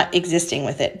and not existing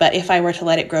with it. But if I were to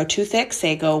let it grow too thick,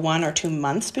 say go 1 or 2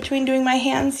 months between doing my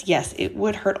hands, yes, it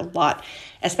would hurt a lot,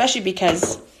 especially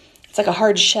because it's like a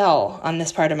hard shell on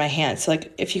this part of my hand. So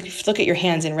like if you look at your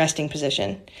hands in resting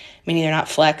position, meaning they're not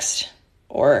flexed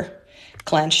or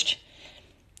clenched,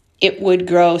 it would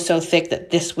grow so thick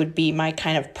that this would be my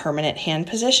kind of permanent hand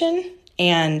position,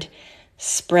 and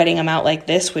spreading them out like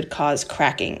this would cause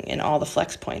cracking in all the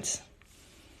flex points.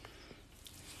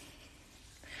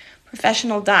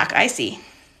 Professional doc, I see.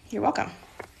 You're welcome.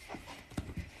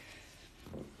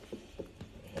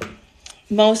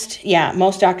 Most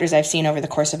doctors I've seen over the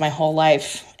course of my whole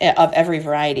life, of every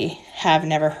variety, have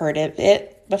never heard of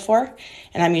it before.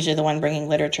 And I'm usually the one bringing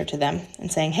literature to them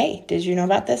and saying, hey, did you know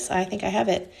about this? I think I have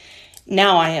it.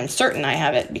 Now I am certain I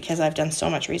have it because I've done so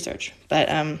much research. But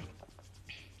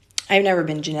I've never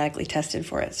been genetically tested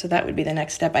for it. So that would be the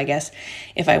next step, I guess,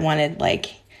 if I wanted like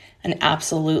an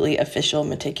absolutely official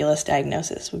meticulous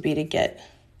diagnosis, would be to get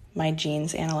my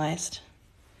genes analyzed.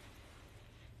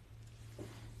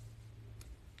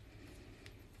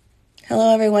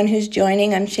 Hello, everyone who's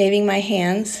joining. I'm shaving my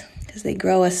hands because they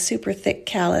grow a super thick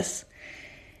callus.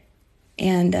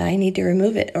 and I need to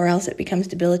remove it or else it becomes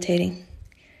debilitating.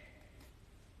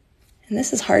 And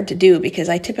this is hard to do because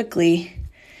I typically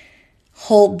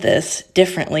hold this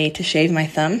differently to shave my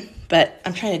thumb, but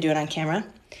I'm trying to do it on camera.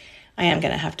 I am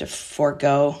going to have to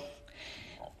forego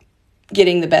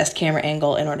getting the best camera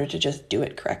angle in order to just do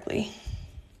it correctly.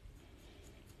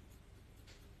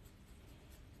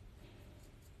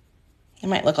 It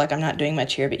might look like I'm not doing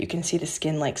much here, but you can see the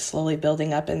skin like slowly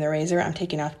building up in the razor. I'm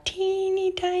taking off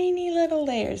teeny tiny little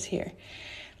layers here.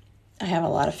 I have a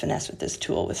lot of finesse with this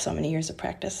tool with so many years of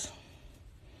practice.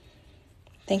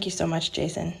 Thank you so much,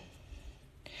 Jason.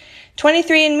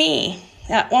 23andMe,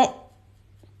 that won't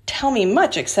tell me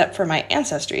much except for my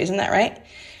ancestry, isn't that right?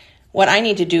 What I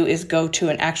need to do is go to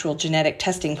an actual genetic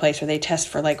testing place where they test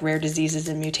for like rare diseases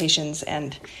and mutations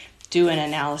and do an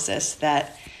analysis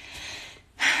that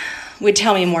would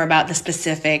tell me more about the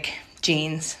specific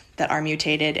genes that are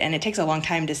mutated, and it takes a long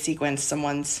time to sequence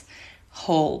someone's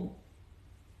whole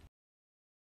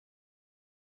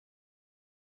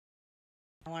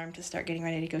alarm to start getting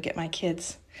ready to go get my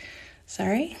kids.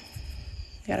 Sorry,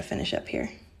 I gotta finish up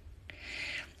here.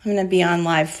 I'm gonna be on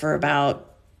live for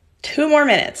about 2 more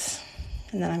minutes,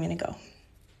 and then I'm gonna go.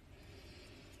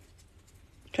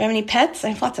 Do I have any pets? I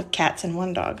have lots of cats and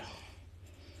 1 dog.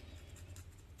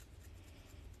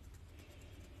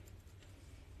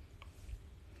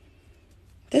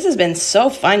 This has been so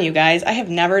fun, you guys. I have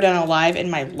never done a live in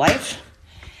my life.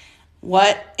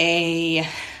 What a,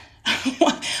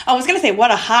 I was going to say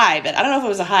what a high, but I don't know if it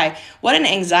was a high. What an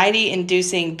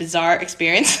anxiety-inducing, bizarre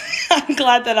experience. I'm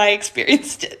glad that I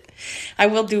experienced it. I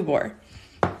will do more.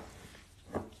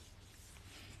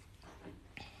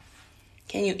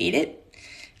 Can you eat it?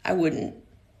 I wouldn't.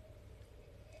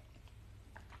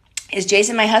 Is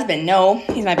Jason my husband? No,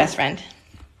 he's my best friend.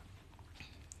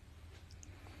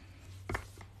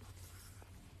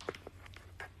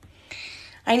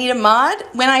 I need a mod.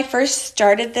 When I first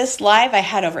started this live, I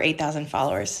had over 8,000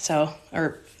 followers,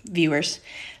 or viewers.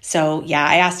 So yeah,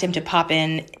 I asked him to pop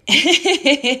in.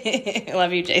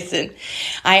 Love you, Jason.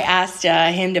 I asked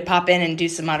him to pop in and do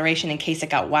some moderation in case it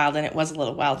got wild, and it was a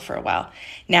little wild for a while.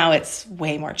 Now it's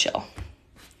way more chill.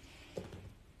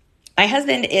 My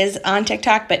husband is on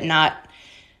TikTok, but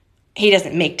he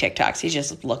doesn't make TikToks. He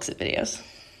just looks at videos.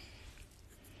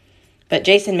 But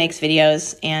Jason makes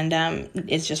videos and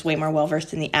is just way more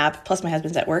well-versed in the app. Plus, my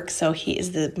husband's at work, so he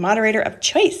is the moderator of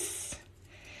choice.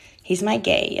 He's my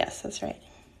gay. Yes, that's right.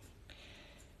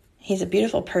 He's a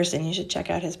beautiful person. You should check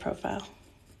out his profile.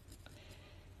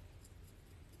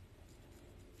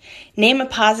 Name a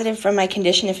positive from my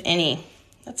condition, if any.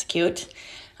 That's cute.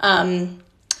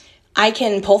 I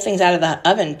can pull things out of the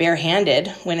oven barehanded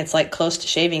when it's like close to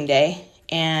shaving day,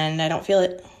 and I don't feel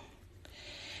it.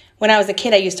 When I was a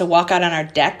kid, I used to walk out on our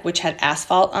deck, which had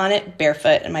asphalt on it,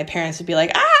 barefoot, and my parents would be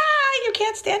like, you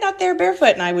can't stand out there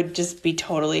barefoot, and I would just be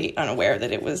totally unaware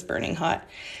that it was burning hot.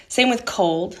 Same with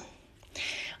cold.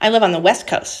 I live on the West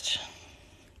Coast.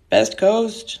 Best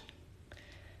coast.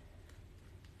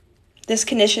 This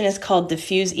condition is called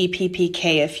Diffuse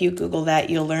EPPK. If you Google that,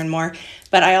 you'll learn more.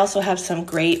 But I also have some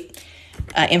great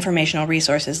informational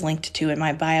resources linked to in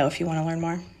my bio if you want to learn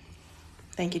more.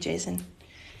 Thank you, Jason.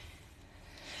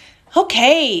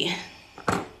 Okay.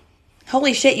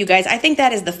 Holy shit, you guys. I think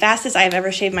that is the fastest I have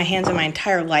ever shaved my hands in my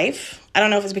entire life. I don't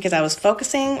know if it's because I was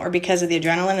focusing or because of the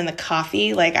adrenaline and the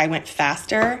coffee. Like, I went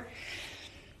faster.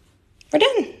 We're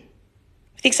done.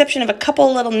 With the exception of a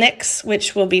couple little nicks,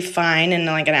 which will be fine in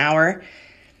like an hour.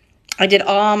 I did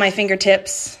all my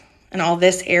fingertips and all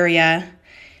this area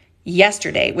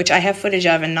yesterday, which I have footage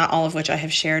of and not all of which I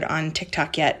have shared on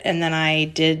TikTok yet. And then I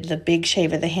did the big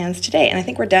shave of the hands today, and I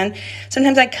think we're done.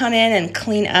 Sometimes I come in and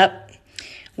clean up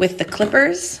with the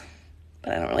clippers,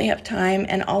 but I don't really have time.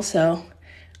 And also,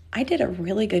 I did a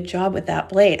really good job with that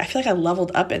blade. I feel like I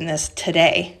leveled up in this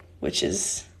today, which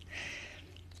is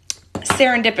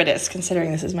serendipitous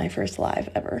considering this is my first live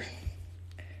ever.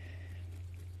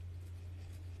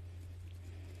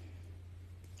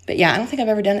 But yeah, I don't think I've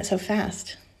ever done it so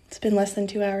fast. It's been less than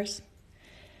 2 hours.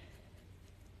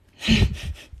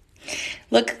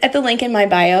 Look at the link in my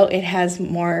bio. It has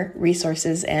more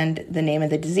resources and the name of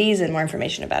the disease and more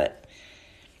information about it.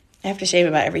 I have to shave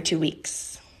about every 2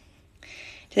 weeks.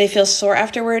 Do they feel sore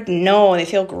afterward? No, they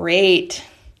feel great.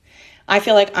 I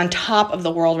feel like on top of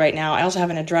the world right now. I also have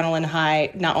an adrenaline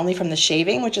high, not only from the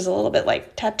shaving, which is a little bit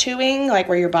like tattooing, like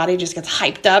where your body just gets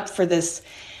hyped up for this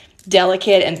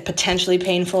delicate and potentially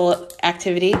painful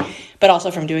activity, but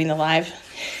also from doing the live.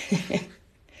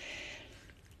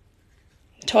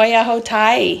 Toya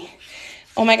Hotai.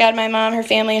 Oh my God, my mom, her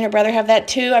family, and her brother have that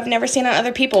too. I've never seen it on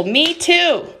other people. Me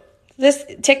too. This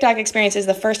TikTok experience is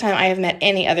the first time I have met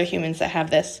any other humans that have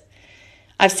this.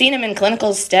 I've seen them in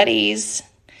clinical studies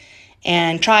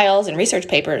and trials and research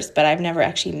papers, but I've never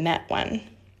actually met one.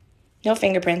 No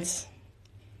fingerprints.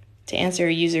 To answer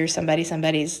user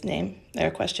somebody's name, their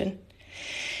question.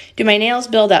 Do my nails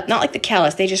build up? Not like the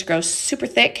callus. They just grow super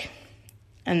thick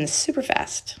and super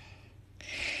fast.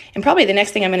 And probably the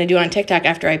next thing I'm going to do on TikTok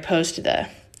after I post the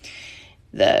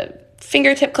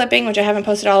fingertip clipping, which I haven't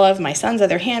posted all of, my son's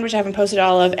other hand, which I haven't posted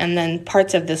all of, and then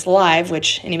parts of this live,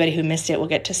 which anybody who missed it will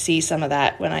get to see some of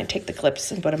that when I take the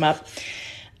clips and put them up.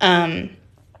 I'll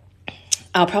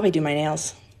probably do my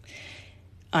nails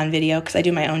on video because I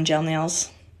do my own gel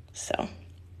nails. So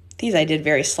these I did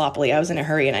very sloppily. I was in a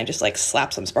hurry and I just like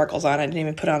slapped some sparkles on. I didn't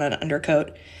even put on an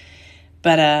undercoat.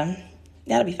 But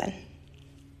that'll be fun.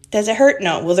 Does it hurt?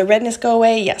 No. Will the redness go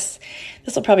away? Yes.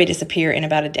 This will probably disappear in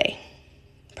about a day.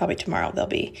 Probably tomorrow they'll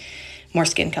be more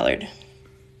skin colored.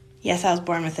 Yes, I was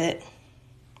born with it.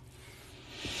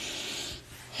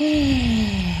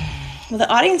 Well, the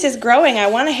audience is growing. I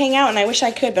want to hang out and I wish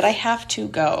I could, but I have to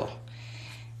go.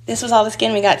 This was all the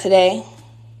skin we got today.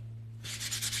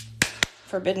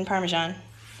 Forbidden Parmesan.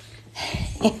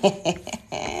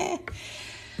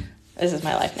 This is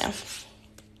my life now.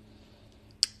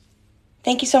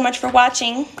 Thank you so much for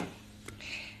watching.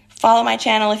 Follow my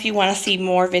channel if you want to see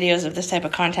more videos of this type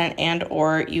of content and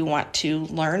or you want to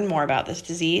learn more about this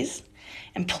disease.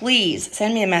 And please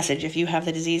send me a message if you have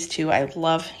the disease too. I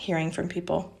love hearing from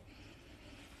people.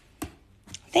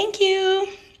 Thank you.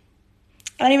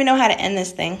 I don't even know how to end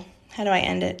this thing. How do I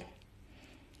end it?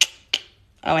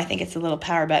 Oh, I think it's the little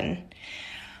power button.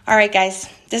 All right, guys.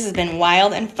 This has been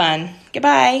wild and fun.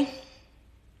 Goodbye.